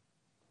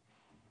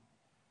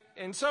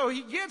 And so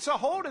he gets a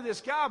hold of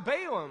this guy,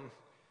 Balaam.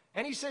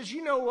 And he says,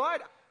 you know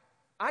what?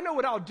 I know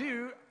what I'll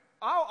do.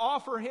 I'll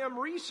offer him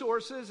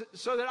resources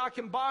so that I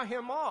can buy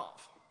him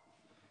off.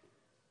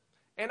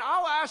 And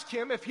I'll ask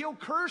him if he'll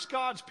curse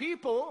God's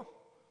people.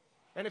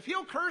 And if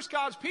he'll curse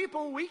God's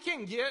people, we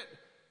can get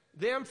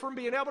them from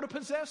being able to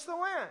possess the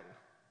land.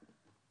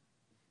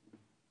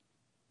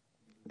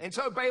 And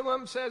so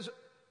Balaam says,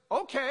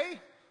 okay,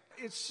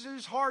 it's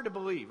just hard to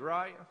believe,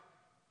 right?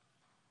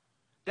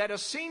 That a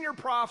senior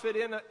prophet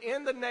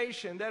in the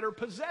nation that are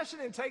possessing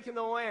and taking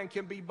the land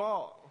can be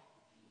bought.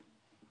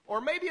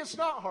 Or maybe it's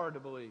not hard to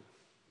believe.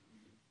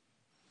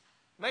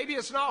 Maybe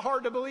it's not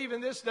hard to believe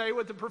in this day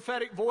with the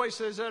prophetic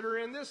voices that are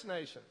in this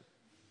nation.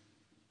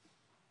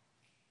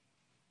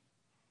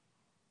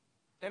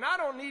 And I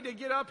don't need to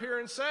get up here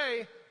and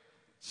say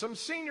some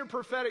senior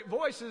prophetic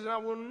voices, and I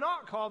will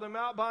not call them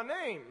out by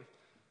name,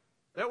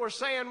 that were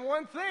saying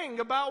one thing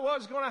about what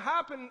was going to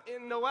happen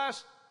in the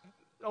last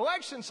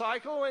election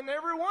cycle, and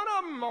every one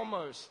of them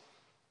almost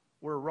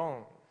were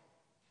wrong.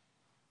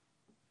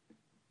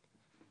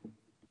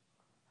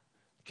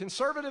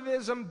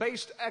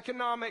 Conservatism-based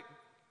economic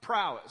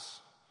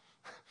prowess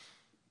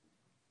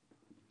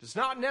does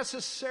not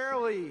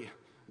necessarily,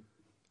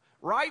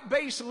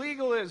 right-based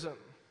legalism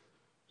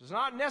does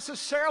not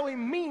necessarily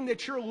mean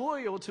that you're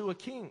loyal to a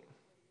king.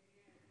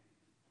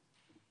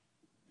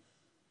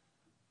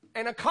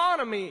 An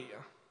economy,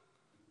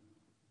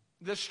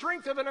 the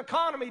strength of an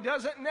economy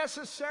doesn't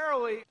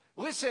necessarily,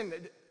 listen,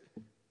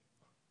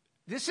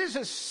 this is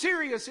a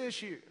serious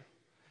issue.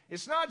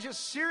 It's not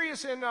just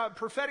serious in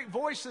prophetic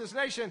voice to this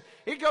nation.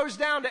 It goes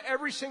down to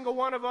every single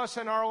one of us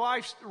in our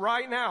lives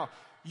right now.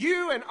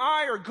 You and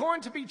I are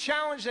going to be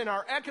challenged in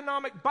our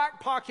economic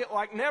back pocket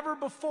like never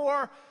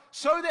before,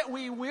 so that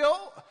we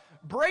will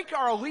break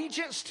our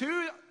allegiance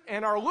to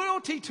and our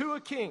loyalty to a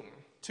king,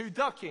 to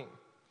the king.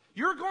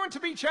 You're going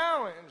to be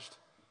challenged.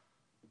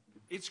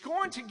 It's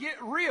going to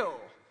get real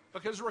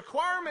because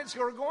requirements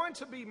are going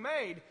to be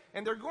made,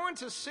 and they're going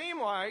to seem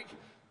like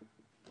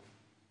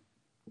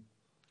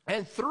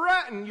and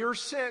threaten your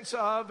sense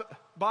of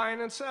buying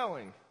and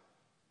selling.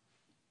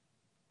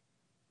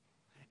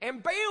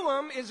 And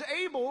Balaam is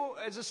able,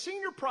 as a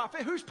senior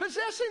prophet who's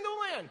possessing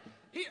the land.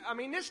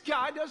 This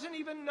guy doesn't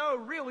even know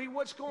really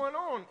what's going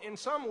on. In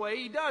some way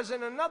he does,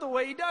 in another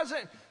way he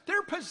doesn't.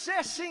 They're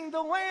possessing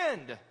the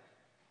land.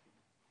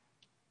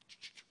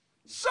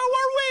 So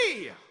are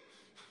we.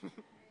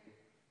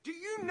 Do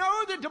you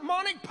know the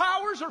demonic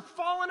powers are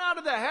falling out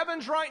of the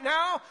heavens right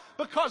now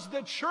because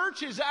the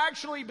church is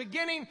actually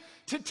beginning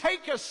to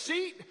take a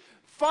seat?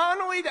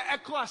 Finally, the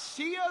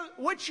ecclesia,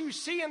 what you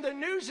see in the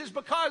news is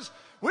because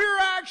we're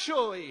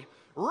actually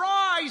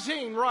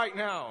rising right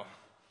now.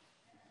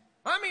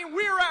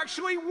 We're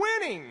actually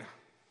winning.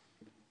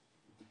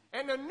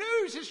 And the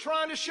news is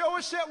trying to show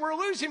us that we're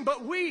losing,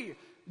 but we,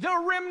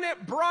 the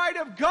remnant bride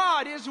of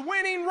God, is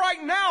winning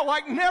right now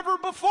like never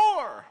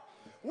before.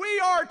 We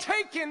are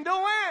taking the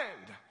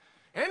land.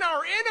 And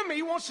our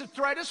enemy wants to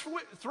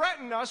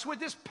threaten us with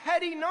this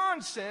petty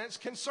nonsense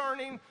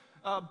concerning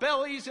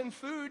bellies and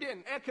food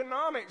and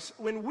economics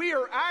when we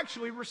are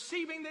actually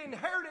receiving the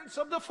inheritance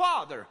of the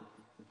Father.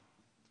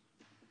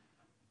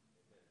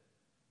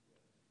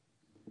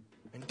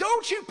 And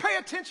don't you pay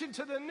attention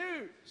to the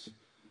news.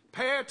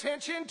 Pay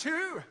attention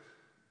to,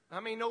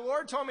 the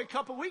Lord told me a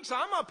couple weeks,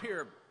 I'm up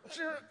here.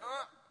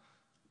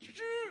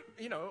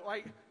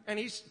 And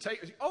he's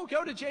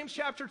go to James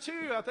chapter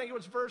 2, I think it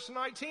was verse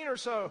 19 or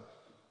so.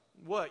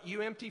 What,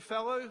 you empty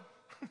fellow?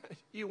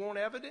 You want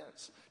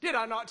evidence? Did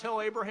I not tell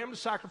Abraham to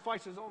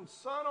sacrifice his own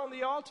son on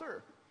the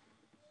altar?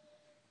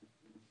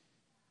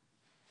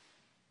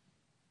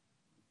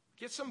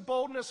 Get some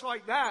boldness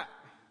like that.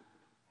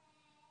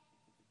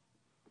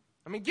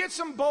 Get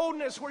some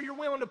boldness where you're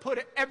willing to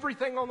put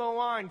everything on the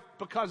line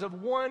because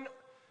of one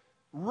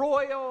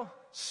royal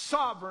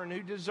sovereign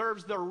who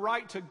deserves the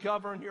right to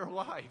govern your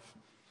life.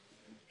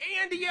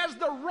 And he has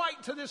the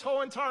right to this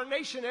whole entire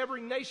nation,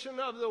 every nation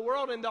of the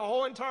world, and the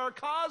whole entire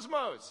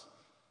cosmos.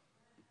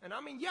 And I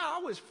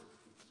was,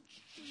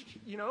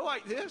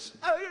 like this.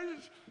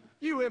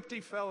 You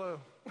empty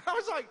fellow. I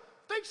was like,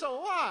 thanks a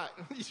lot.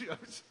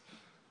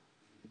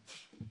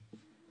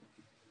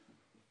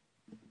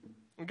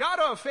 God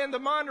to offend the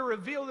mind to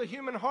reveal the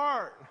human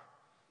heart.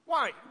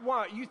 Why?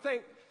 You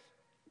think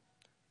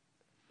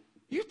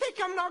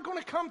I'm not going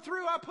to come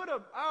through? I'll put a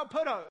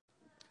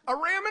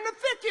ram in the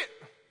thicket.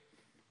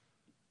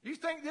 You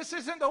think this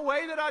isn't the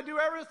way that I do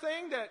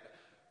everything,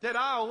 that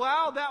I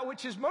allow that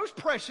which is most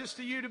precious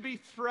to you to be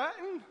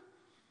threatened?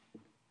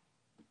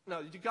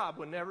 No, God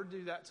would never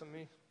do that to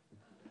me.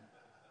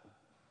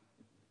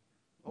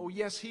 Oh,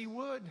 yes, he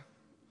would.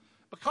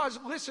 Because,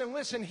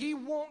 listen, he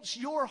wants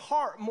your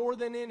heart more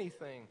than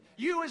anything.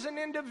 You as an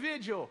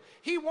individual.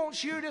 He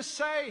wants you to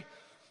say,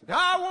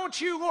 I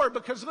want you, Lord,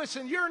 because,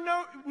 listen,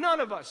 none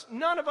of us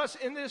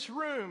in this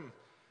room,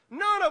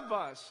 none of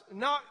us,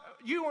 not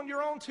you on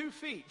your own 2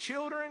 feet,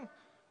 children,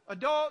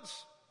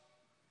 adults,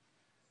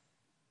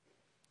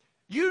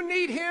 you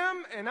need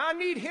him, and I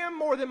need him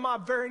more than my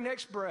very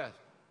next breath.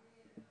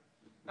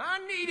 I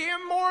need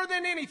him more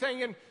than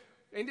anything, and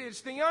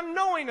it's the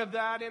unknowing of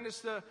that, and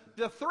it's the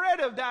threat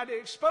of that that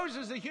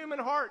exposes the human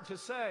heart to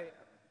say,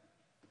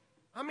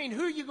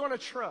 who are you going to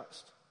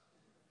trust?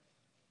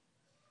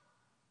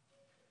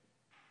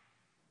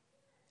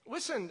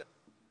 Listen,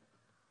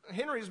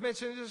 Henry's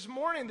mentioned this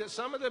morning that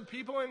some of the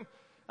people in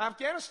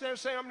Afghanistan are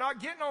saying, I'm not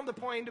getting on the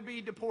plane to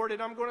be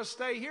deported. I'm going to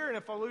stay here, and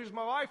if I lose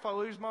my life, I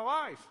lose my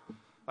life.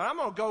 But I'm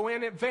going to go in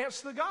and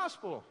advance the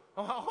gospel.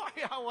 Oh,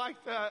 I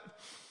like that.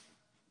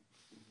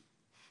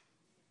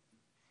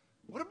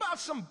 What about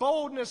some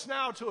boldness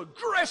now to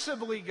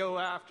aggressively go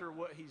after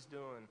what he's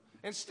doing?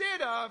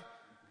 Instead of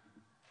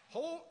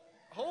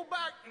hold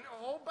back,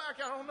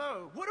 I don't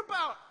know. What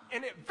about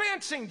an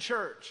advancing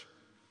church?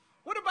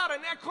 What about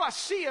an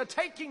ecclesia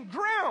taking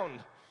ground?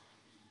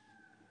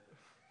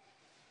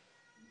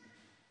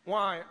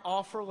 Why?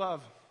 All for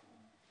love.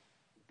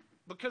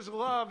 Because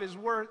love is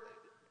worth,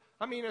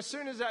 as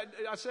soon as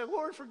I said,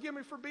 Lord, forgive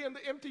me for being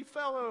the empty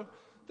fellow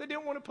that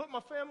didn't want to put my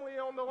family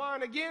on the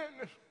line again.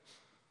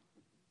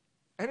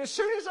 And as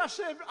soon as I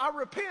said, I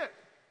repent,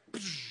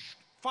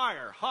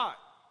 fire, hot.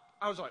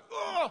 I was like,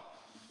 oh.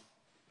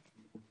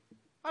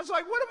 I was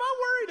like, what am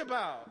I worried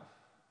about?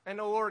 And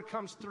the Lord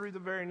comes through the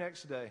very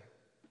next day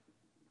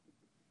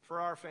for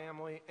our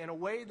family in a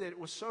way that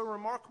was so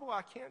remarkable,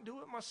 I can't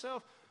do it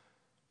myself.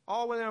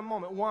 All within a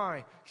moment.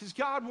 Why? Because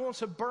God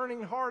wants a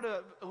burning heart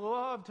of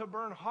love to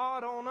burn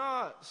hot on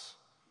us.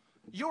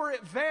 You're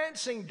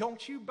advancing.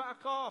 Don't you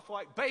back off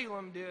like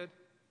Balaam did.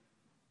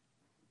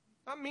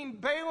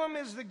 Balaam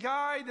is the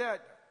guy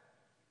that,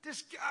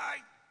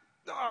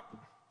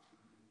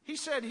 he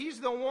said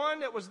he's the one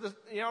that was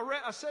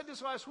I said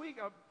this last week.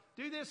 I'll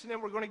do this and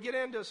then we're going to get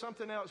into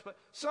something else. But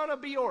son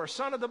of Beor,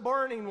 son of the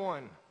burning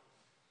one.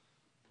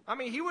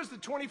 He was the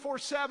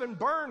 24/7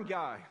 burn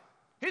guy.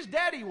 His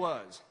daddy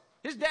was.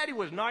 His daddy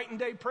was night and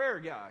day prayer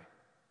guy.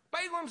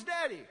 Balaam's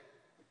daddy.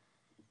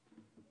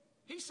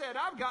 He said,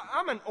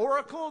 I'm an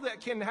oracle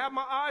that can have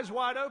my eyes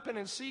wide open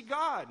and see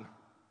God.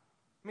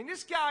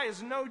 This guy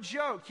is no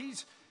joke.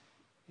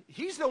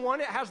 He's the one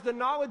that has the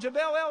knowledge of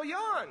El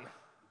Elyon.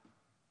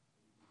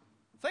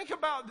 Think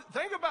about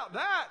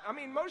that.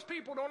 Most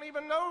people don't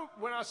even know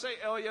when I say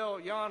El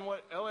Elyon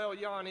what El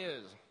Elyon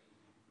is.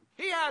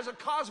 He has a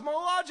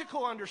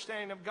cosmological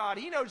understanding of God.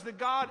 He knows the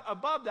God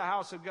above the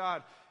house of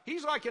God.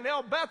 He's like an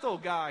El Bethel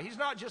guy. He's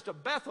not just a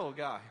Bethel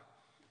guy.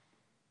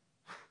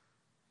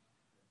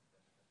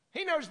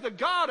 He knows the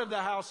God of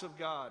the house of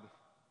God.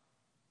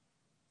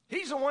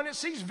 He's the one that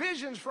sees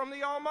visions from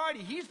the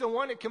Almighty. He's the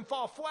one that can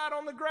fall flat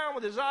on the ground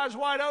with his eyes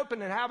wide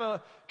open and have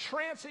a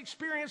trance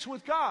experience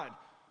with God.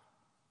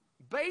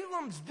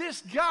 Balaam's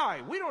this guy.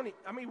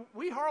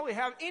 We hardly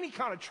have any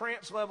kind of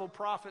trance level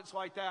prophets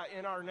like that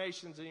in our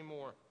nations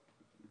anymore.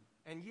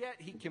 And yet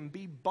he can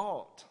be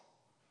bought.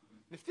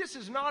 If this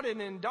is not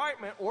an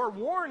indictment or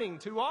warning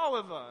to all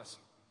of us,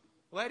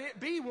 let it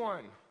be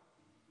one.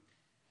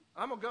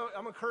 I'm going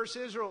to curse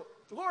Israel.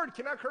 Lord,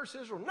 can I curse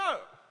Israel? No.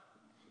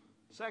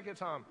 Second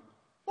time.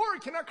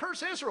 Lord, can I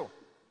curse Israel?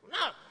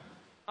 No.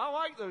 I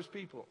like those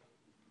people.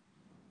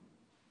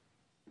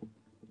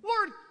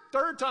 Lord,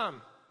 third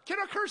time. Can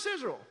I curse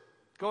Israel?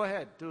 Go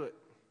ahead, do it.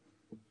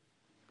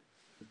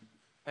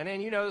 And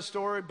then you know the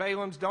story,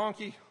 Balaam's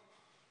donkey.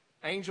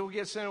 Angel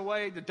gets in the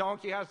way. The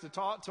donkey has to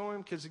talk to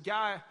him because the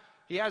guy,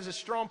 he has a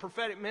strong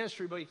prophetic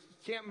ministry, but he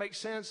can't make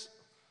sense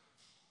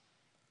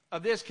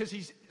of this because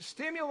he's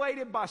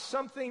stimulated by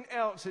something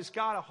else that's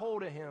got a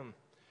hold of him.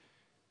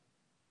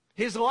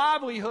 His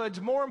livelihood's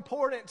more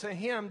important to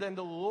him than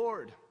the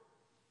Lord.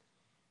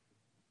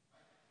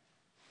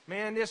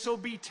 Man, this will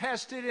be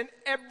tested in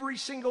every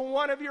single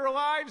one of your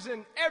lives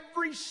and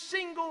every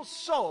single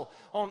soul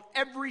in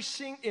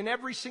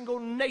every single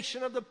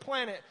nation of the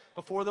planet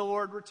before the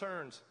Lord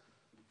returns.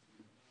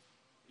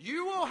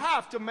 You will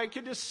have to make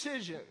a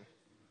decision.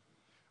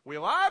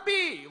 Will I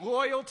be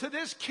loyal to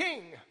this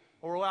king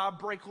or will I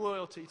break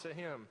loyalty to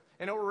him?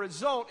 And it will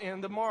result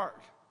in the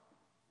mark.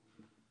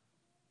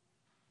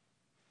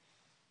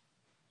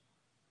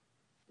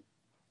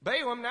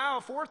 Balaam now,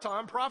 a fourth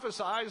time,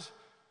 prophesies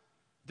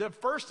the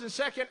first and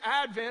second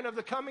advent of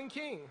the coming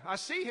king. I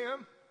see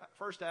him.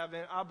 First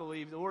advent, I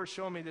believe. The Lord's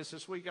showing me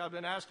this week. I've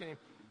been asking him.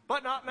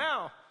 But not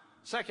now.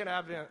 Second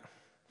advent.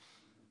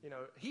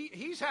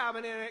 He's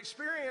having an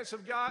experience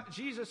of God,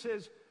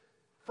 Jesus'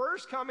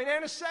 first coming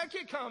and a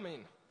second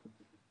coming.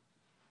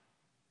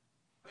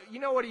 You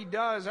know what he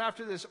does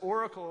after this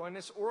oracle, and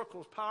this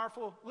oracle is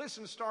powerful?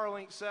 Listen to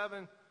Starlink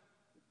 7.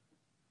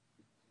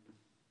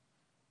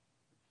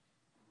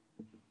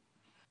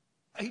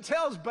 He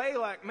tells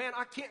Balak, man,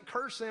 I can't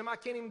curse him. I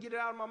can't even get it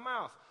out of my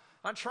mouth.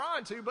 I'm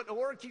trying to, but the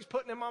Lord keeps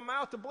putting it in my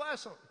mouth to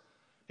bless him.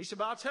 He said,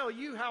 but I'll tell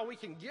you how we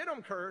can get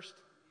them cursed.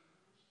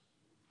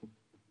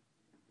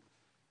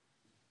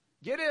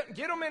 Get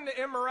them into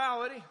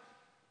immorality.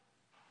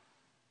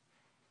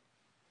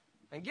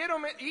 And get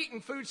them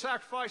eating food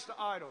sacrificed to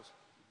idols.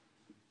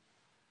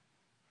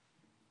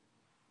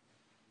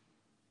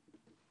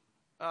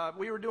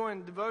 We were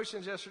doing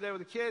devotions yesterday with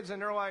the kids,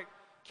 and they're like,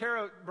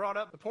 Kara brought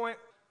up the point,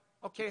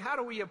 okay, how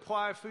do we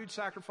apply food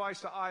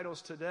sacrifice to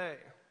idols today?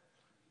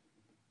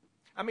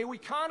 We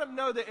kind of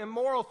know the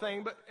immoral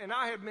thing, and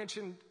I had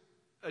mentioned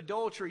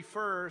adultery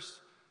first,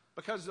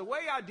 because the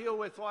way I deal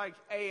with like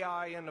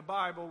Ai in the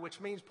Bible, which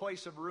means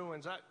place of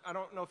ruins, I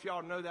don't know if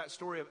y'all know that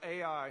story of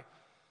Ai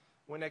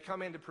when they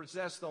come in to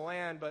possess the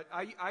land, but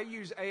I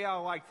use Ai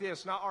like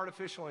this, not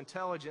artificial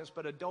intelligence,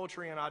 but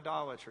adultery and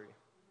idolatry.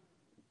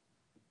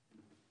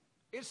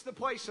 It's the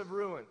place of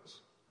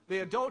ruins. The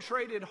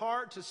adulterated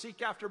heart to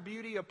seek after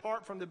beauty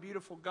apart from the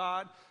beautiful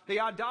God. The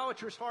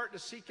idolatrous heart to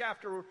seek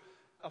after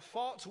a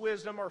false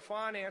wisdom or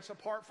finance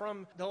apart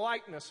from the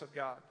likeness of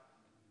God.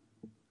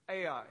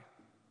 Ai.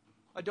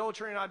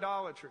 Adultery and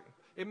idolatry.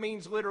 It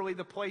means literally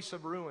the place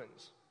of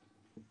ruins.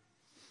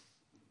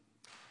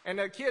 And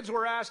the kids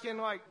were asking,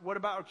 like, what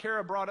about,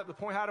 Kara brought up the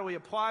point, how do we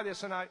apply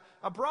this? And I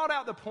brought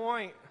out the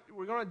point,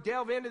 we're going to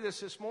delve into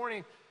this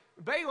morning.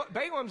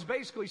 Balaam's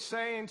basically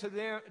saying to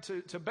them,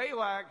 to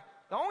Balak,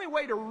 the only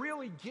way to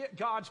really get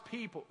God's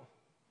people,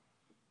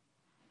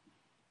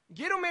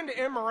 get them into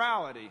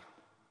immorality,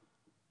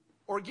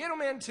 or get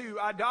them into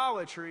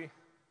idolatry,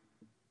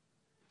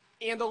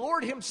 and the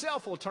Lord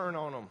himself will turn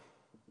on them.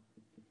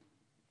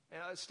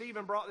 And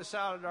Stephen brought this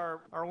out at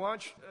our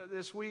lunch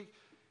this week.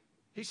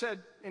 He said,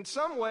 in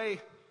some way,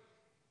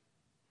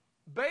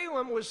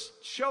 Balaam was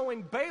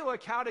showing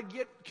Balak how to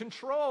get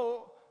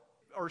control,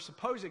 or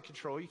supposed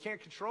control, you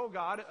can't control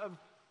God, of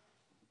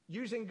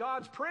using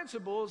God's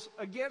principles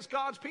against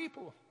God's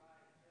people.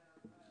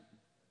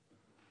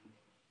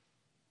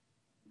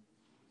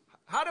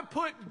 How to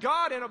put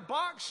God in a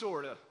box,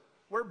 sort of,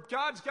 where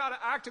God's got to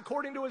act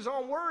according to his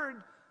own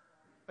word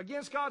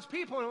against God's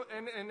people.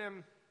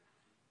 And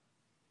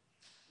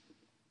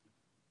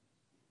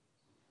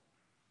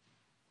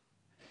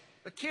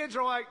the kids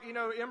are like,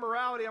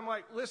 immorality. I'm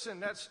like, listen,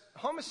 that's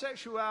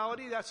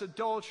homosexuality, that's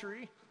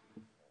adultery,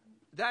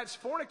 that's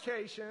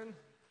fornication,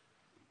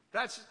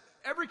 that's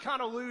every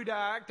kind of lewd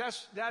act,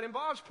 that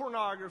involves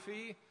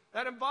pornography,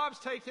 that involves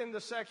taking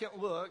the second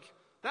look,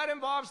 that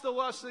involves the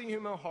lust of the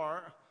human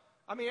heart.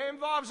 I mean, it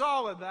involves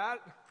all of that.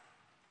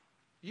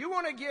 You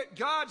want to get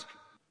God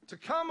to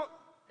come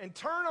and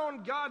turn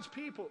on God's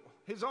people,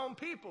 his own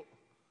people.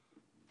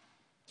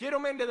 Get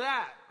them into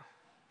that.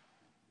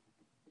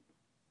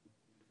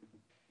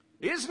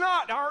 Is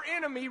not our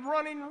enemy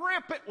running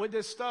rampant with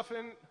this stuff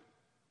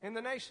in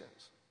the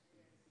nations?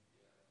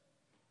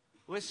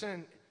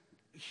 Listen,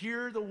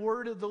 hear the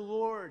word of the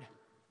Lord.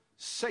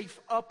 Safe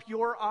up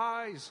your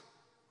eyes.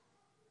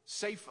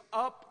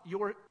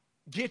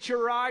 Get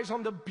your eyes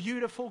on the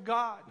beautiful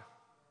God.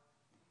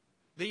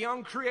 The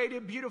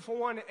uncreated beautiful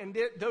one, and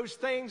those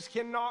things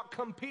cannot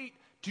compete.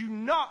 Do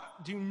not,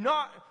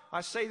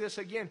 I say this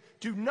again,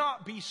 do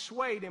not be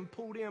swayed and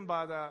pulled in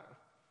by that.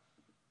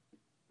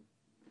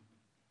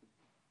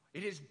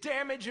 It is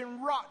damage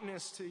and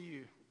rottenness to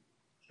you.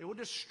 It will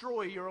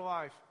destroy your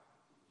life.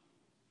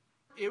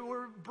 It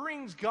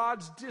brings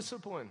God's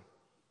discipline.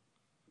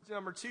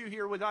 Number 2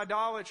 here with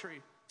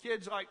idolatry.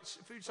 Kids, like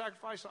food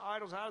sacrifice to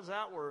idols, how does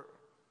that work?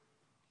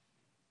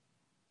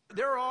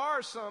 There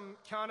are some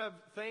kind of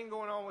thing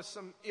going on with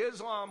some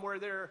Islam where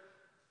they're,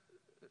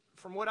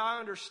 from what I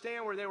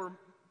understand, where they were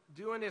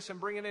doing this and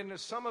bringing it into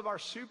some of our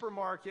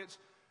supermarkets.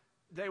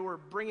 They were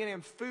bringing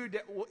in food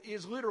that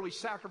is literally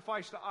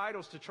sacrificed to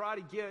idols to try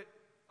to get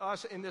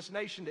us in this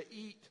nation to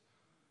eat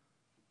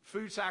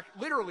food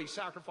literally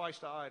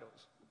sacrificed to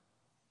idols.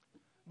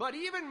 But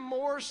even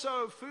more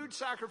so, food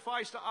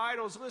sacrificed to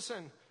idols,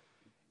 listen,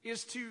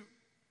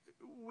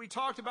 we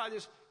talked about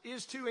this,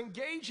 is to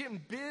engage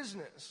in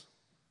business.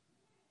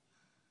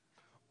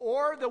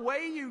 Or the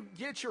way you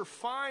get your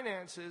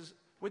finances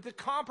with a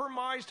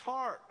compromised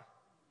heart.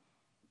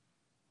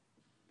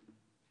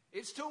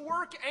 It's to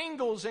work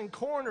angles and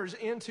corners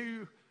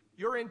into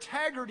your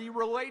integrity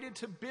related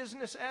to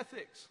business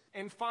ethics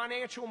and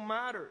financial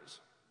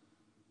matters.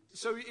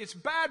 So it's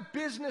bad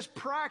business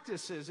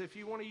practices, if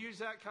you want to use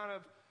that kind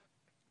of.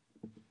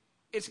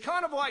 It's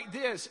kind of like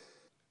this.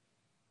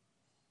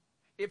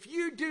 If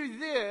you do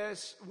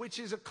this, which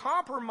is a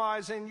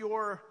compromise in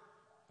your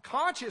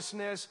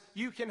consciousness,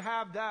 you can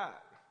have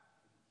that.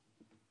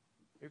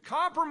 You're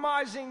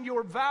compromising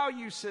your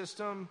value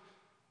system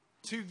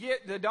to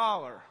get the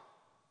dollar.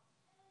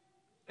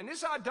 And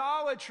this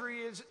idolatry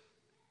is,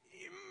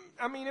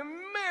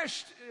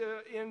 enmeshed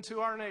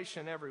into our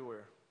nation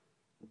everywhere.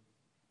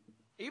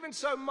 Even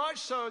so much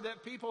so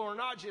that people are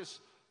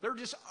they're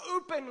just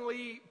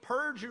openly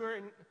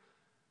perjuring,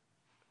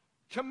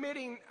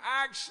 committing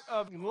acts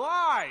of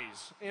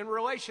lies in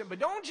relation. But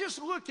don't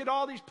just look at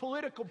all these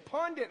political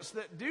pundits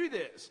that do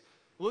this.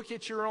 Look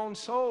at your own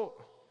soul.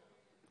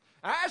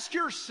 Ask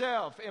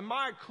yourself, am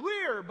I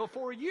clear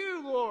before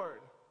you,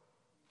 Lord?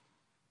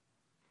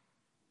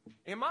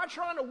 Am I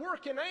trying to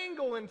work an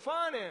angle in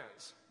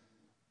finance?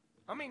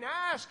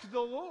 Ask the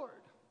Lord.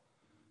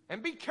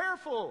 And be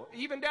careful,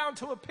 even down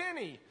to a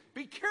penny.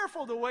 Be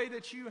careful the way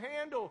that you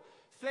handle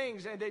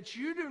things and that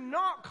you do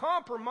not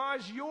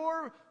compromise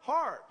your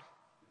heart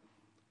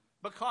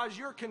because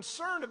you're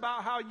concerned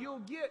about how you'll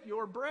get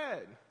your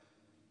bread.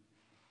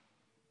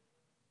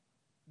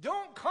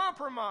 Don't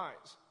compromise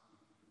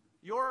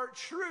your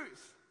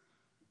truth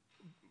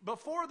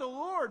before the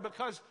Lord,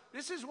 because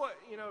this is what,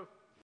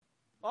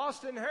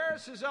 Austin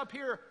Harris is up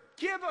here.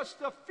 Give us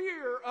the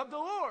fear of the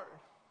Lord,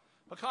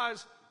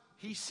 because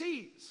he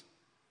sees.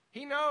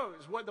 He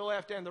knows what the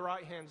left and the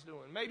right hand's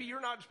doing. Maybe you're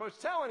not supposed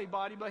to tell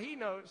anybody, but he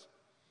knows.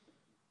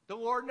 The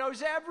Lord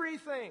knows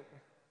everything.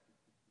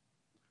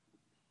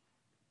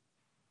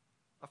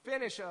 I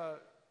finished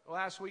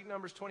last week,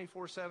 Numbers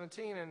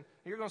 24:17, and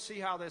you're going to see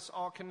how this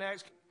all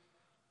connects.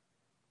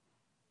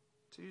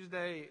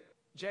 Tuesday,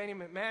 Janie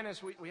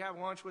McManus, we have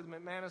lunch with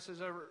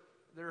McManuses over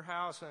their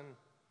house, and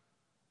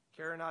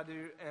Kara and I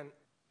do.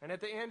 And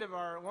at the end of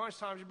our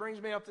lunchtime, she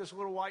brings me up this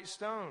little white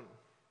stone.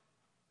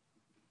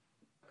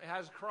 It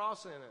has a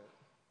cross in it.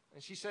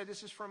 And she said,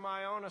 this is from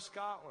Iona,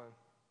 Scotland.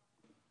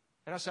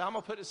 And I said, I'm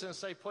going to put this in a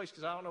safe place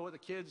because I don't know what the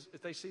kids,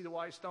 if they see the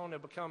white stone, they'll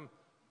become,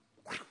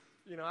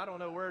 I don't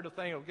know where the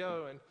thing will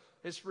go. And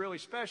it's really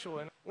special.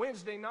 And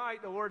Wednesday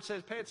night, the Lord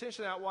says, pay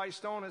attention to that white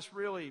stone. It's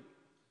really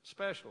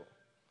special.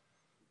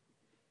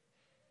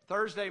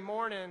 Thursday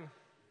morning,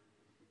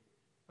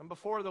 I'm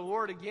before the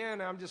Lord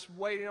again. I'm just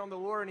waiting on the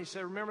Lord. And he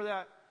said, remember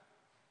that?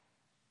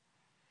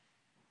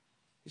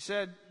 He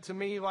said to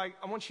me, I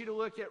want you to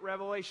look at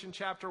Revelation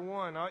chapter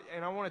 1.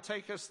 And I want to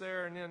take us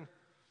there. And then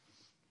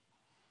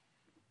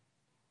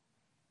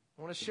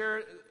I want to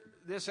share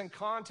this in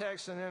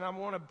context. And then I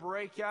want to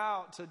break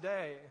out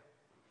today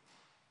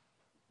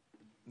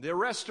the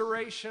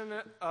restoration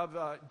of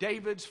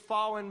David's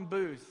fallen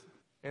booth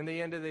in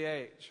the end of the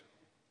age.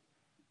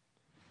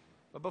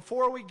 But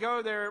before we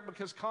go there,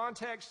 because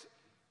context,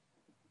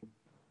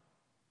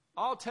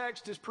 all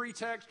text is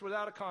pretext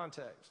without a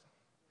context.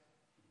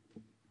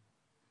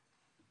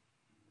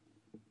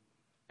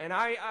 And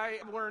I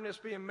learned this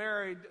being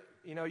married,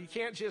 you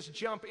can't just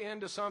jump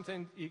into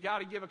something. You got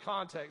to give a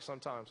context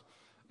sometimes.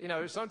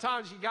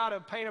 Sometimes you got to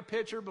paint a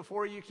picture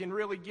before you can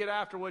really get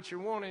after what you're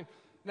wanting.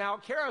 Now,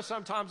 Kara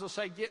sometimes will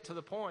say, get to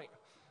the point.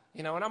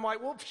 And I'm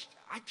like, well,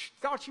 I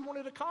thought you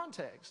wanted a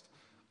context.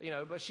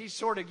 But she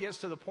sort of gets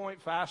to the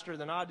point faster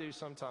than I do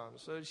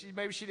sometimes. So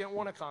maybe she didn't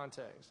want a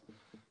context.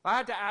 I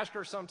had to ask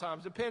her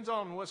sometimes. Depends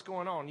on what's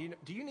going on.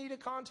 Do you need a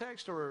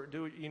context or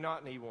do you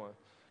not need one?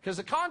 Because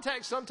the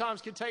context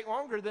sometimes can take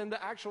longer than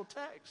the actual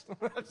text.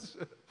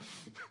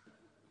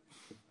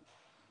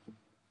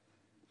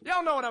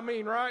 Y'all know what I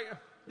mean, right?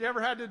 You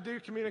ever had to do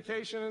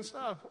communication and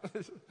stuff?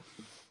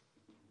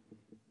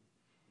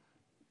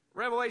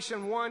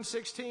 Revelation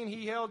 1:16,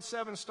 he held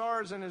 7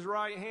 stars in his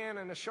right hand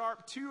and a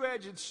sharp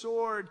 2-edged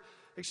sword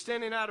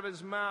extending out of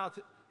his mouth.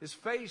 His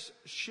face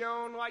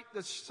shone like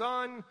the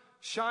sun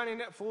shining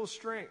at full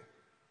strength.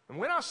 And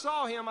when I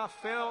saw him, I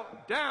fell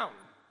down.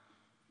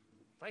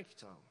 Thank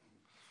you, Tom.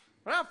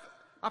 When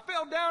I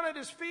fell down at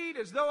his feet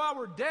as though I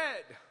were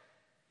dead.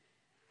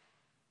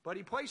 But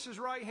he placed his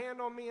right hand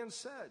on me and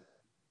said,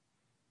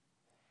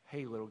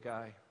 hey, little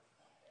guy,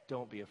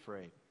 don't be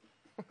afraid.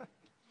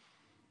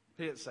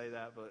 He didn't say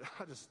that, but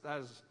that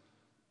is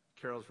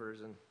Carol's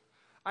version.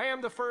 I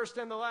am the first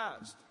and the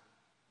last.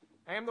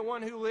 I am the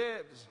one who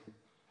lives.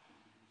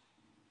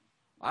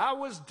 I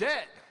was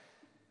dead.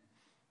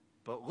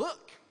 But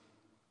look.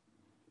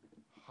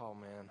 Oh,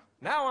 man.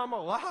 Now I'm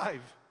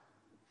alive.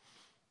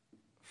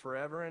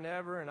 Forever and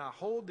ever. And I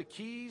hold the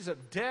keys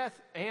of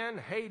death and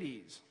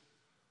Hades.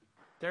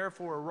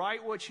 Therefore,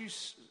 write what you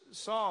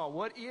saw,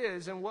 what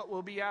is and what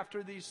will be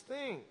after these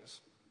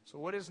things. So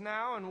what is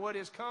now and what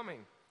is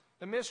coming?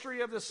 The mystery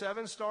of the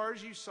 7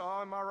 stars you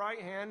saw in my right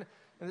hand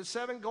and the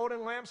 7 golden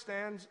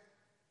lampstands.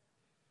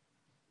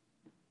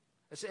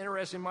 It's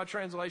interesting. My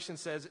translation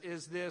says,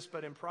 is this,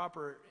 but in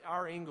proper,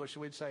 our English,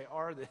 we'd say,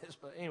 are this.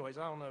 But anyways,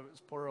 I don't know if it's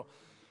plural.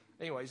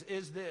 Anyways,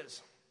 is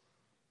this.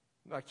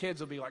 My kids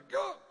will be like,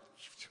 go,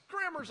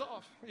 grammar's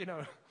off,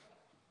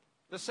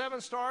 The 7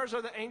 stars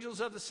are the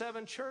angels of the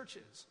 7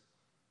 churches.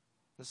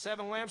 The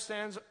 7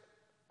 lampstands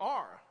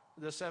are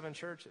the 7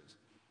 churches.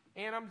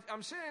 And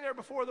I'm sitting there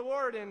before the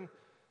Lord, and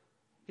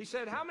he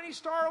said, how many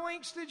star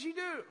links did you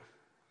do?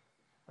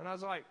 And I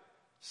was like,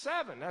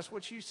 7. That's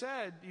what you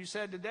said. You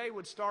said today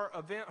would start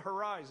Event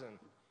Horizon.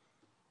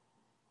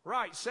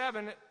 Right,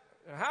 7.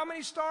 How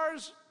many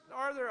stars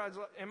are there?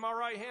 In my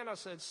right hand, I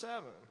said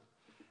 7.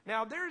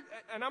 Now,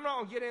 and I'm not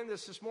going to get into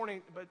this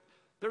morning, but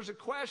there's a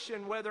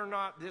question whether or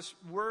not this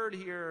word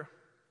here,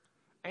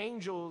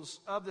 angels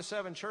of the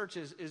 7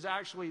 churches, is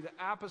actually the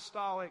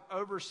apostolic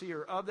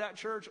overseer of that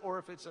church or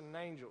if it's an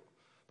angel.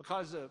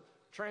 Because the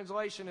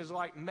translation is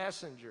like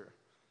messenger.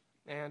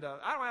 And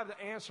I don't have the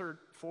answer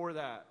for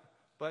that.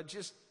 But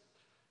just,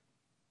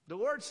 the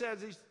Lord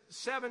says these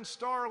 7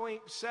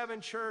 Starlink,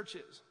 7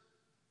 churches.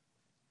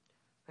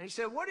 And he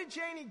said, what did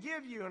Janie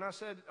give you? And I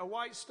said, a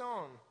white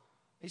stone.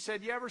 He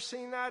said, you ever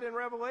seen that in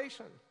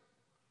Revelation?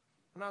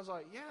 And I was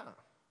like, yeah.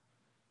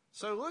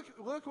 So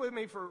look with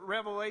me for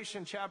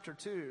Revelation chapter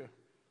 2,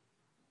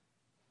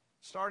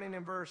 starting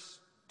in verse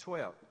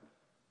 12.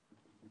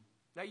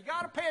 Now you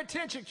got to pay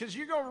attention because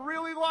you're going to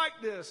really like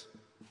this.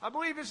 I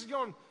believe this is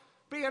going to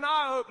be an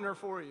eye-opener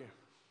for you.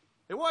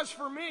 It was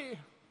for me.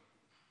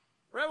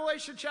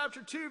 Revelation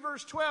chapter 2,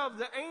 verse 12,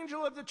 the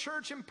angel of the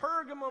church in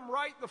Pergamum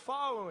write the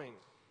following.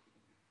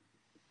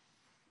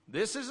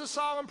 This is a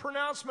solemn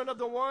pronouncement of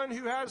the one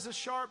who has the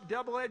sharp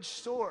double-edged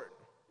sword.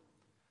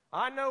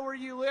 I know where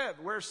you live,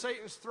 where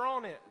Satan's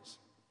throne is.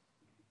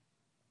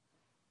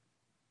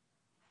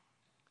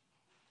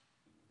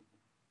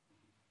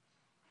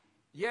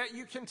 Yet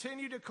you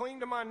continue to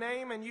cling to my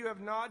name, and you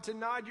have not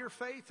denied your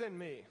faith in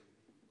me.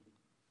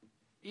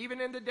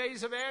 Even in the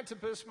days of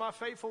Antipas, my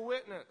faithful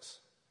witness,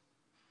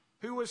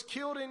 who was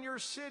killed in your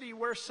city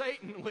where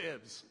Satan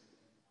lives.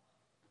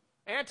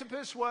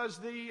 Antipas was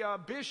the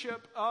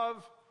bishop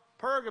of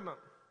Pergamum.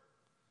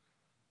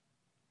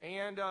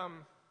 And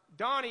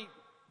Donnie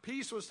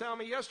Peace was telling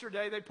me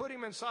yesterday they put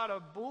him inside a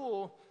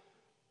bull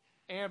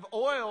and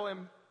oil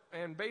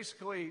and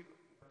basically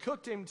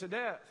cooked him to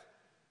death.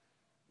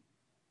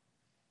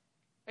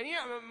 And you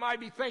might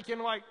be thinking,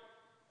 like,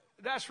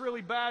 that's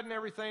really bad and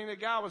everything. The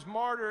guy was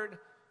martyred.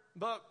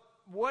 But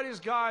what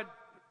is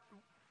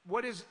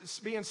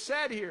being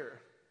said here?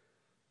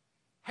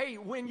 Hey,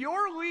 when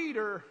your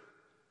leader,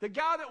 the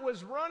guy that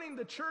was running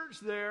the church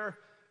there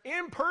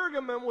in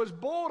Pergamum, was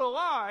boiled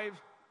alive,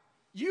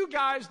 you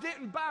guys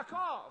didn't back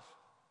off.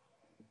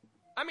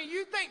 I mean,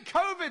 you think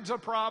COVID's a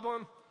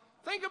problem.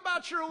 Think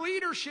about your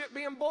leadership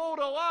being boiled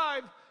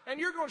alive, and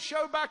you're going to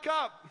show back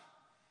up.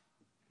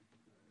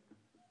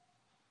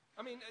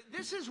 I mean,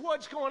 this is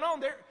what's going on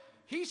there.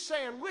 He's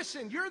saying,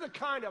 listen, you're the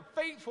kind of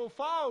faithful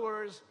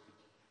followers.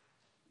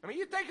 I mean,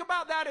 you think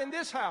about that in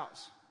this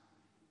house.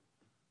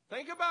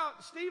 Think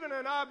about Stephen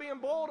and I being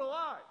boiled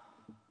alive.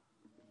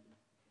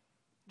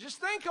 Just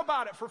think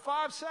about it for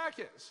 5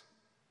 seconds.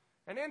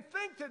 And then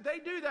think that they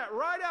do that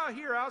right out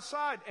here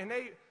outside, and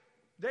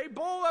they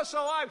boil us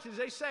alive because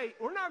they say,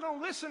 we're not going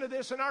to listen to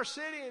this in our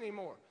city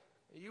anymore.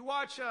 You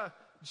watch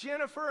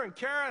Jennifer and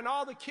Kara and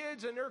all the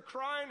kids, and they're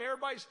crying.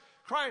 Everybody's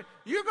crying.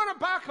 You're going to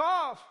back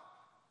off.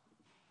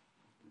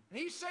 And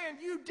he's saying,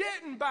 you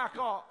didn't back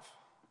off.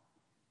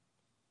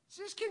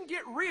 This can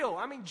get real.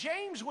 I mean,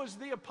 James was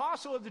the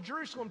apostle of the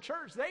Jerusalem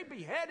church. They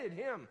beheaded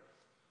him.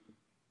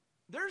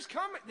 There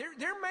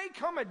may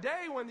come a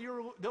day when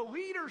the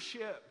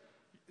leadership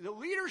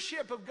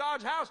of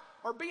God's house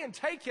are being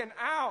taken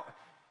out.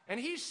 And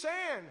he's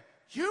saying,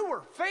 you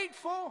were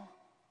faithful.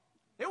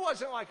 It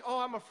wasn't like, oh,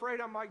 I'm afraid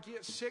I might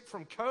get sick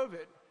from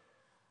COVID.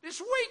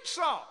 It's weak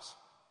sauce.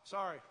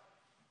 Sorry.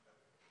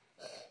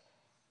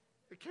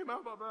 It came out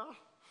of my mouth.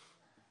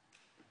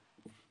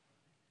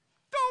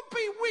 Don't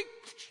be weak.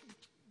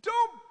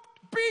 Don't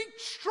be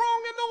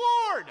strong in the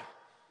Lord.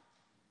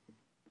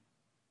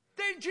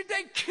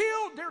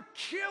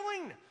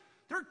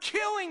 They're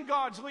killing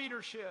God's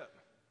leadership.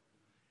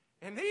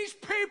 And these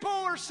people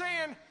are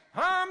saying,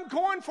 I'm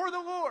going for the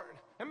Lord.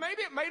 And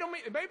maybe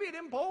it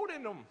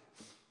emboldened them.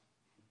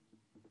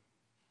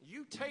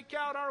 You take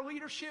out our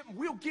leadership,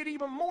 we'll get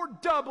even more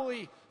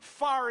doubly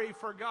fiery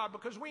for God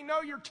because we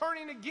know you're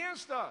turning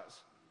against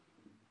us.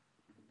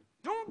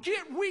 Don't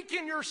get weak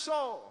in your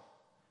soul.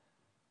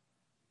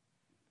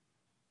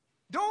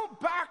 Don't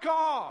back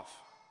off.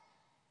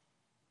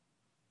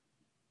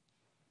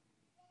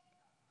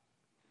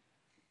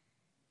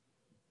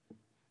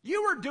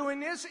 You were doing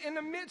this in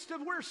the midst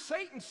of where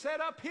Satan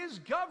set up his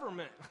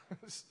government.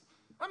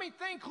 I mean,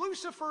 think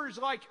Lucifer is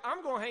like,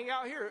 I'm going to hang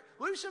out here.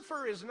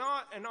 Lucifer is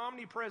not an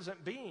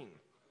omnipresent being.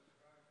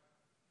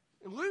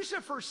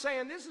 Lucifer's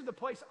saying, this is the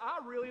place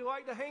I really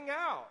like to hang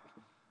out.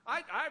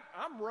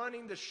 I'm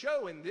running the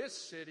show in this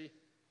city.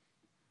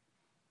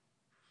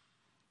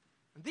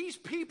 These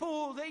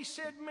people, they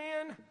said,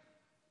 man,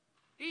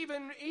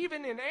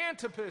 even in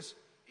Antipas,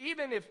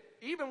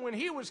 even when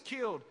he was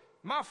killed,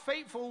 my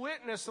faithful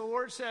witness, the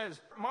Lord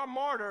says, my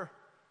martyr,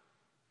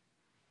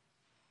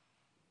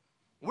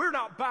 we're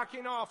not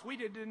backing off. We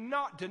did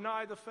not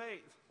deny the faith.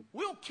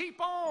 We'll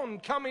keep on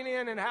coming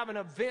in and having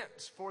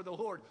events for the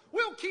Lord.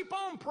 We'll keep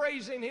on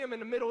praising Him in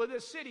the middle of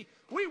this city.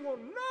 We will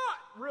not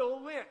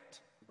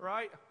relent,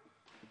 right?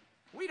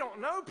 We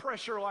don't know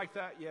pressure like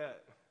that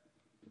yet.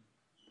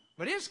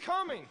 But it's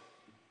coming.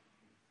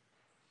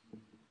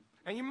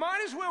 And you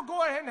might as well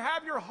go ahead and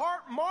have your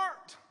heart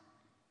marked.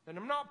 And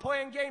I'm not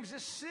playing games.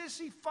 This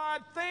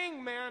sissified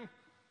thing, man.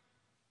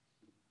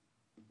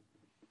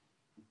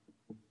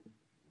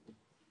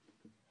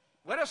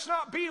 Let us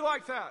not be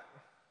like that.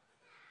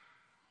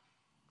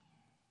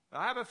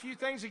 I have a few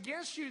things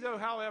against you, though,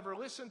 however.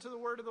 Listen to the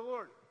word of the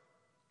Lord.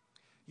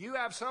 You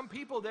have some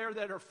people there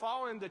that are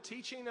following the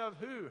teaching of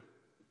who?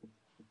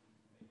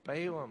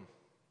 Balaam.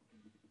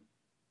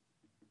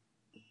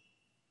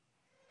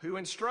 Who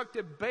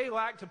instructed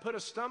Balak to put a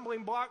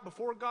stumbling block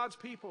before God's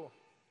people.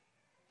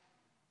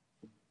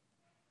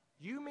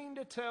 You mean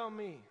to tell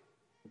me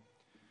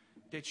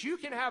that you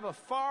can have a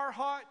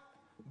fire-hot,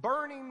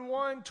 burning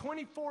one,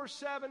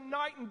 24/7,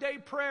 night and day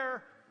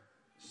prayer,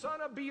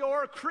 son of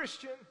Beor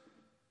Christian,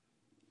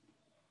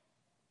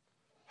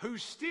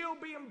 who's still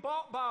being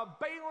bought by a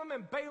Balaam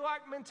and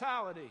Balak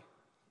mentality?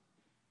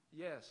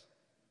 Yes.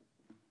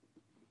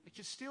 It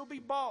can still be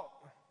bought.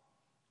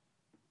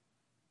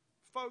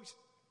 Folks,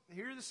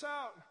 hear this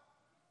out.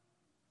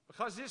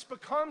 Because this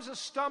becomes a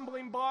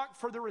stumbling block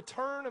for the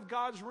return of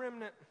God's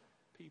remnant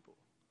people.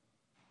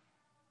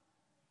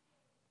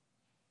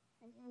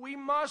 We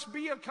must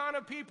be a kind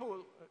of people.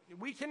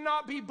 We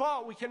cannot be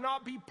bought. We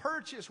cannot be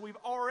purchased. We've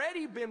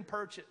already been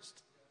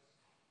purchased.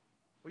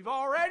 We've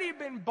already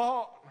been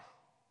bought.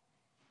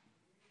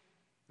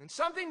 And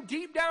something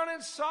deep down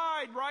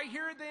inside, right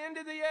here at the end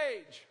of the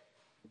age.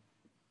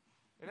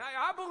 And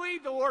I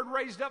believe the Lord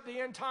raised up the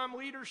end time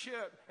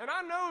leadership. And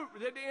I know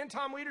that the end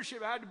time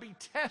leadership had to be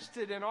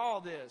tested in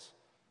all this.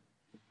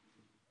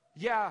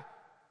 Yeah,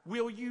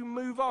 Will you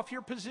move off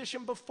your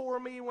position before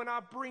me when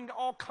I bring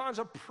all kinds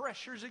of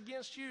pressures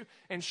against you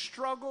and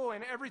struggle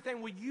and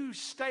everything? Will you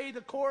stay the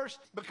course?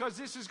 Because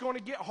this is going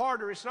to get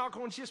harder. It's not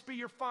going to just be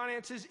your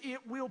finances. It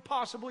will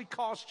possibly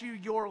cost you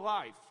your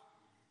life.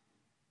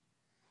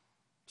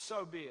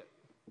 So be it.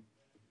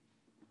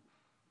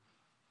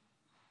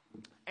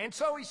 And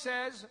so he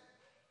says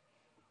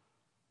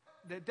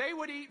that they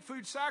would eat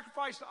food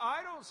sacrificed to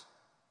idols.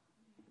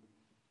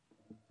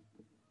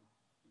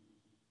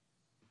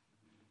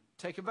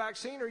 Take a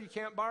vaccine or you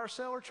can't buy or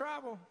sell or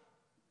travel.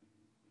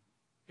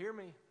 Hear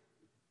me.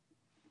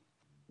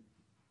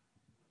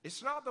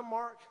 It's not the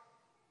mark,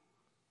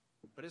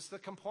 but it's the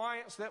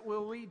compliance that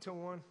will lead to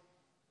one.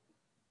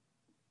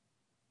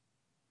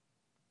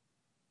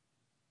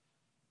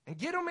 And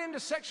get them into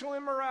sexual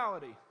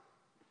immorality.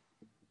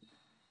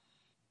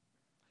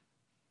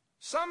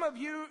 Some of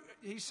you,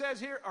 he says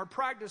here, are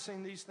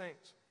practicing these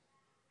things.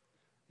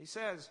 He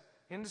says,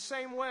 in the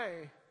same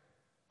way,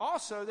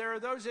 also, there are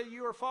those of you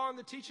who are following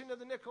the teaching of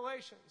the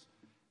Nicolaitans.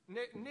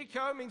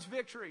 Nico means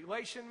victory.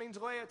 Lation means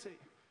laity.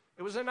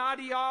 It was an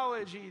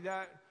ideology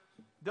that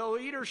the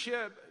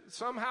leadership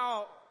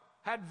somehow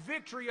had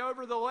victory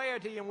over the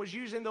laity and was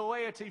using the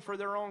laity for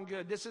their own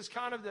good. This is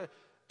kind of the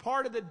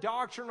part of the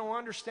doctrinal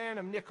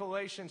understanding of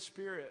Nicolaitan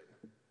spirit.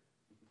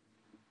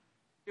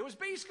 It was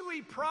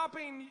basically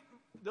propping,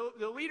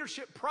 the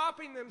leadership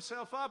propping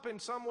themselves up in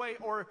some way,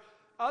 or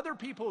other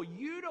people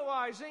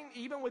utilizing,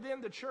 even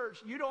within the church,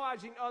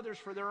 utilizing others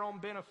for their own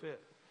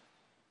benefit.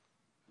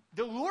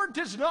 The Lord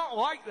does not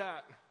like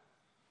that.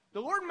 The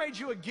Lord made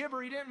you a giver.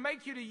 He didn't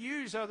make you to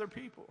use other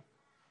people.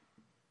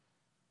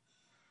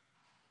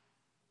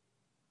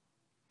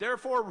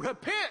 Therefore,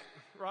 repent,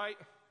 right?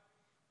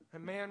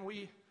 And man,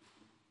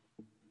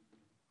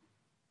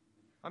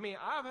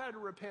 I've had to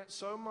repent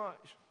so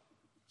much.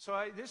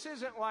 So this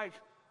isn't like,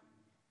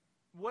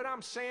 what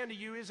I'm saying to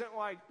you isn't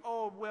like,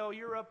 oh, well,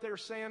 you're up there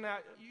saying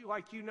that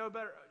you know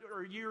better,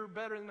 or you're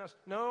better than us.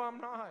 No,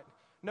 I'm not.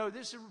 No,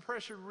 this is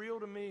pressure real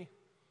to me.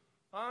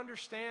 I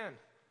understand.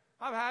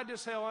 I've had to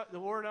tell the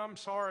Lord I'm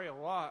sorry a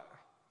lot.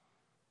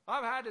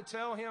 I've had to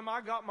tell him I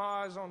got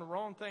my eyes on the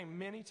wrong thing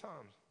many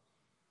times.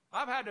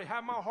 I've had to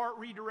have my heart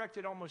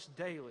redirected almost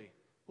daily.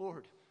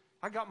 Lord,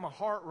 I got my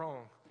heart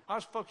wrong. I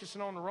was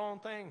focusing on the wrong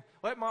thing.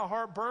 Let my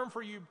heart burn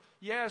for you,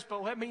 yes,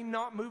 but let me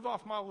not move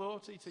off my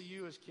loyalty to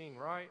you as king,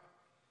 right?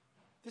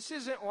 This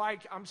isn't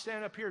like I'm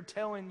standing up here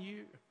telling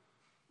you.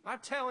 I'm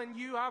telling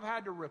you I've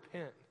had to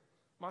repent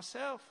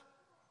myself.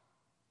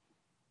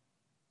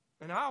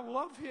 And I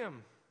love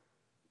him.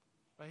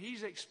 But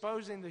he's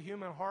exposing the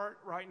human heart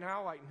right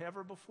now like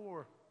never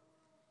before.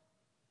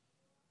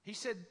 He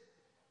said,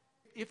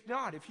 if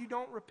you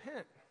don't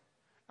repent,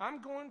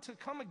 I'm going to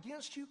come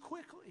against you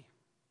quickly.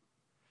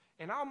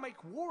 And I'll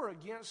make war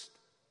against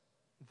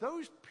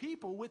those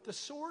people with the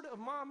sword of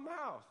my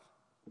mouth.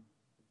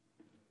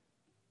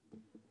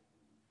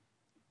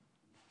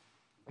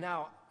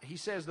 Now, he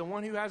says, the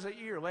one who has an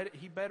ear,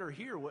 he better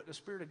hear what the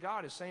Spirit of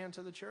God is saying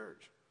to the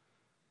church.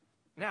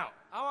 Now,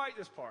 I like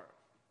this part.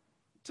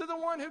 To the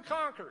one who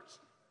conquers.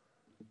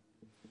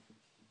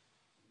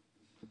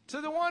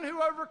 To the one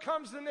who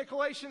overcomes the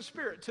Nicolaitan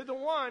spirit. To the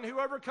one who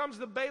overcomes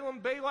the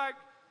Balaam-Balak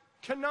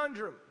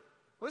conundrum.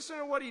 Listen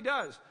to what he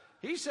does.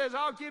 He says,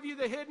 I'll give you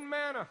the hidden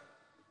manna.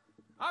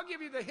 I'll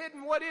give you the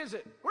hidden, what is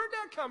it? Where'd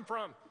that come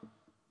from?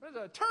 There's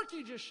a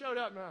turkey just showed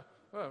up now.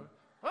 Well,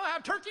 I'll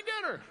have turkey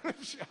dinner.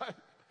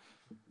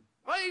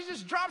 Well, he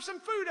just dropped some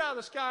food out of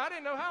the sky. I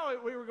didn't know how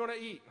we were going to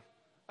eat.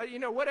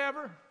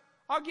 Whatever.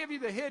 I'll give you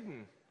the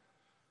hidden.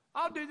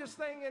 I'll do this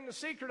thing in the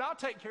secret. I'll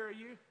take care of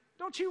you.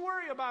 Don't you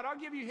worry about it. I'll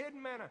give you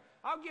hidden manna.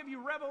 I'll give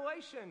you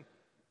revelation.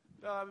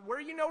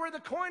 Where you know where the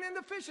coin in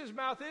the fish's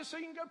mouth is so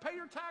you can go pay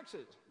your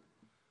taxes.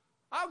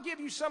 I'll give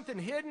you something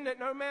hidden that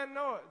no man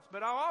knoweth.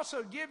 But I'll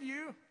also give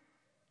you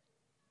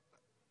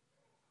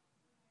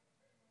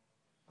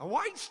a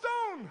white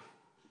stone.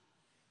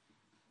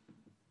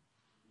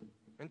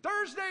 And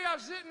Thursday I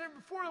was sitting there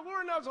before the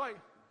Lord and I was like,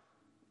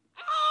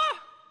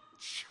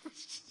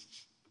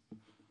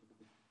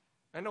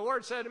 And the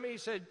Lord said to me, he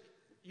said,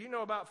 you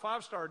know about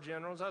 5-star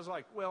generals. I was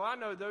like, well, I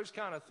know those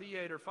kind of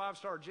theater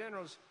 5-star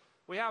generals.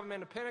 We have them in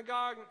the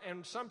Pentagon,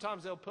 and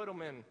sometimes they'll put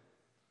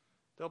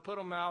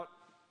them out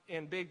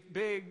in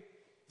big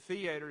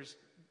theaters.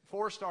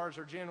 4 stars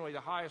are generally the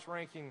highest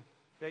ranking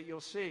that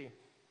you'll see.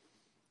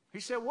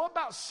 He said, what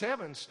about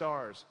 7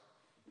 stars?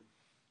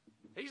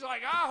 He's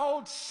like, I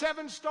hold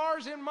 7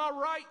 stars in my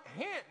right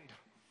hand.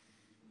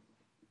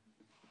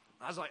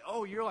 I was like,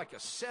 oh, you're like a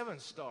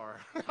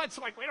 7-star. It's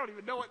like, we don't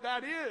even know what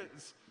that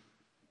is.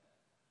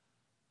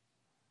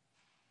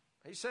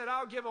 He said,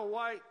 I'll give a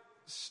white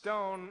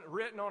stone,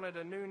 written on it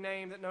a new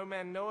name that no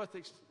man knoweth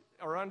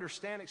or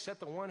understand except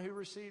the one who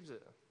receives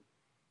it.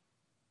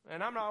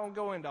 And I'm not going to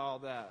go into all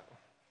that.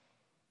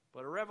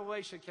 But a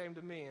revelation came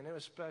to me, and it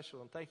was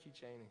special. And thank you,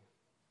 Janie.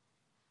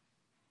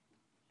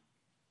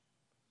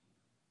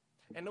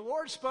 And the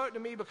Lord spoke to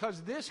me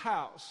because this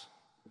house,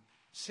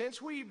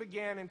 since we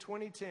began in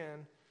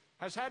 2010,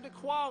 has had to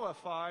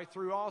qualify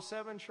through all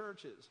 7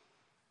 churches.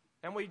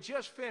 And we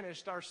just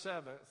finished our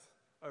 7th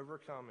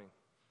overcoming.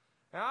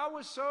 And I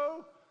was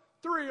so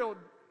thrilled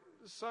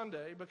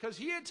Sunday because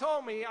he had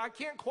told me I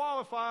can't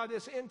qualify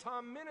this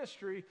end-time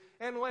ministry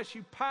unless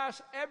you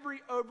pass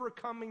every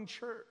overcoming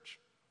church.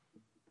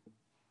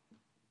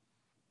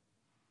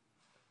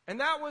 And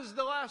that was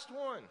the last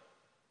one.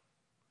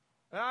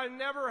 And I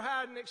never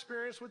had an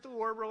experience with the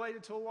Lord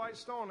related to a white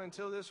stone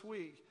until this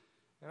week.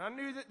 And I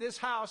knew that this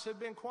house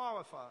had been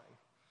qualified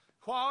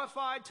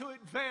to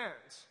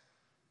advance,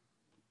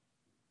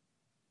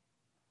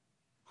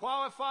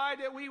 qualified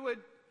that we would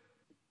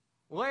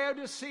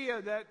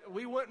Laodicea, that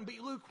we wouldn't be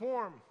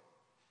lukewarm.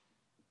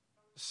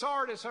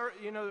 Sardis,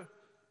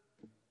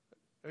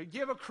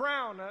 give a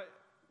crown.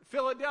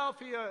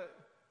 Philadelphia,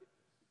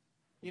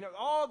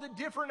 all the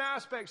different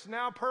aspects.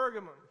 Now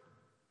Pergamum.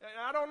 And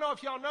I don't know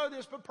if y'all know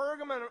this, but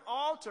Pergamum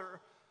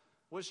altar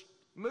was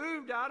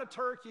moved out of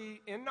Turkey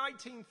in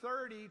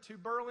 1930 to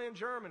Berlin,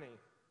 Germany.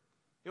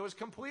 It was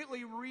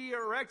completely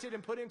re-erected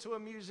and put into a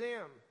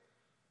museum.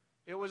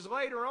 It was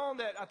later on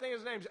that, I think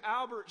his name's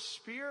Albert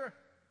Speer.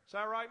 Is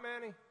that right,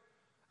 Manny?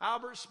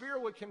 Albert Speer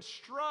would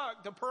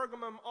construct the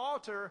Pergamum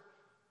altar,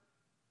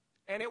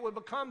 and it would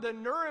become the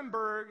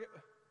Nuremberg.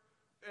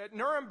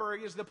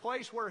 Nuremberg is the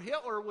place where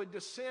Hitler would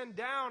descend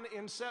down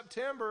in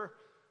September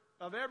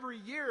of every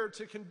year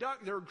to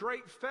conduct their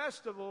great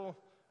festival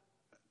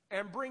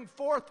and bring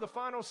forth the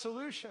final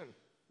solution.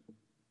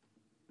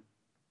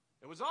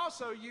 It was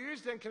also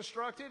used and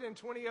constructed in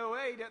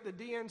 2008 at the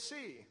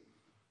DNC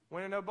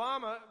when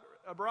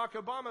Barack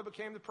Obama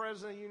became the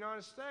President of the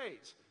United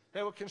States.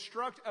 They would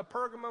construct a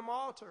Pergamum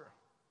altar.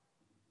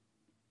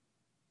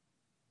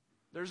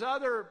 There's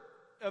other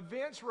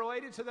events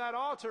related to that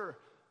altar,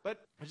 but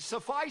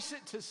suffice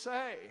it to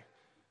say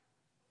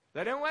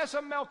that unless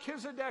a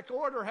Melchizedek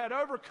order had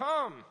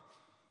overcome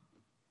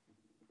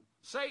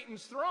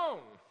Satan's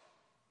throne,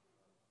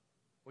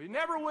 we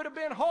never would have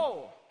been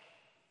whole,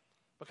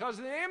 because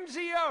the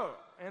MZO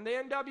and the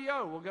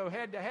NWO will go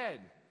head to head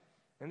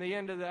in the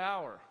end of the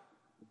hour.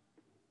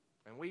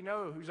 And we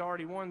know who's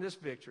already won this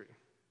victory.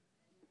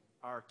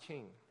 Our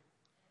King.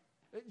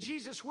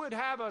 Jesus would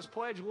have us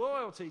pledge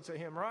loyalty to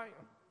him, right?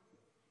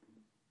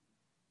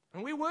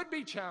 And we would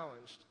be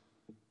challenged.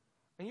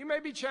 And you may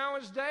be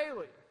challenged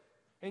daily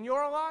in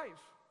your life.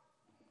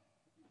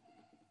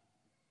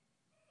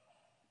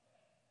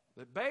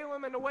 That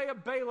Balaam and the way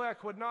of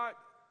Balak would not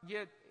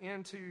get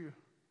into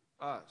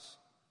us.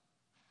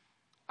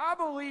 I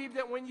believe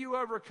that when you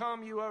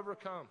overcome, you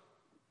overcome.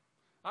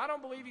 I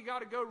don't believe you got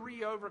to go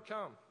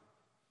re-overcome.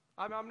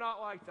 I'm not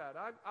like that.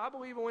 I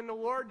believe when the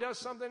Lord does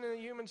something in the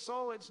human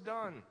soul, it's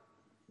done.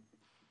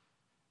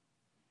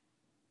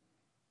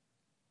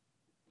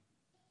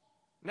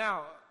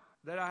 Now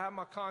that I have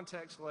my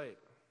context laid,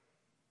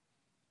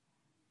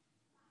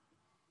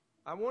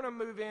 I want to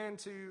move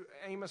into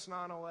Amos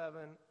 9:11,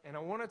 and I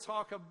want to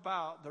talk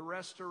about the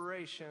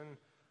restoration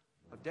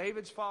of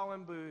David's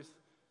fallen booth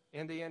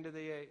in the end of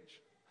the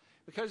age.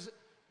 Because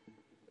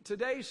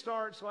today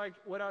starts, like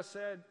what I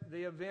said,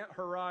 the Event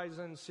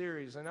Horizon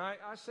series. And I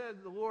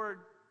said, the Lord,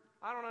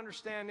 I don't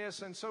understand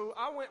this. And so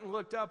I went and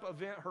looked up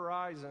Event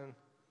Horizon,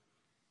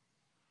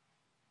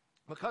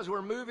 because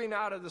we're moving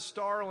out of the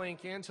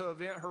Starlink into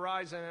Event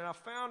Horizon. And I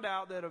found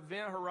out that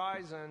Event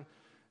Horizon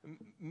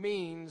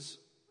means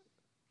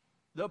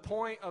the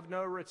point of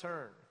no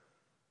return.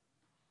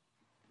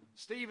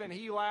 Stephen,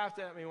 he laughed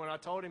at me when I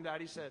told him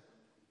that. He said,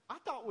 I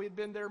thought we'd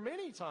been there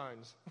many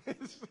times.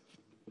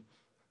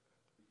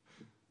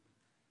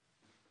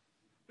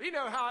 You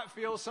know how it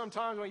feels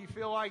sometimes when you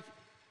feel like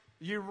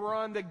you've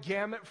run the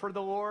gamut for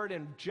the Lord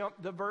and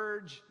jumped the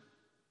verge,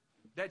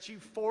 that you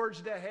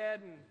forged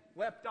ahead and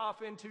leapt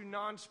off into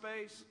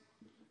non-space,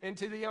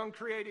 into the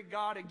uncreated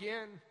God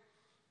again.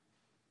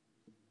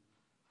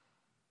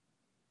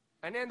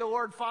 And then the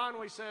Lord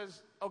finally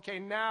says, okay,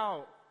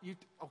 now, you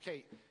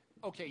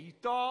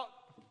thought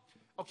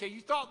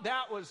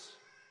that was,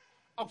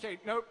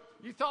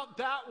 you thought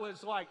that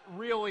was like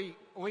really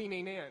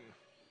leaning in.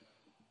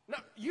 No,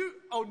 you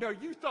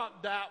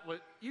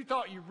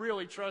thought you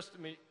really trusted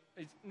me.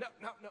 No.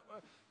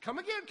 Come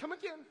again.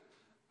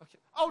 Okay.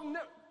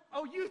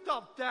 Oh, you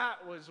thought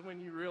that was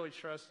when you really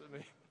trusted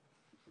me.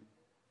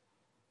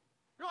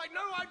 You're like,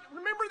 no, I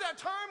remember that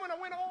time when I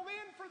went all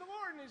in for the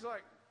Lord. And he's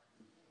like,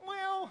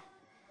 well,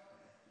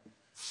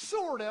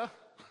 sorta.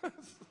 I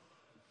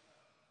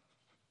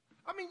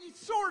mean, you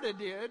sorta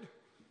did.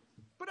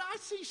 But I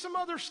see some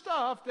other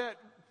stuff that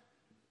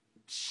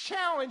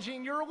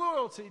challenging your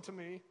loyalty to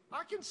me.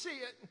 I can see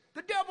it.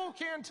 The devil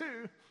can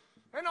too.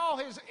 And all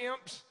his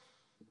imps.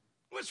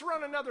 Let's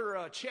run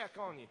another check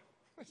on you.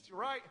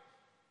 Right?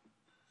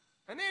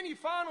 And then you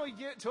finally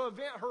get to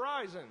Event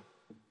Horizon.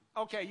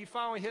 Okay, you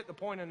finally hit the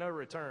point of no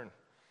return.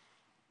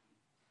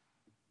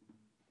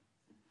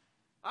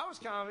 I was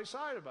kind of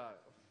excited about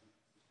it.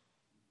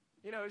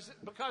 You know,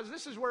 because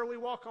this is where we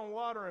walk on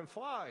water and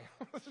fly.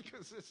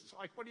 Because it's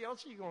like, what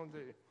else are you going to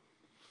do?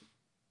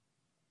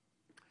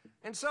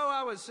 And so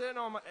I was sitting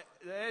on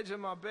the edge of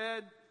my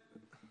bed,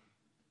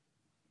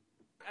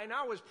 and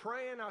I was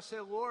praying. I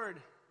said,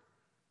 Lord,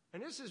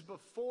 And this is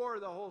before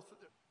the whole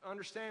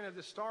understanding of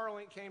the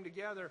Starlink came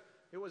together.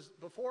 It was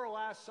before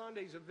last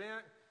Sunday's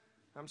event.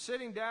 I'm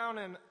sitting down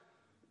and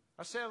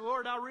I said,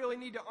 Lord, I really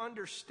need to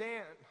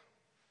understand.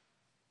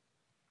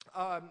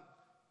 I'd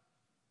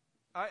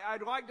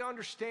like to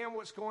understand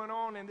what's going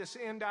on in this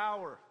end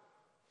hour.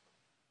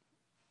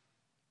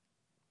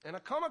 And I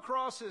come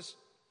across this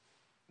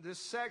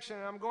section,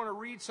 and I'm going to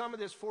read some of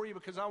this for you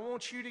because I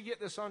want you to get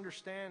this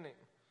understanding.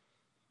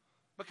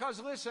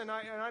 Because listen,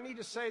 I need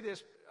to say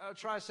this, I'll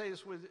try to say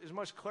this with as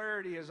much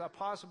clarity as I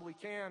possibly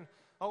can.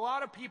 A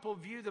lot of people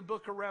view the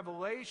book of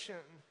Revelation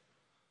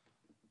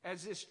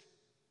as this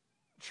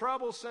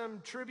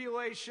troublesome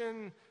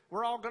tribulation.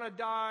 We're all going to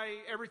die.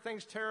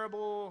 Everything's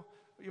terrible.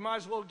 You might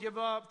as well give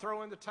up,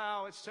 throw in the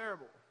towel. It's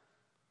terrible.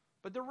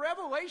 But the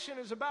Revelation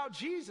is about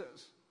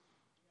Jesus.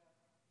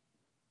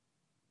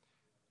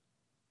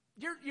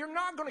 You're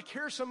not going to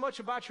care so much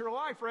about your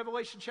life.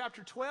 Revelation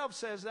chapter 12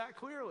 says that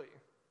clearly.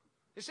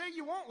 It says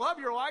you won't love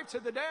your life to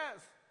the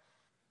death.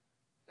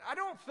 I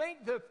don't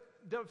think the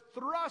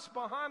thrust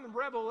behind the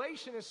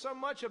Revelation is so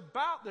much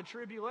about the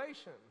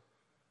tribulation.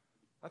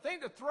 I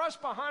think the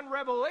thrust behind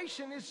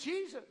Revelation is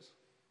Jesus.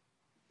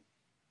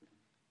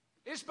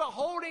 It's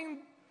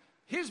beholding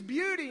His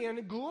beauty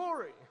and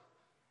glory.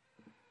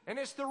 And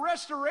it's the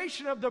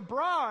restoration of the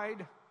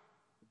bride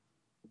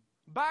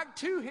back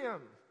to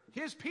Him,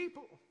 His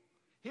people,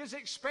 His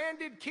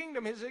expanded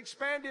kingdom, His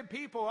expanded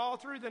people all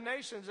through the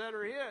nations that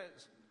are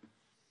His.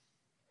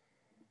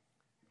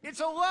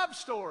 It's a love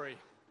story.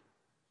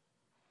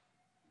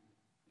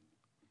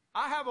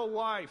 I have a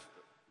wife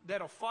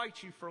that'll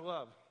fight you for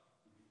love.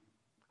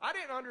 I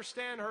didn't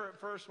understand her at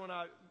first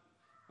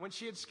when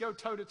she'd go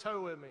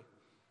toe-to-toe with me.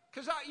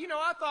 Because,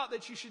 I thought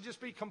that you should just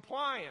be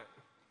compliant,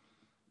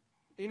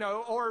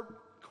 or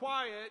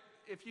quiet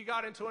if you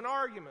got into an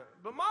argument.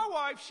 But my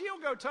wife, she'll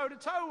go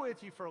toe-to-toe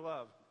with you for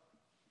love.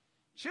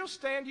 She'll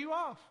stand you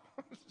off.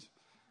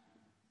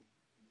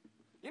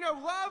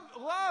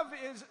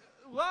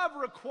 Love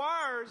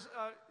requires,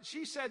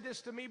 she said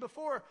this to me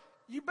before,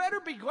 you better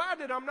be glad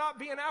that I'm not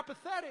being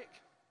apathetic.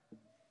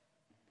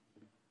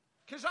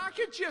 Because I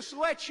could just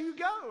let you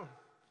go.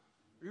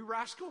 You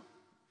rascal.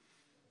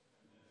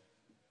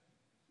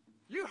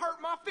 You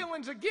hurt my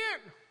feelings again.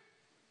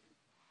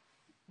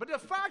 But the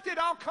fact that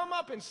I'll come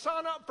up and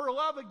sign up for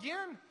love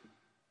again,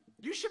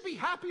 you should be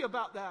happy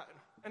about that.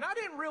 And I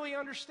didn't really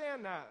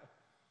understand that.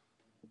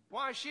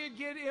 Why she'd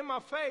get in my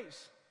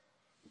face.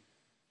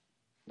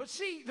 But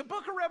see, the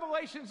book of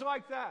Revelation's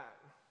like that.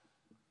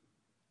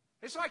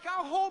 It's like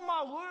I'll hold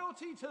my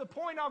loyalty to the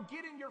point I'll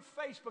get in your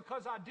face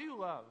because I do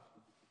love.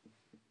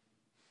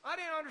 I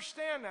didn't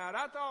understand that.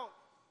 I thought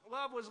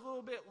love was a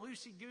little bit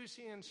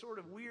loosey-goosey and sort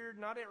of weird,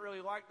 and I didn't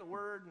really like the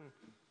word. And,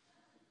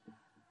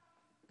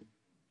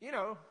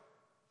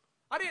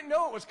 I didn't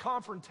know it was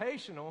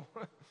confrontational.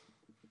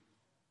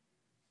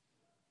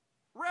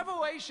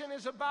 Revelation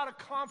is about a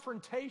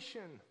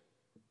confrontation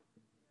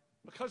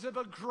because of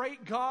a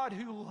great God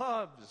who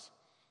loves.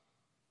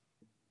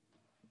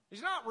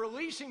 He's not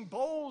releasing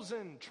bowls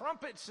and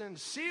trumpets and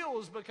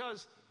seals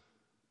because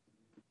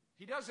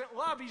He doesn't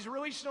love. He's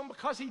releasing them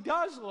because He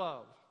does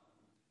love.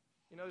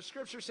 The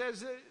scripture says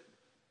that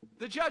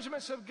the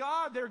judgments of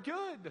God, they're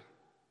good.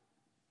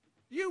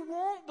 You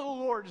want the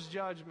Lord's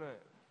judgment.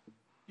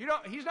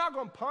 He's not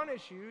going to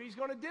punish you. He's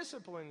going to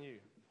discipline you.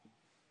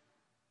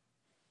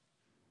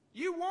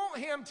 You want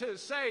Him to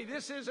say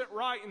this isn't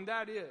right and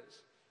that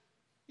is.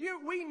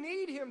 We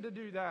need Him to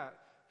do that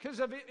because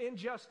of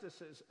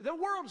injustices. The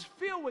world's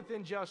filled with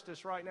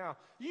injustice right now.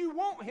 You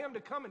want Him to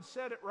come and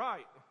set it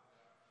right.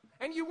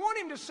 And you want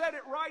Him to set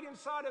it right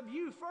inside of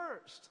you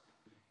first.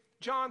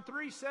 John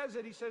 3 says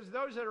it. He says,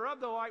 those that are of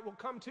the light will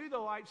come to the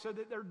light so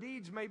that their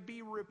deeds may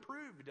be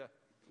reproved.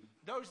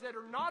 Those that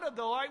are not of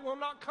the light will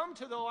not come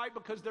to the light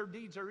because their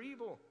deeds are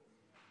evil.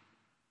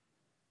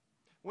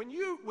 When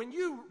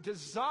you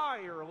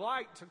desire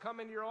light to come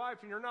into your life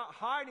and you're not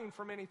hiding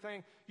from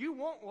anything, you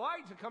want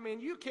light to come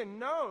in, you can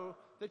know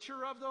that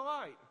you're of the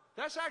light.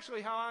 That's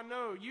actually how I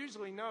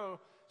usually know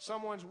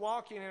someone's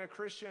walking in a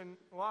Christian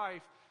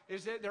life,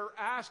 is that they're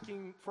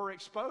asking for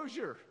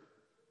exposure.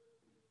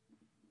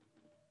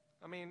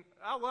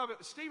 I love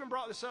it. Stephen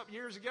brought this up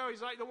years ago.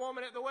 He's like the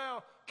woman at the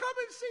well. Come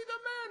and see the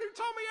man who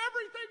told me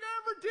everything I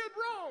ever did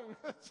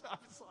wrong. So I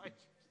was like,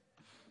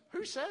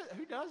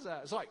 who does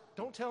that? It's like,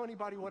 don't tell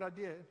anybody what I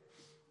did.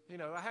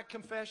 I had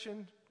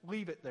confession.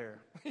 Leave it there.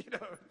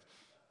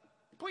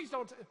 Please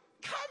don't.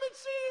 Come and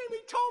see him.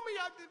 He told me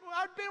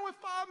I'd been with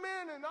 5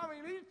 men. And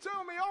he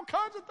told me all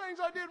kinds of things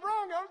I did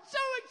wrong. I was so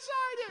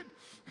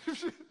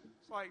excited.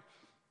 It's like,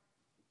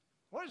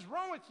 what is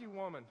wrong with you,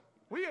 woman?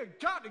 We have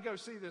got to go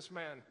see this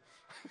man.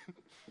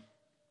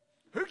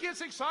 Who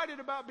gets excited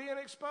about being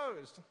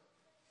exposed?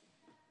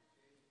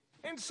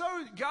 And so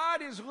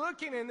God is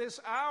looking in this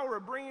hour,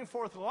 bringing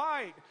forth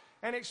light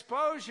and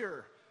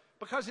exposure,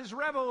 because His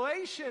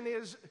revelation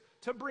is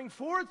to bring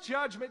forth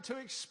judgment, to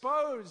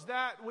expose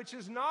that which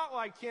is not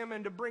like Him,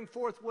 and to bring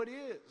forth what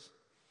is.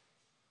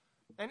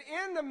 And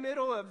in the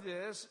middle of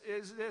this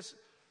is this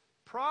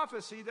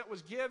prophecy that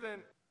was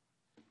given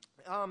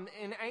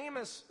In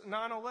Amos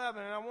 9:11,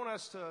 and I want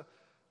us to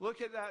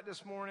look at that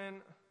this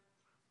morning.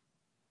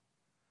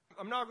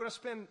 I'm not going to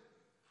spend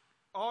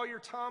all your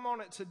time on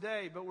it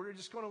today, but we're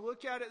just going to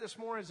look at it this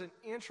morning as an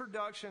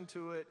introduction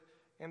to it.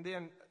 And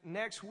then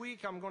next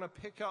week, I'm going to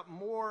pick up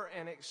more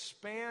and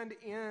expand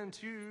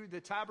into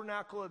the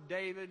tabernacle of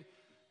David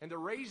and the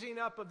raising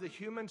up of the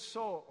human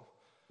soul.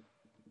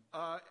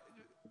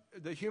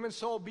 The human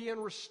soul being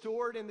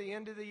restored in the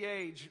end of the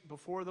age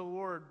before the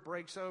Lord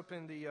breaks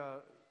open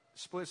the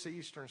splits the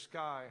eastern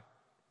sky.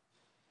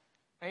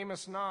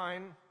 Amos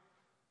 9,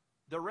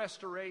 the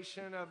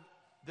restoration of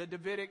the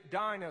Davidic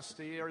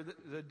dynasty or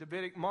the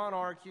Davidic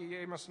monarchy.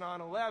 Amos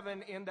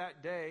 9:11, in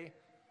that day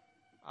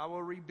I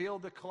will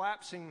rebuild the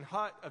collapsing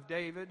hut of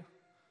David.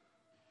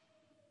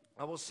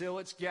 I will seal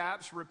its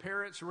gaps,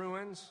 repair its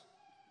ruins.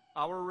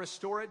 I will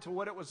restore it to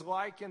what it was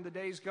like in the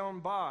days gone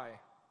by.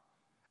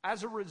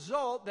 As a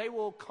result, they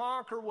will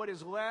conquer what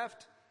is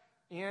left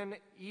in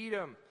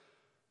Edom.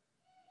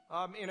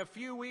 In a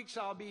few weeks,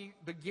 I'll be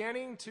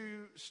beginning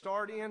to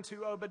start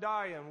into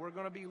Obadiah, and we're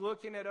going to be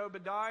looking at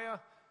Obadiah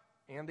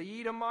and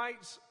the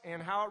Edomites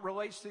and how it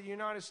relates to the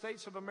United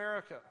States of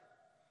America.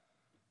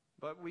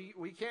 But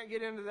we can't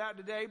get into that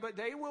today, but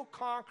they will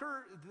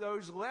conquer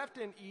those left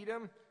in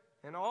Edom,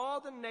 and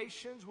all the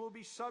nations will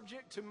be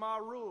subject to my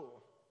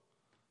rule.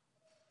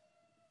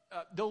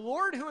 The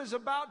Lord who is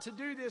about to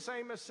do this,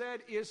 Amos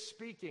said, is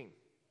speaking.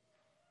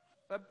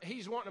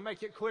 He's wanting to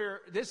make it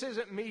clear, this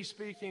isn't me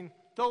speaking.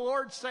 The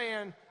Lord's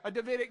saying a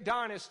Davidic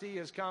dynasty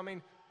is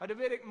coming, a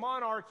Davidic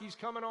monarchy is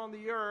coming on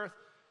the earth,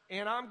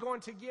 and I'm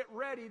going to get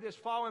ready this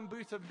fallen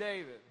booth of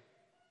David.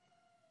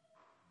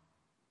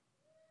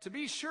 To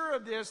be sure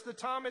of this, the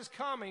time is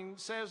coming,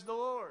 says the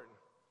Lord,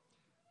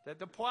 that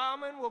the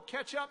plowman will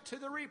catch up to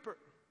the reaper,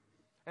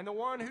 and the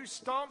one who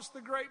stomps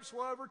the grapes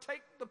will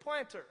overtake the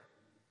planter.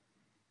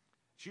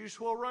 Juice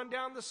will run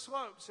down the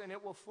slopes, and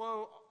it will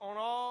flow on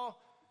all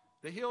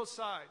the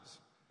hillsides.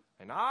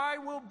 And I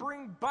will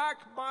bring back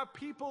my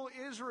people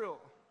Israel,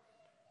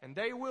 and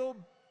they will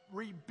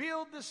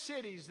rebuild the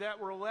cities that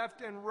were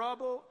left in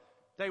rubble.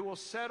 They will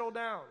settle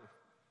down.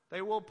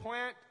 They will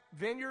plant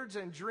vineyards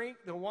and drink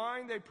the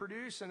wine they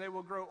produce, and they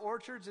will grow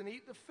orchards and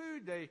eat the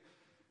fruit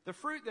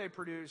they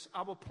produce.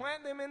 I will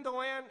plant them in the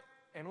land,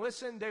 and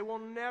listen, they will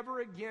never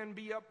again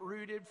be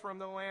uprooted from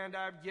the land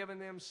I've given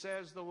them,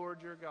 says the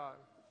Lord your God.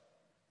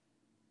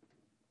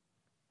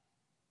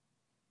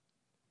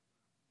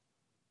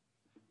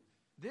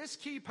 This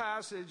key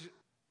passage,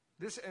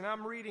 and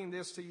I'm reading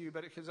this to you,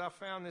 but because I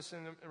found this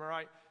in the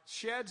right,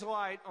 sheds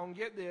light on,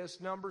 get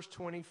this, Numbers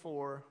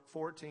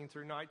 24:14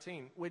 through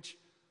 19, which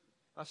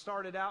I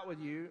started out with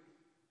you,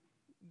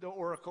 the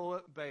oracle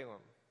at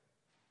Balaam.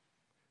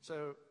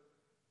 So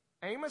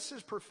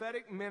Amos's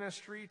prophetic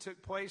ministry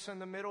took place in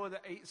the middle of the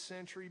 8th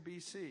century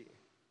BC.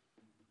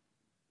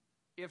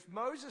 If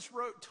Moses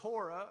wrote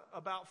Torah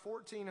about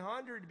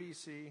 1400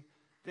 BC,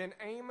 then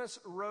Amos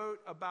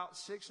wrote about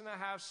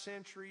 6.5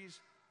 centuries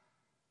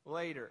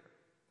later.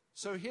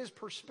 So his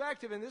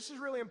perspective, and this is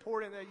really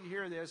important that you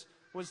hear this,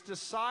 was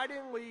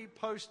decidedly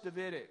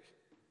post-Davidic.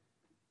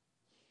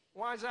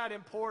 Why is that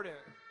important?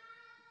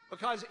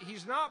 Because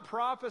he's not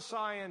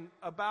prophesying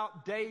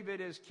about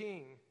David as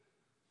king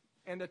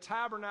and the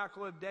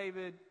tabernacle of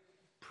David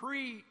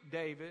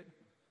pre-David.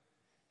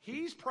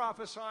 He's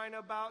prophesying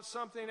about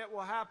something that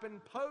will happen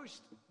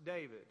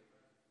post-David.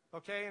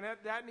 Okay, and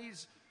that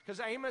needs, because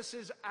Amos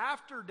is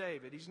after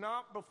David. He's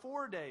not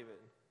before David.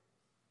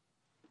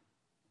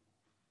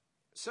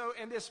 So,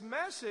 and this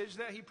message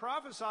that he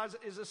prophesies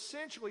is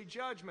essentially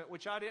judgment,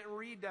 which I didn't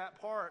read that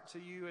part to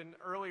you in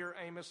earlier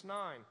Amos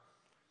 9.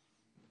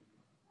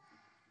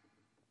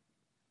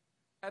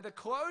 At the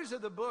close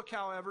of the book,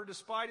 however,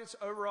 despite its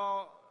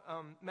overall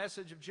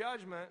message of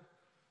judgment,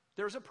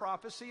 there's a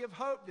prophecy of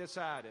hope that's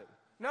added.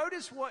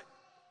 Notice what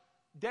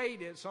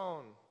date it's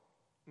on,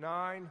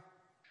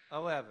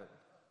 9/11.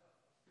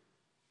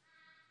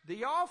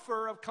 The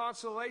offer of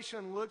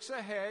consolation looks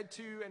ahead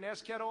to an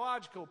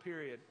eschatological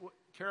period.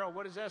 Carol,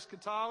 what is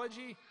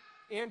eschatology?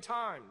 End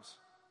times.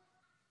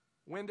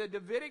 When the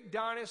Davidic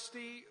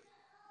dynasty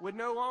would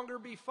no longer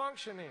be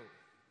functioning.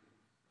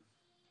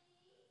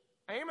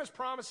 Amos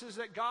promises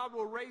that God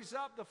will raise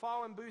up the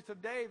fallen booth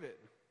of David.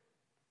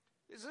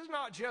 This is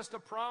not just a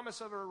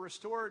promise of a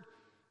restored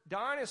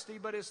dynasty,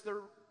 but it's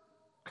the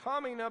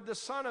coming of the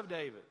son of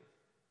David,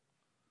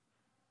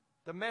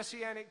 the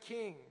Messianic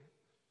king.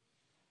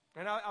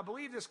 And I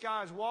believe this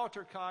guy is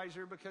Walter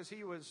Kaiser, because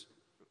he was,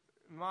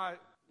 my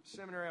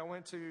seminary I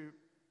went to,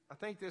 I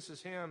think this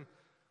is him,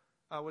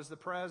 was the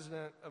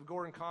president of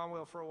Gordon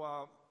Conwell for a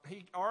while.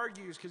 He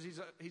argues, because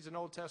he's an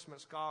Old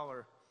Testament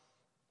scholar,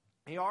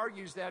 he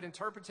argues that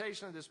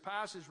interpretation of this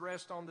passage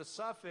rests on the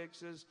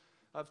suffixes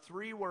of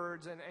 3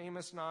 words in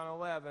Amos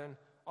 9:11,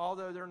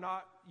 although they're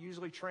not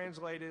usually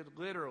translated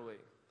literally.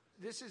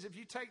 This is, if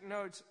you take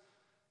notes,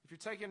 if you're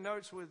taking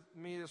notes with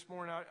me this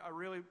morning, I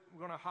really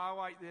going to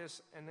highlight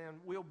this, and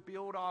then we'll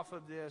build off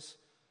of this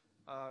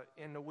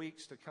in the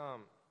weeks to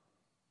come.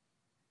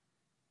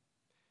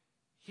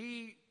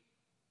 He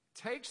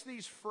takes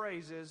these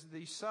phrases,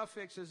 the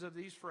suffixes of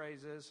these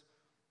phrases,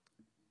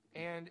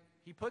 and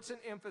he puts an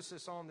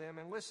emphasis on them.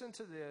 And listen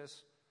to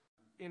this.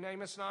 In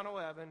Amos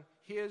 9:11,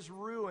 his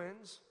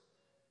ruins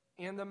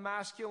in the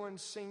masculine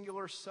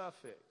singular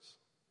suffix.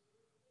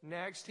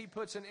 Next, he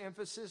puts an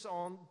emphasis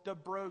on the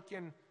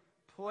broken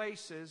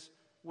places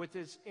with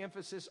his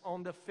emphasis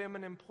on the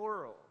feminine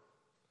plural.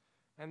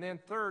 And then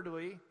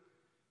thirdly,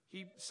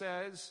 he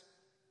says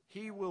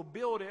he will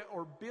build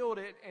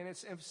it, and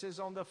its emphasis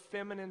on the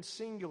feminine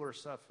singular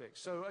suffix.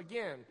 So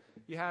again,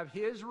 you have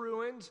his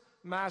ruins,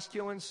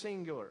 masculine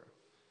singular.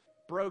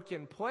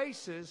 Broken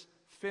places,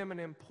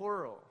 feminine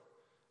plural.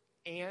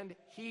 And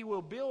he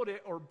will build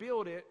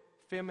it,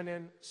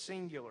 feminine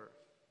singular.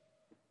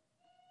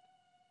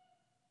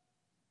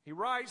 He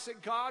writes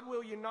that God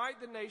will unite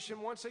the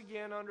nation once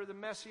again under the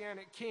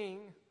Messianic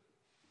king.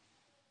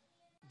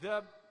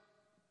 The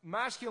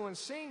masculine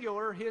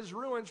singular, his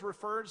ruins,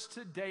 refers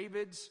to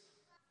David's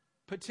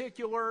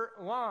particular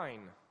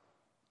line,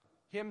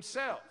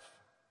 himself.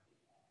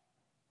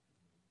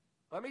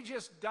 Let me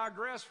just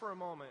digress for a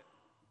moment.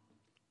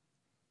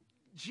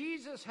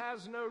 Jesus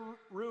has no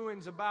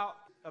ruins about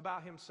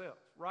himself,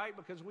 right?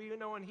 Because we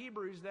know in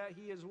Hebrews that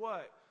he is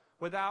what?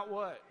 Without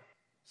what?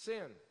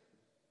 Sin.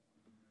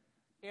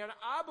 And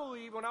I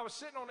believe when I was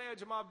sitting on the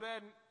edge of my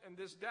bed and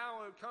this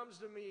download comes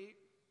to me,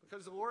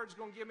 because the Lord's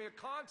going to give me a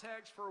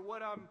context for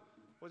what I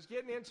was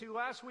getting into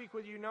last week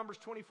with you, Numbers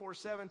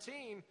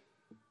 24:17,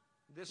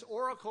 this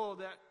oracle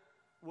that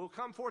will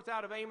come forth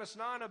out of Amos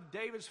 9 of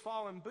David's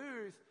fallen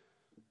booth,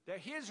 that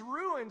his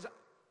ruins,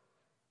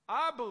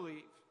 I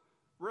believe,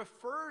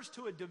 refers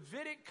to a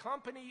Davidic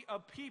company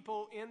of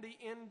people in the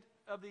end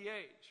of the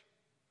age.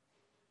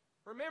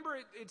 Remember,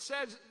 it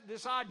says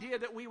this idea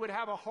that we would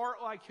have a heart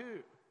like who?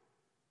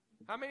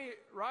 How many,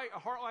 right? A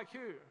heart like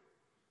who?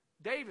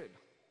 David.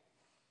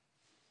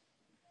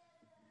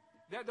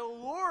 That the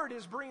Lord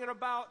has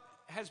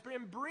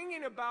been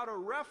bringing about a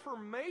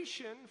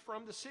reformation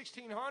from the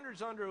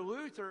 1600s under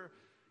Luther,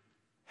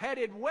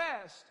 headed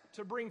west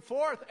to bring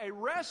forth a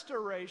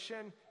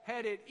restoration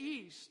headed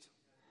east,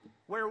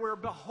 where we're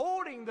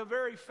beholding the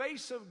very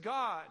face of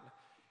God.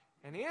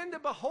 And in the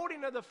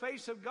beholding of the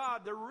face of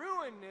God, the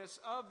ruinedness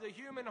of the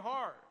human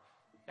heart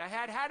that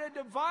had a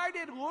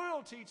divided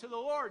loyalty to the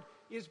Lord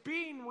is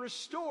being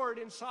restored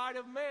inside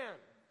of man.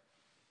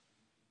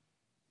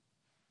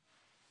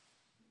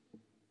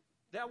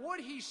 That what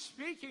he's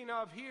speaking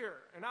of here,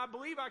 and I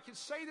believe I can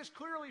say this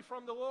clearly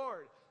from the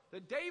Lord,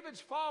 that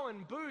David's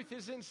fallen booth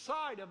is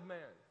inside of man.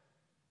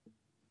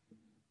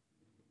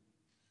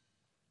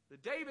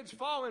 That David's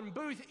fallen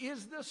booth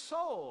is the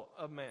soul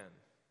of man.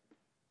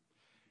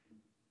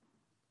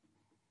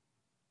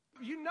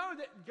 You know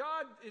that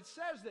God, it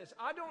says this,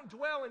 I don't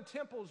dwell in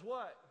temples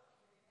what?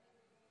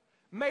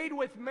 Made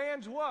with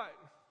man's what?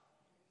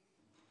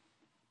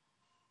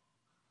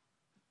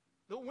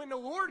 When the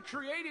Lord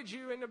created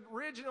you in the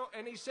original,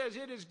 and he says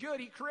it is good,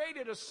 he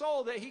created a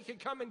soul that he could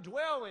come and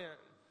dwell in.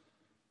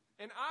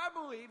 And I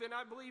believe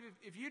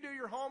if you do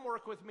your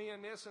homework with me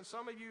in this, and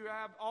some of you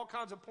have all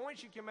kinds of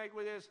points you can make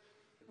with this,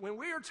 when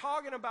we are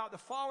talking about the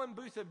fallen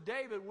booth of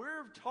David,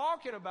 we're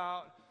talking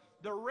about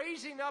the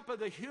raising up of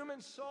the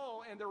human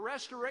soul and the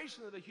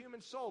restoration of the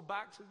human soul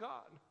back to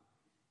God.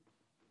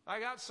 I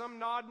got some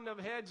nodding of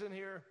heads in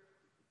here.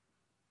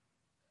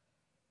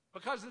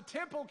 Because the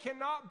temple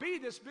cannot be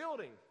this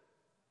building.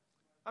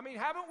 I mean,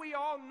 haven't we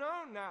all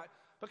known that?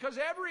 Because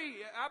every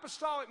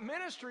apostolic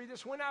ministry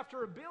that's went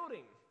after a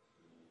building,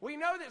 we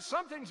know that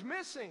something's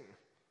missing.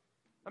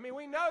 I mean,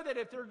 we know that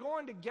if they're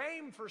going to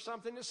game for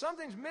something, that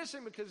something's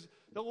missing, because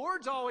the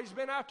Lord's always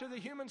been after the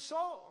human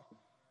soul.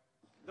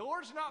 The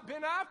Lord's not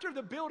been after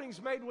the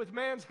buildings made with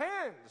man's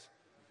hands.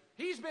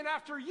 He's been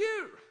after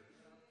you.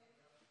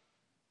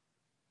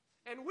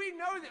 And we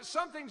know that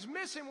something's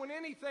missing when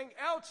anything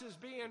else is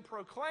being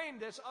proclaimed.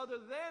 This, other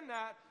than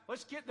that,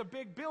 let's get the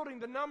big building,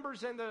 the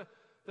numbers, and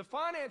the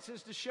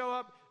finances to show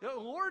up. The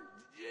Lord,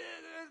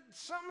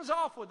 something's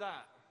off with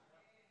that.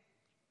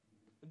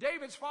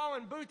 David's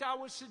fallen booth, I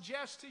would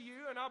suggest to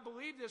you, and I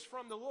believe this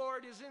from the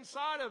Lord, is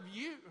inside of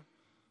you.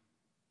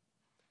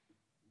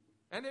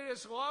 And it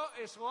is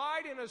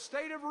lied in a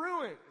state of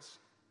ruins.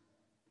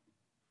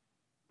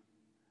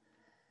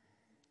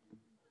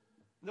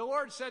 The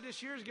Lord said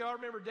this years ago, I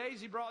remember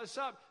Daisy brought this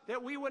up,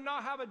 that we would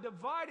not have a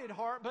divided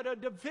heart, but a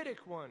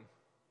Davidic one.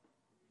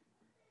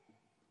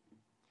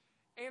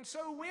 And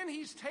so when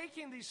he's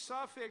taking these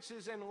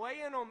suffixes and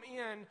laying them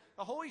in,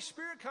 the Holy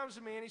Spirit comes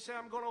to me and he said,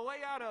 I'm going to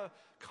lay out a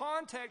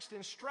context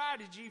and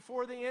strategy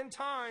for the end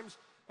times,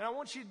 and I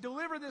want you to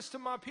deliver this to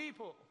my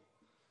people.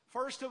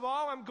 First of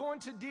all, I'm going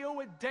to deal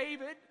with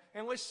David,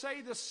 and let's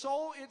say the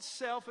soul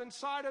itself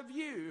inside of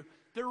you,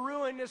 the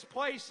ruinous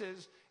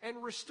places,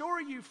 and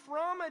restore you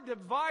from a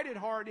divided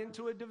heart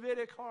into a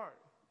Davidic heart.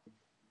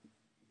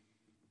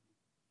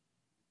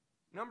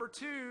 Number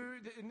two,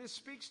 and this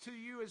speaks to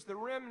you as the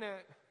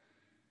remnant.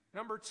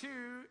 Number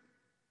two,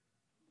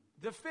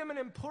 the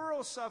feminine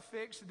plural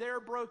suffix, their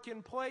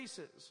broken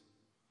places.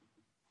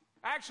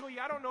 Actually,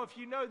 I don't know if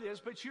you know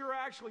this, but you're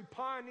actually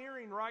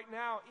pioneering right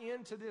now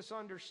into this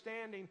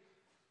understanding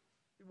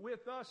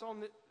with us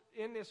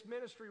in this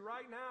ministry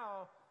right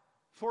now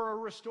for a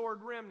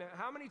restored remnant.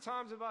 How many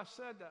times have I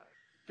said that?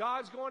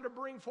 God's going to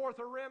bring forth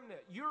a remnant.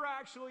 You're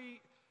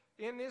actually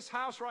in this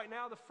house right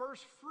now, the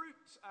first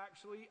fruits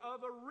actually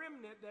of a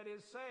remnant that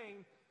is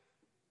saying,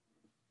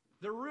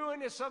 the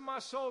ruinous of my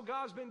soul,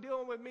 God's been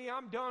dealing with me.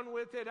 I'm done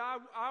with it.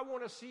 I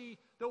want to see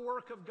the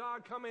work of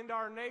God come into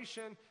our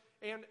nation.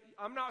 And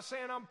I'm not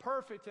saying I'm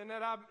perfect and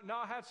that I've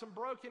not had some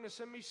brokenness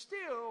in me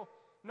still.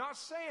 Not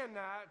saying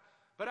that.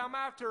 But I'm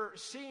after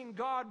seeing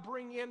God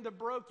bring in the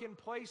broken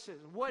places.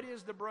 What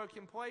is the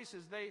broken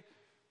places?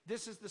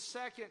 This is the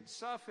second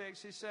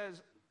suffix. He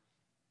says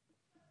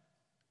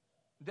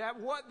that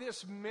what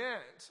this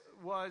meant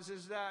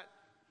is that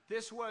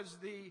this was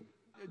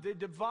the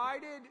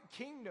divided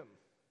kingdom.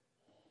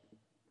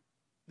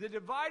 The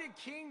divided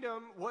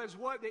kingdom was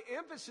what the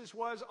emphasis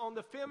was on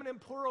the feminine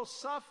plural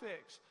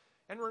suffix.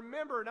 And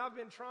remember, and I've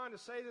been trying to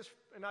say this,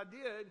 and I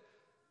did,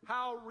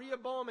 how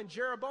Rehoboam and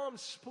Jeroboam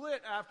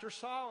split after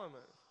Solomon.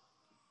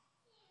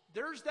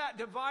 There's that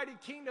divided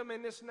kingdom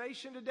in this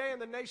nation today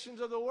and the nations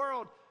of the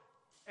world.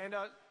 And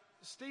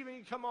Stephen,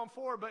 you come on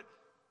forward, but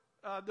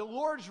the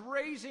Lord's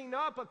raising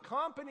up a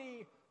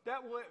company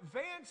that will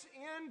advance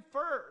in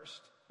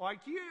first, like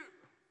you,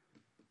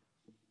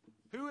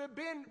 who have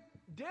been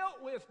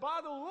dealt with by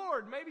the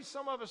Lord, maybe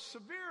some of us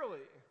severely,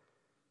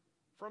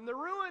 from the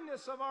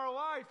ruinness of our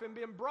life and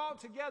been brought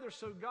together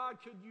so God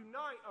could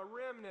unite a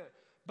remnant,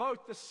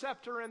 both the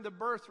scepter and the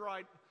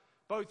birthright,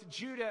 both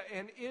Judah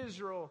and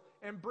Israel,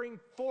 and bring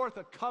forth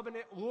a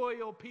covenant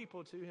loyal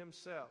people to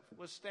himself.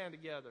 Let's stand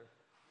together.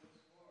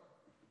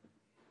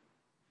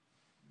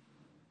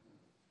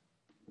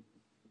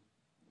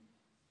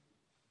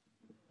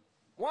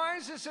 Why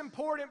is this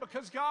important?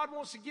 Because God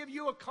wants to give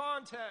you a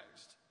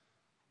context.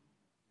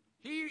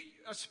 He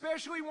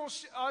especially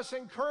wants us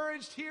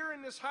encouraged here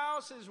in this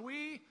house as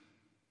we,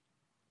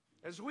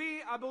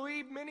 I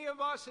believe many of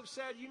us have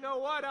said, you know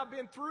what, I've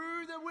been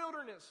through the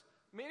wilderness.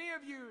 Many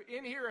of you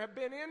in here have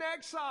been in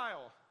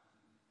exile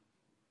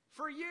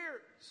for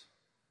years.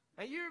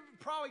 And you've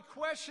probably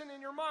questioned in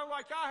your mind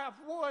like I have,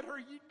 what are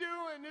you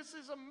doing? This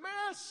is a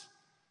mess.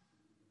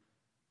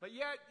 But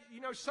yet, you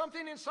know,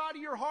 something inside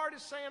of your heart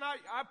is saying,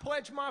 I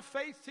pledge my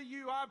faith to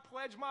you. I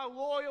pledge my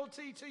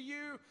loyalty to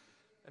you.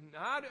 And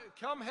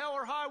come hell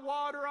or high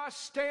water, I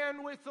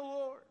stand with the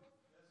Lord.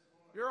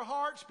 Your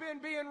heart's been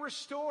being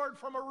restored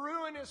from a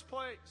ruinous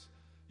place.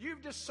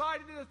 You've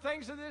decided that the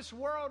things of this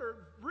world are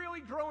really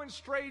growing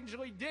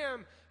strangely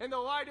dim in the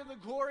light of the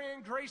glory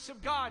and grace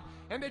of God,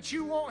 and that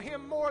you want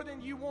Him more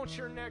than you want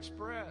your next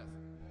breath.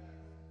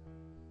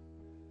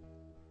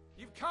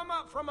 You've come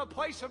up from a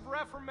place of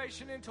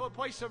reformation into a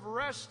place of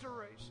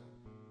restoration.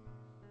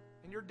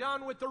 And you're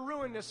done with the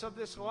ruinness of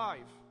this life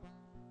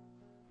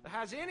that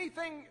has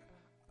anything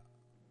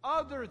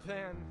other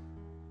than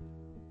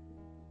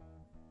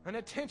an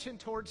attention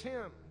towards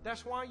Him.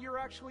 That's why you're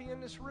actually in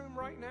this room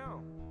right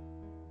now.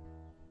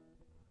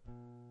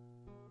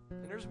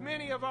 And there's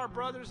many of our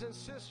brothers and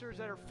sisters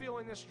that are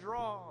feeling this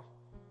draw.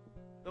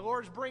 The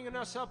Lord's bringing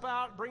us up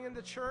out, bringing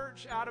the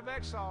church out of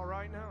exile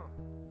right now.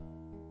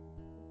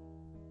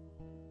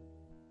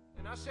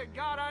 And I said,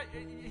 God,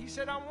 He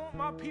said, I want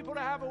my people to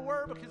have a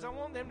word because I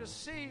want them to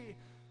see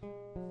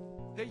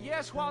that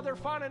yes, while they're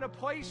finding a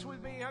place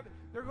with me,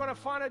 they're going to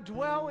find a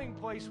dwelling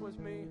place with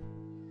me.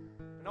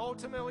 And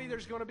ultimately,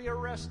 there's going to be a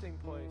resting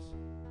place.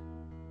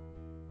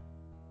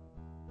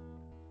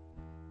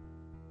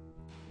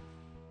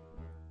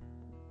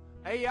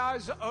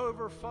 AI's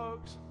over,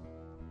 folks.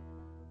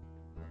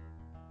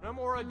 No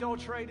more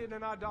adulterated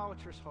and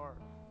idolatrous heart.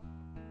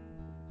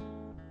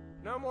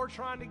 No more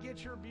trying to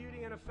get your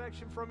beauty and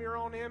affection from your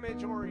own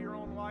image or your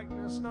own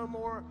likeness. No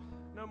more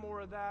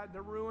of that.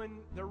 The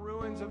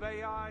ruins of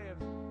AI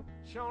have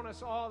shown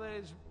us all that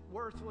is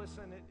worthless,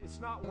 and it's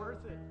not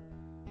worth it,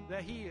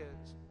 that He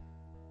is.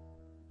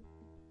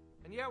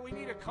 And yet we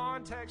need a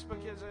context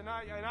because, and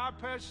I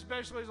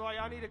especially is like,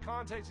 I need a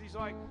context. He's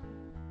like,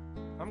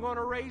 I'm going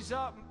to raise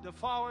up the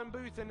fallen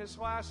booth in this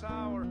last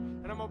hour,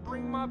 and I'm going to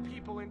bring my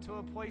people into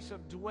a place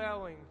of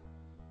dwelling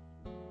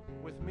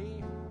with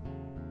me.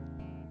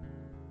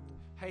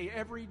 Hey,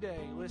 every day,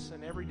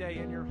 listen, every day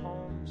in your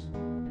homes,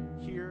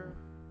 here,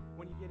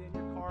 when you get in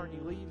your car and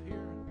you leave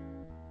here,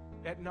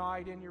 at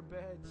night in your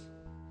beds,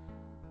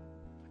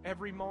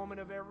 every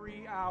moment of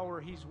every hour,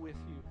 He's with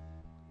you.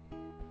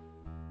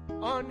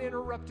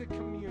 Uninterrupted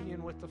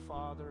communion with the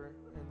Father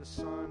and the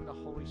Son, the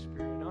Holy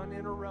Spirit.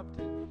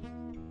 Uninterrupted.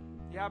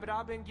 Yeah, but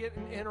I've been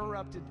getting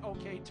interrupted.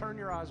 Okay, turn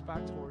your eyes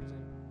back towards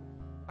Him.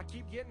 I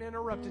keep getting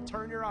interrupted.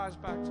 Turn your eyes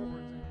back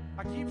towards Him.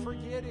 I keep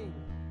forgetting.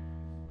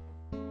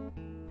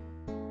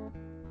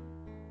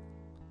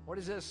 What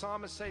does the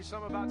psalmist say?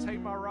 Something about take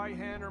my right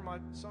hand or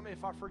something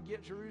if I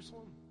forget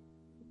Jerusalem?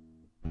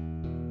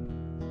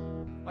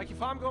 Like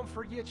if I'm going to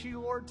forget you,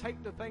 Lord,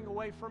 take the thing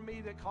away from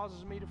me that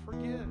causes me to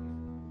forget.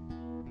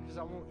 Because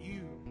I want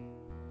you.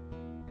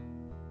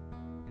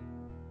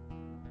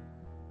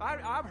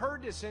 I've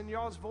heard this in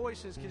y'all's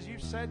voices because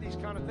you've said these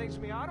kind of things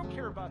to me. I don't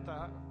care about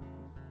that.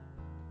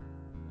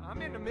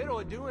 I'm in the middle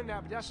of doing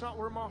that, but that's not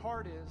where my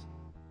heart is.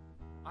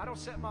 I don't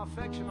set my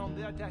affection on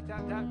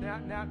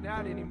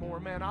that anymore,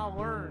 man. I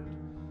learned.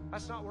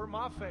 That's not where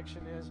my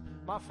affection is.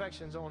 My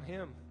affection's on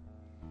Him.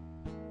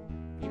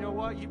 You know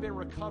what? You've been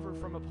recovered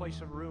from a place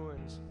of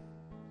ruins.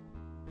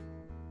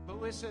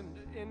 But listen,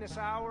 in this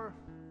hour,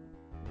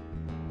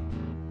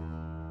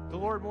 the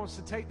Lord wants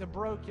to take the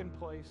broken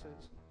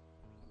places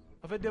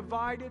of a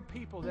divided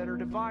people that are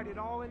divided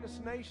all in this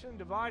nation,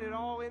 divided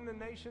all in the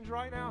nations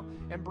right now,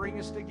 and bring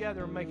us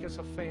together and make us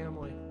a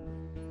family.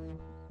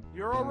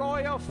 You're a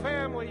royal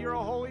family. You're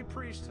a holy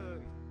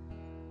priesthood.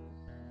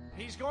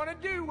 He's going to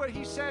do what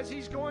He says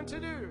He's going to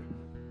do.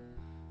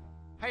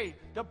 Hey,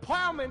 the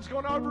plowman's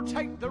going to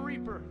overtake the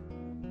reaper.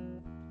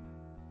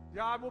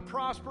 God will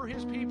prosper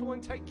His people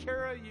and take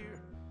care of you.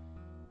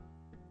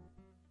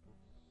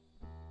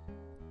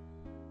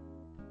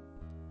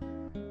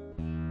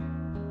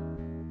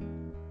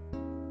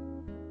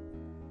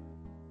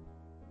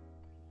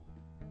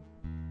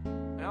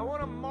 And I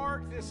want to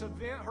mark this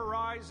event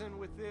horizon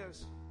with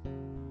this.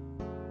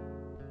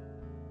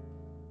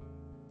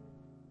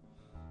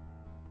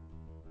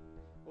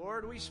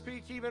 Lord, we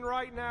speak even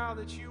right now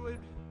that You would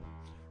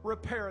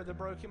repair the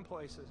broken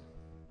places.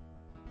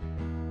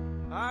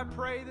 I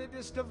pray that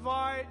this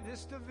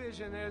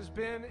division has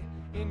been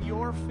in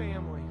Your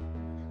family.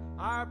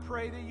 I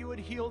pray that You would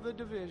heal the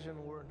division,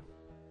 Lord.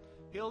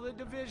 Heal the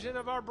division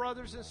of our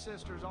brothers and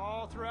sisters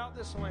all throughout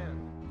this land.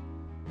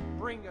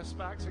 Bring us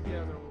back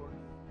together, Lord.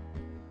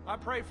 I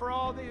pray for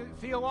all the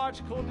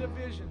theological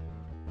division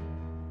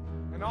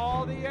and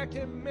all the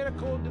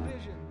ecumenical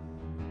division.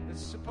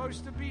 It's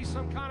supposed to be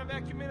some kind of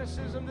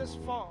ecumenicism that's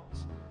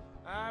false.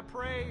 I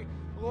pray,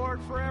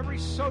 Lord, for every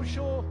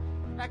social,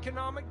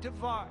 economic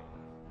divide.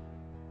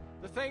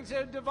 The things that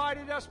have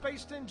divided us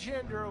based in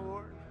gender,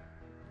 Lord.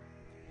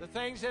 The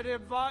things that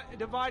have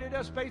divided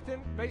us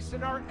based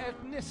in our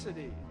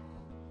ethnicity.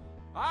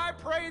 I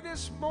pray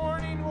this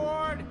morning,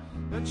 Lord,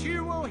 that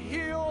You will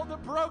heal the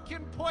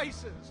broken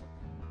places.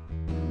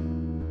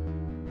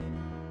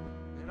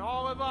 And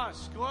all of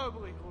us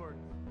globally, Lord,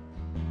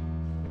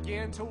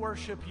 begin to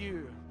worship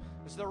You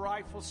as the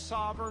rightful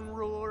sovereign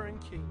ruler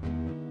and king.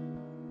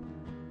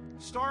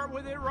 Start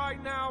with it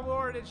right now,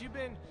 Lord, as You've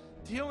been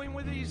dealing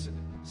with these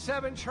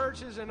 7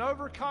 churches and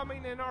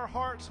overcoming in our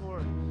hearts,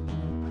 Lord.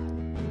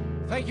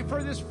 Thank You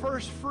for this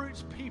First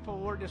Fruits people,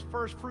 Lord, this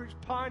First Fruits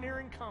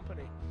pioneering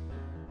company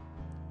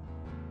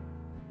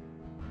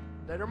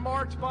that are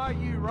marked by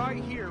You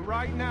right here,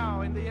 right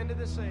now, in the end of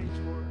this age,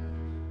 Lord.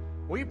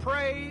 We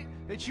pray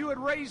that You would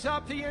raise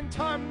up the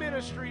end-time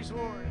ministries,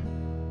 Lord,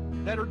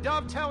 that are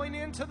dovetailing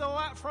into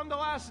from the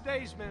last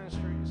days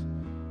ministries.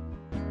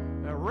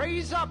 Now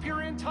raise up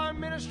Your end-time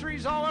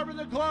ministries all over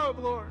the globe,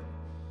 Lord.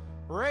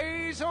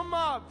 Raise them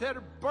up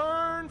that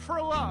burn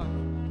for love.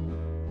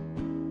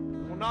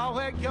 Will not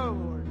let go,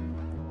 Lord.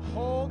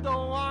 Hold the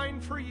line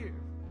for You.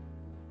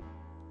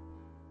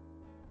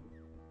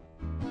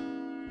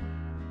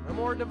 No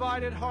more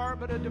divided heart,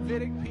 but a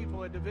Davidic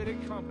people, a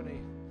Davidic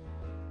company.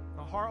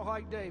 A heart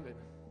like David.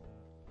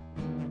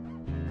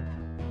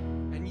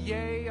 And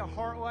yea, a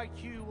heart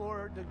like You,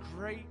 Lord, the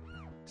great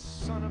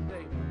Son of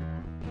David,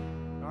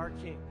 our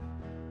King.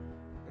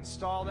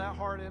 Install that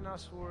heart in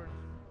us, Lord.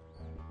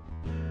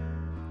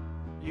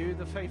 You,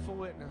 the faithful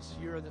witness.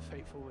 You're the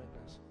faithful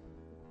witness.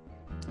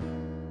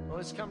 Well,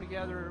 let's come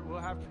together. We'll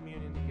have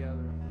communion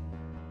together.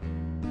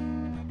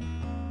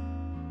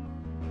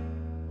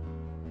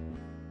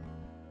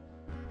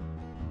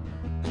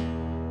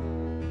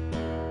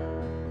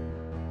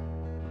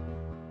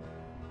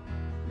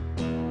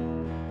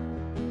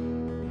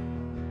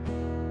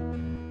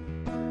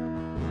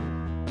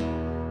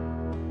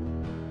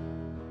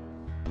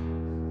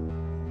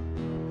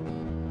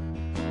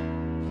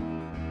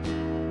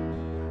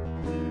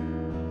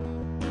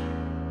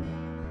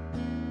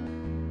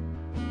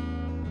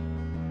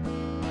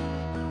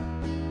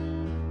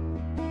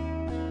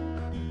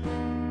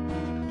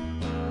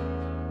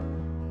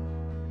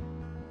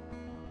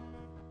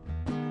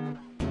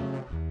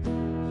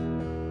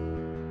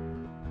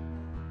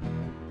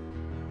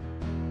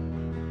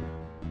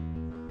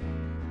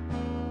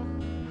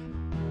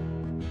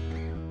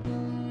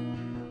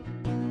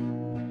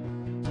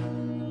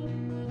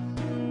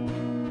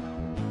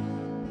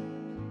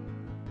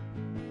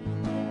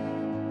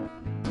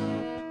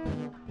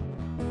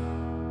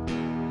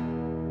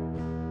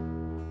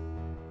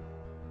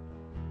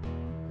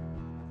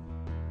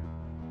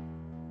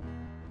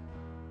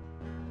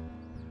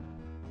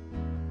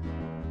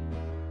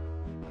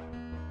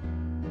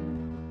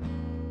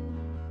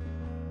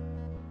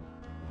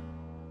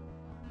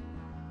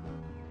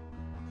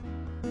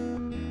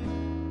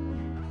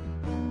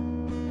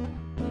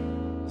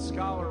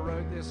 Scholar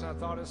wrote this, and I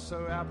thought it's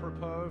so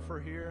apropos for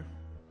here.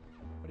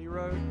 What he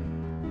wrote,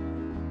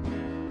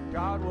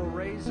 God will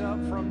raise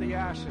up from the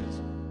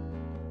ashes.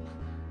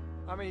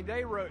 I mean,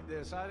 they wrote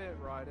this. I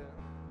didn't write it.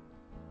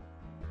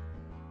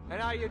 And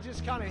now you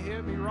just kind of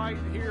hit me right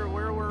here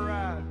where we're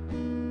at.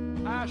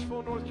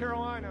 Asheville, North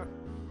Carolina,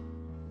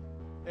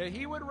 that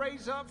he would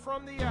raise up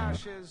from the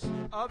ashes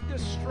of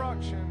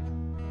destruction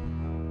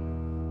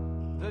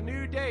the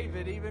new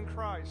David, even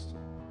Christ,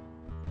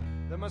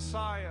 the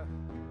Messiah.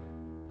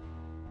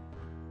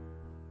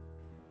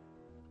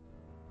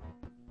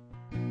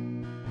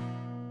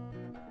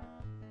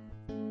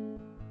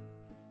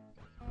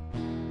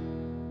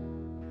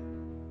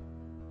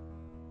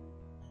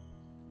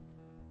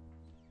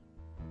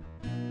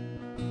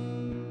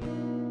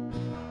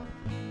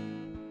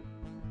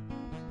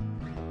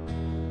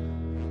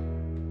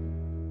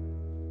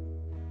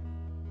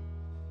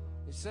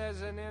 He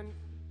says, and then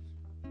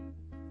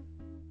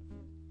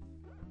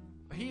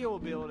He'll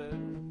build it.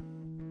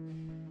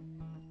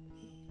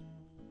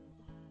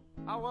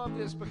 I love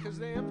this because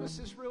the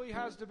emphasis really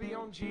has to be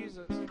on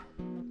Jesus.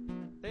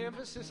 The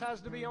emphasis has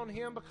to be on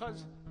Him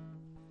because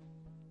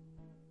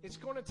it's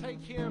going to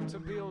take Him to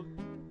build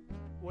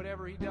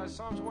whatever He does.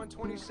 Psalms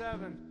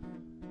 127.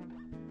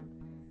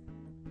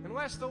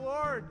 Unless the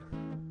Lord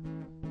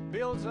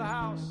builds a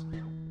house,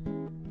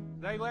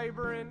 they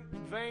labor in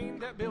vain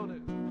that build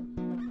it.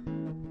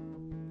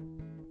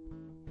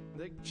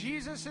 That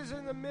Jesus is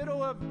in the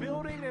middle of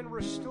building and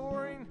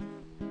restoring,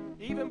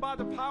 even by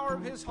the power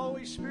of His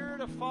Holy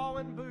Spirit, a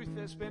fallen booth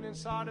that's been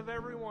inside of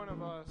every one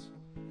of us.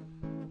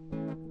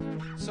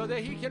 So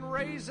that He can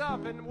raise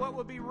up, and what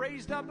would be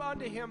raised up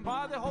unto Him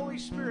by the Holy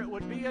Spirit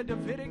would be a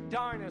Davidic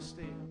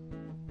dynasty,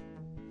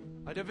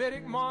 a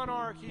Davidic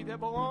monarchy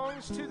that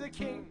belongs to the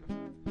King.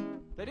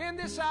 That in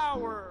this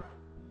hour,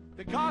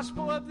 the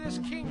gospel of this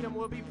kingdom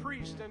will be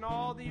preached in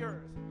all the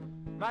earth.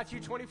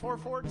 Matthew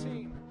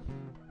 24:14.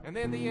 And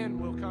then the end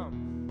will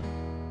come.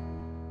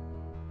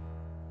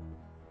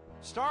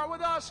 Start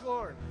with us,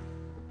 Lord.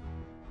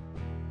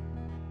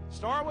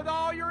 Start with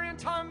all your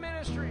end-time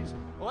ministries.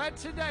 Let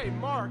today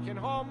mark and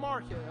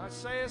hallmark it. I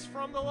say it's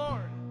from the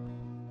Lord.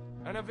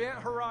 An event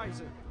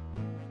horizon.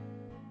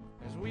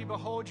 As we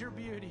behold your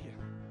beauty.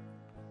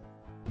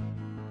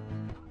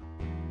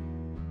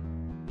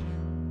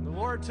 The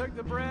Lord took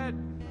the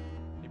bread.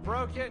 He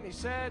broke it and He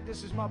said,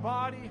 "This is my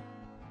body.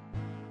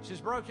 Which is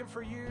broken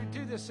for you.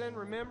 Do this in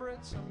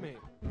remembrance of me."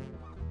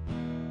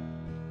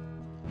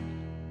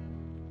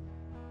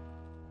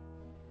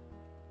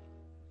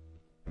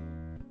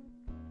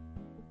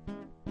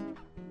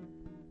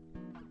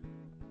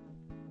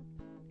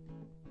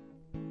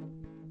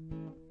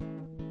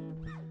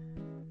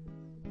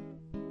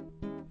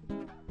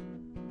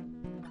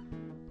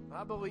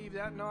 I believe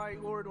that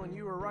night, Lord, when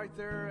you were right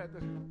there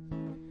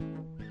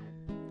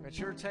at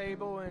your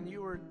table and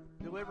you were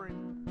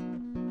delivering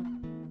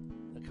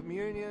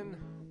communion,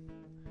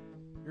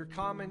 your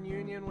common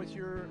union with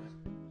your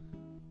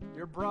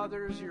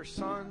brothers, your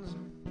sons,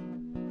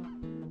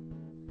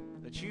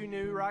 that you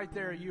knew right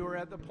there you were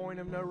at the point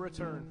of no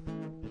return.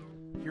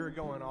 You're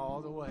going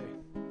all the way.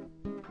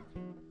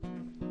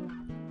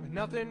 And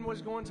nothing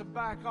was going to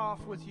back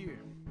off with you.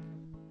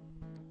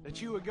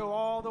 That you would go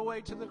all the way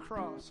to the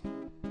cross.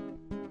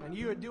 And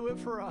you would do it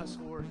for us,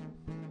 Lord.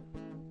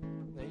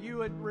 That you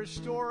would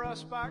restore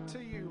us back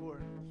to you,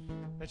 Lord.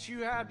 That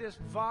you had this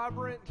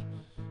vibrant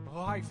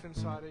life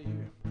inside of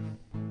you.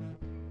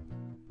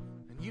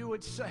 And you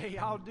would say,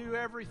 "I'll do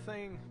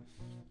everything,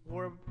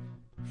 Lord,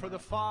 for the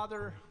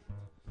Father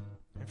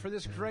and for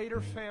this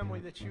greater family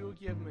that you will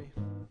give me."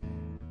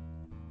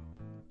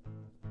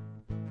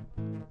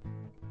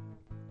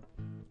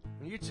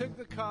 And you took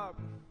the cup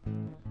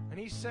and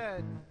He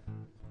said,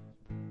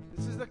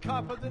 "This is the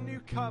cup of the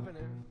new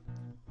covenant.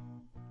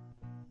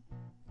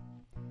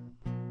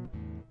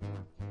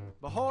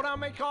 Behold, I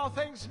make all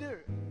things new,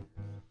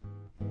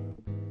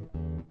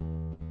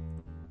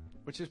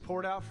 which is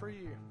poured out for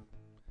you.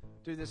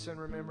 Do this in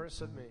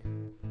remembrance of me."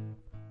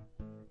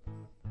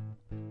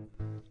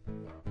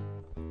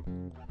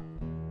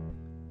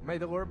 May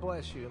the Lord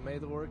bless you, and may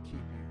the Lord keep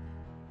you.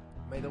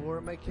 May the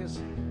Lord make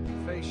His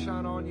face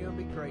shine on you and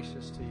be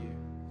gracious to you.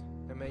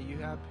 And may you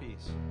have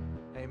peace.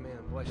 Amen.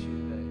 Bless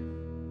you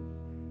today.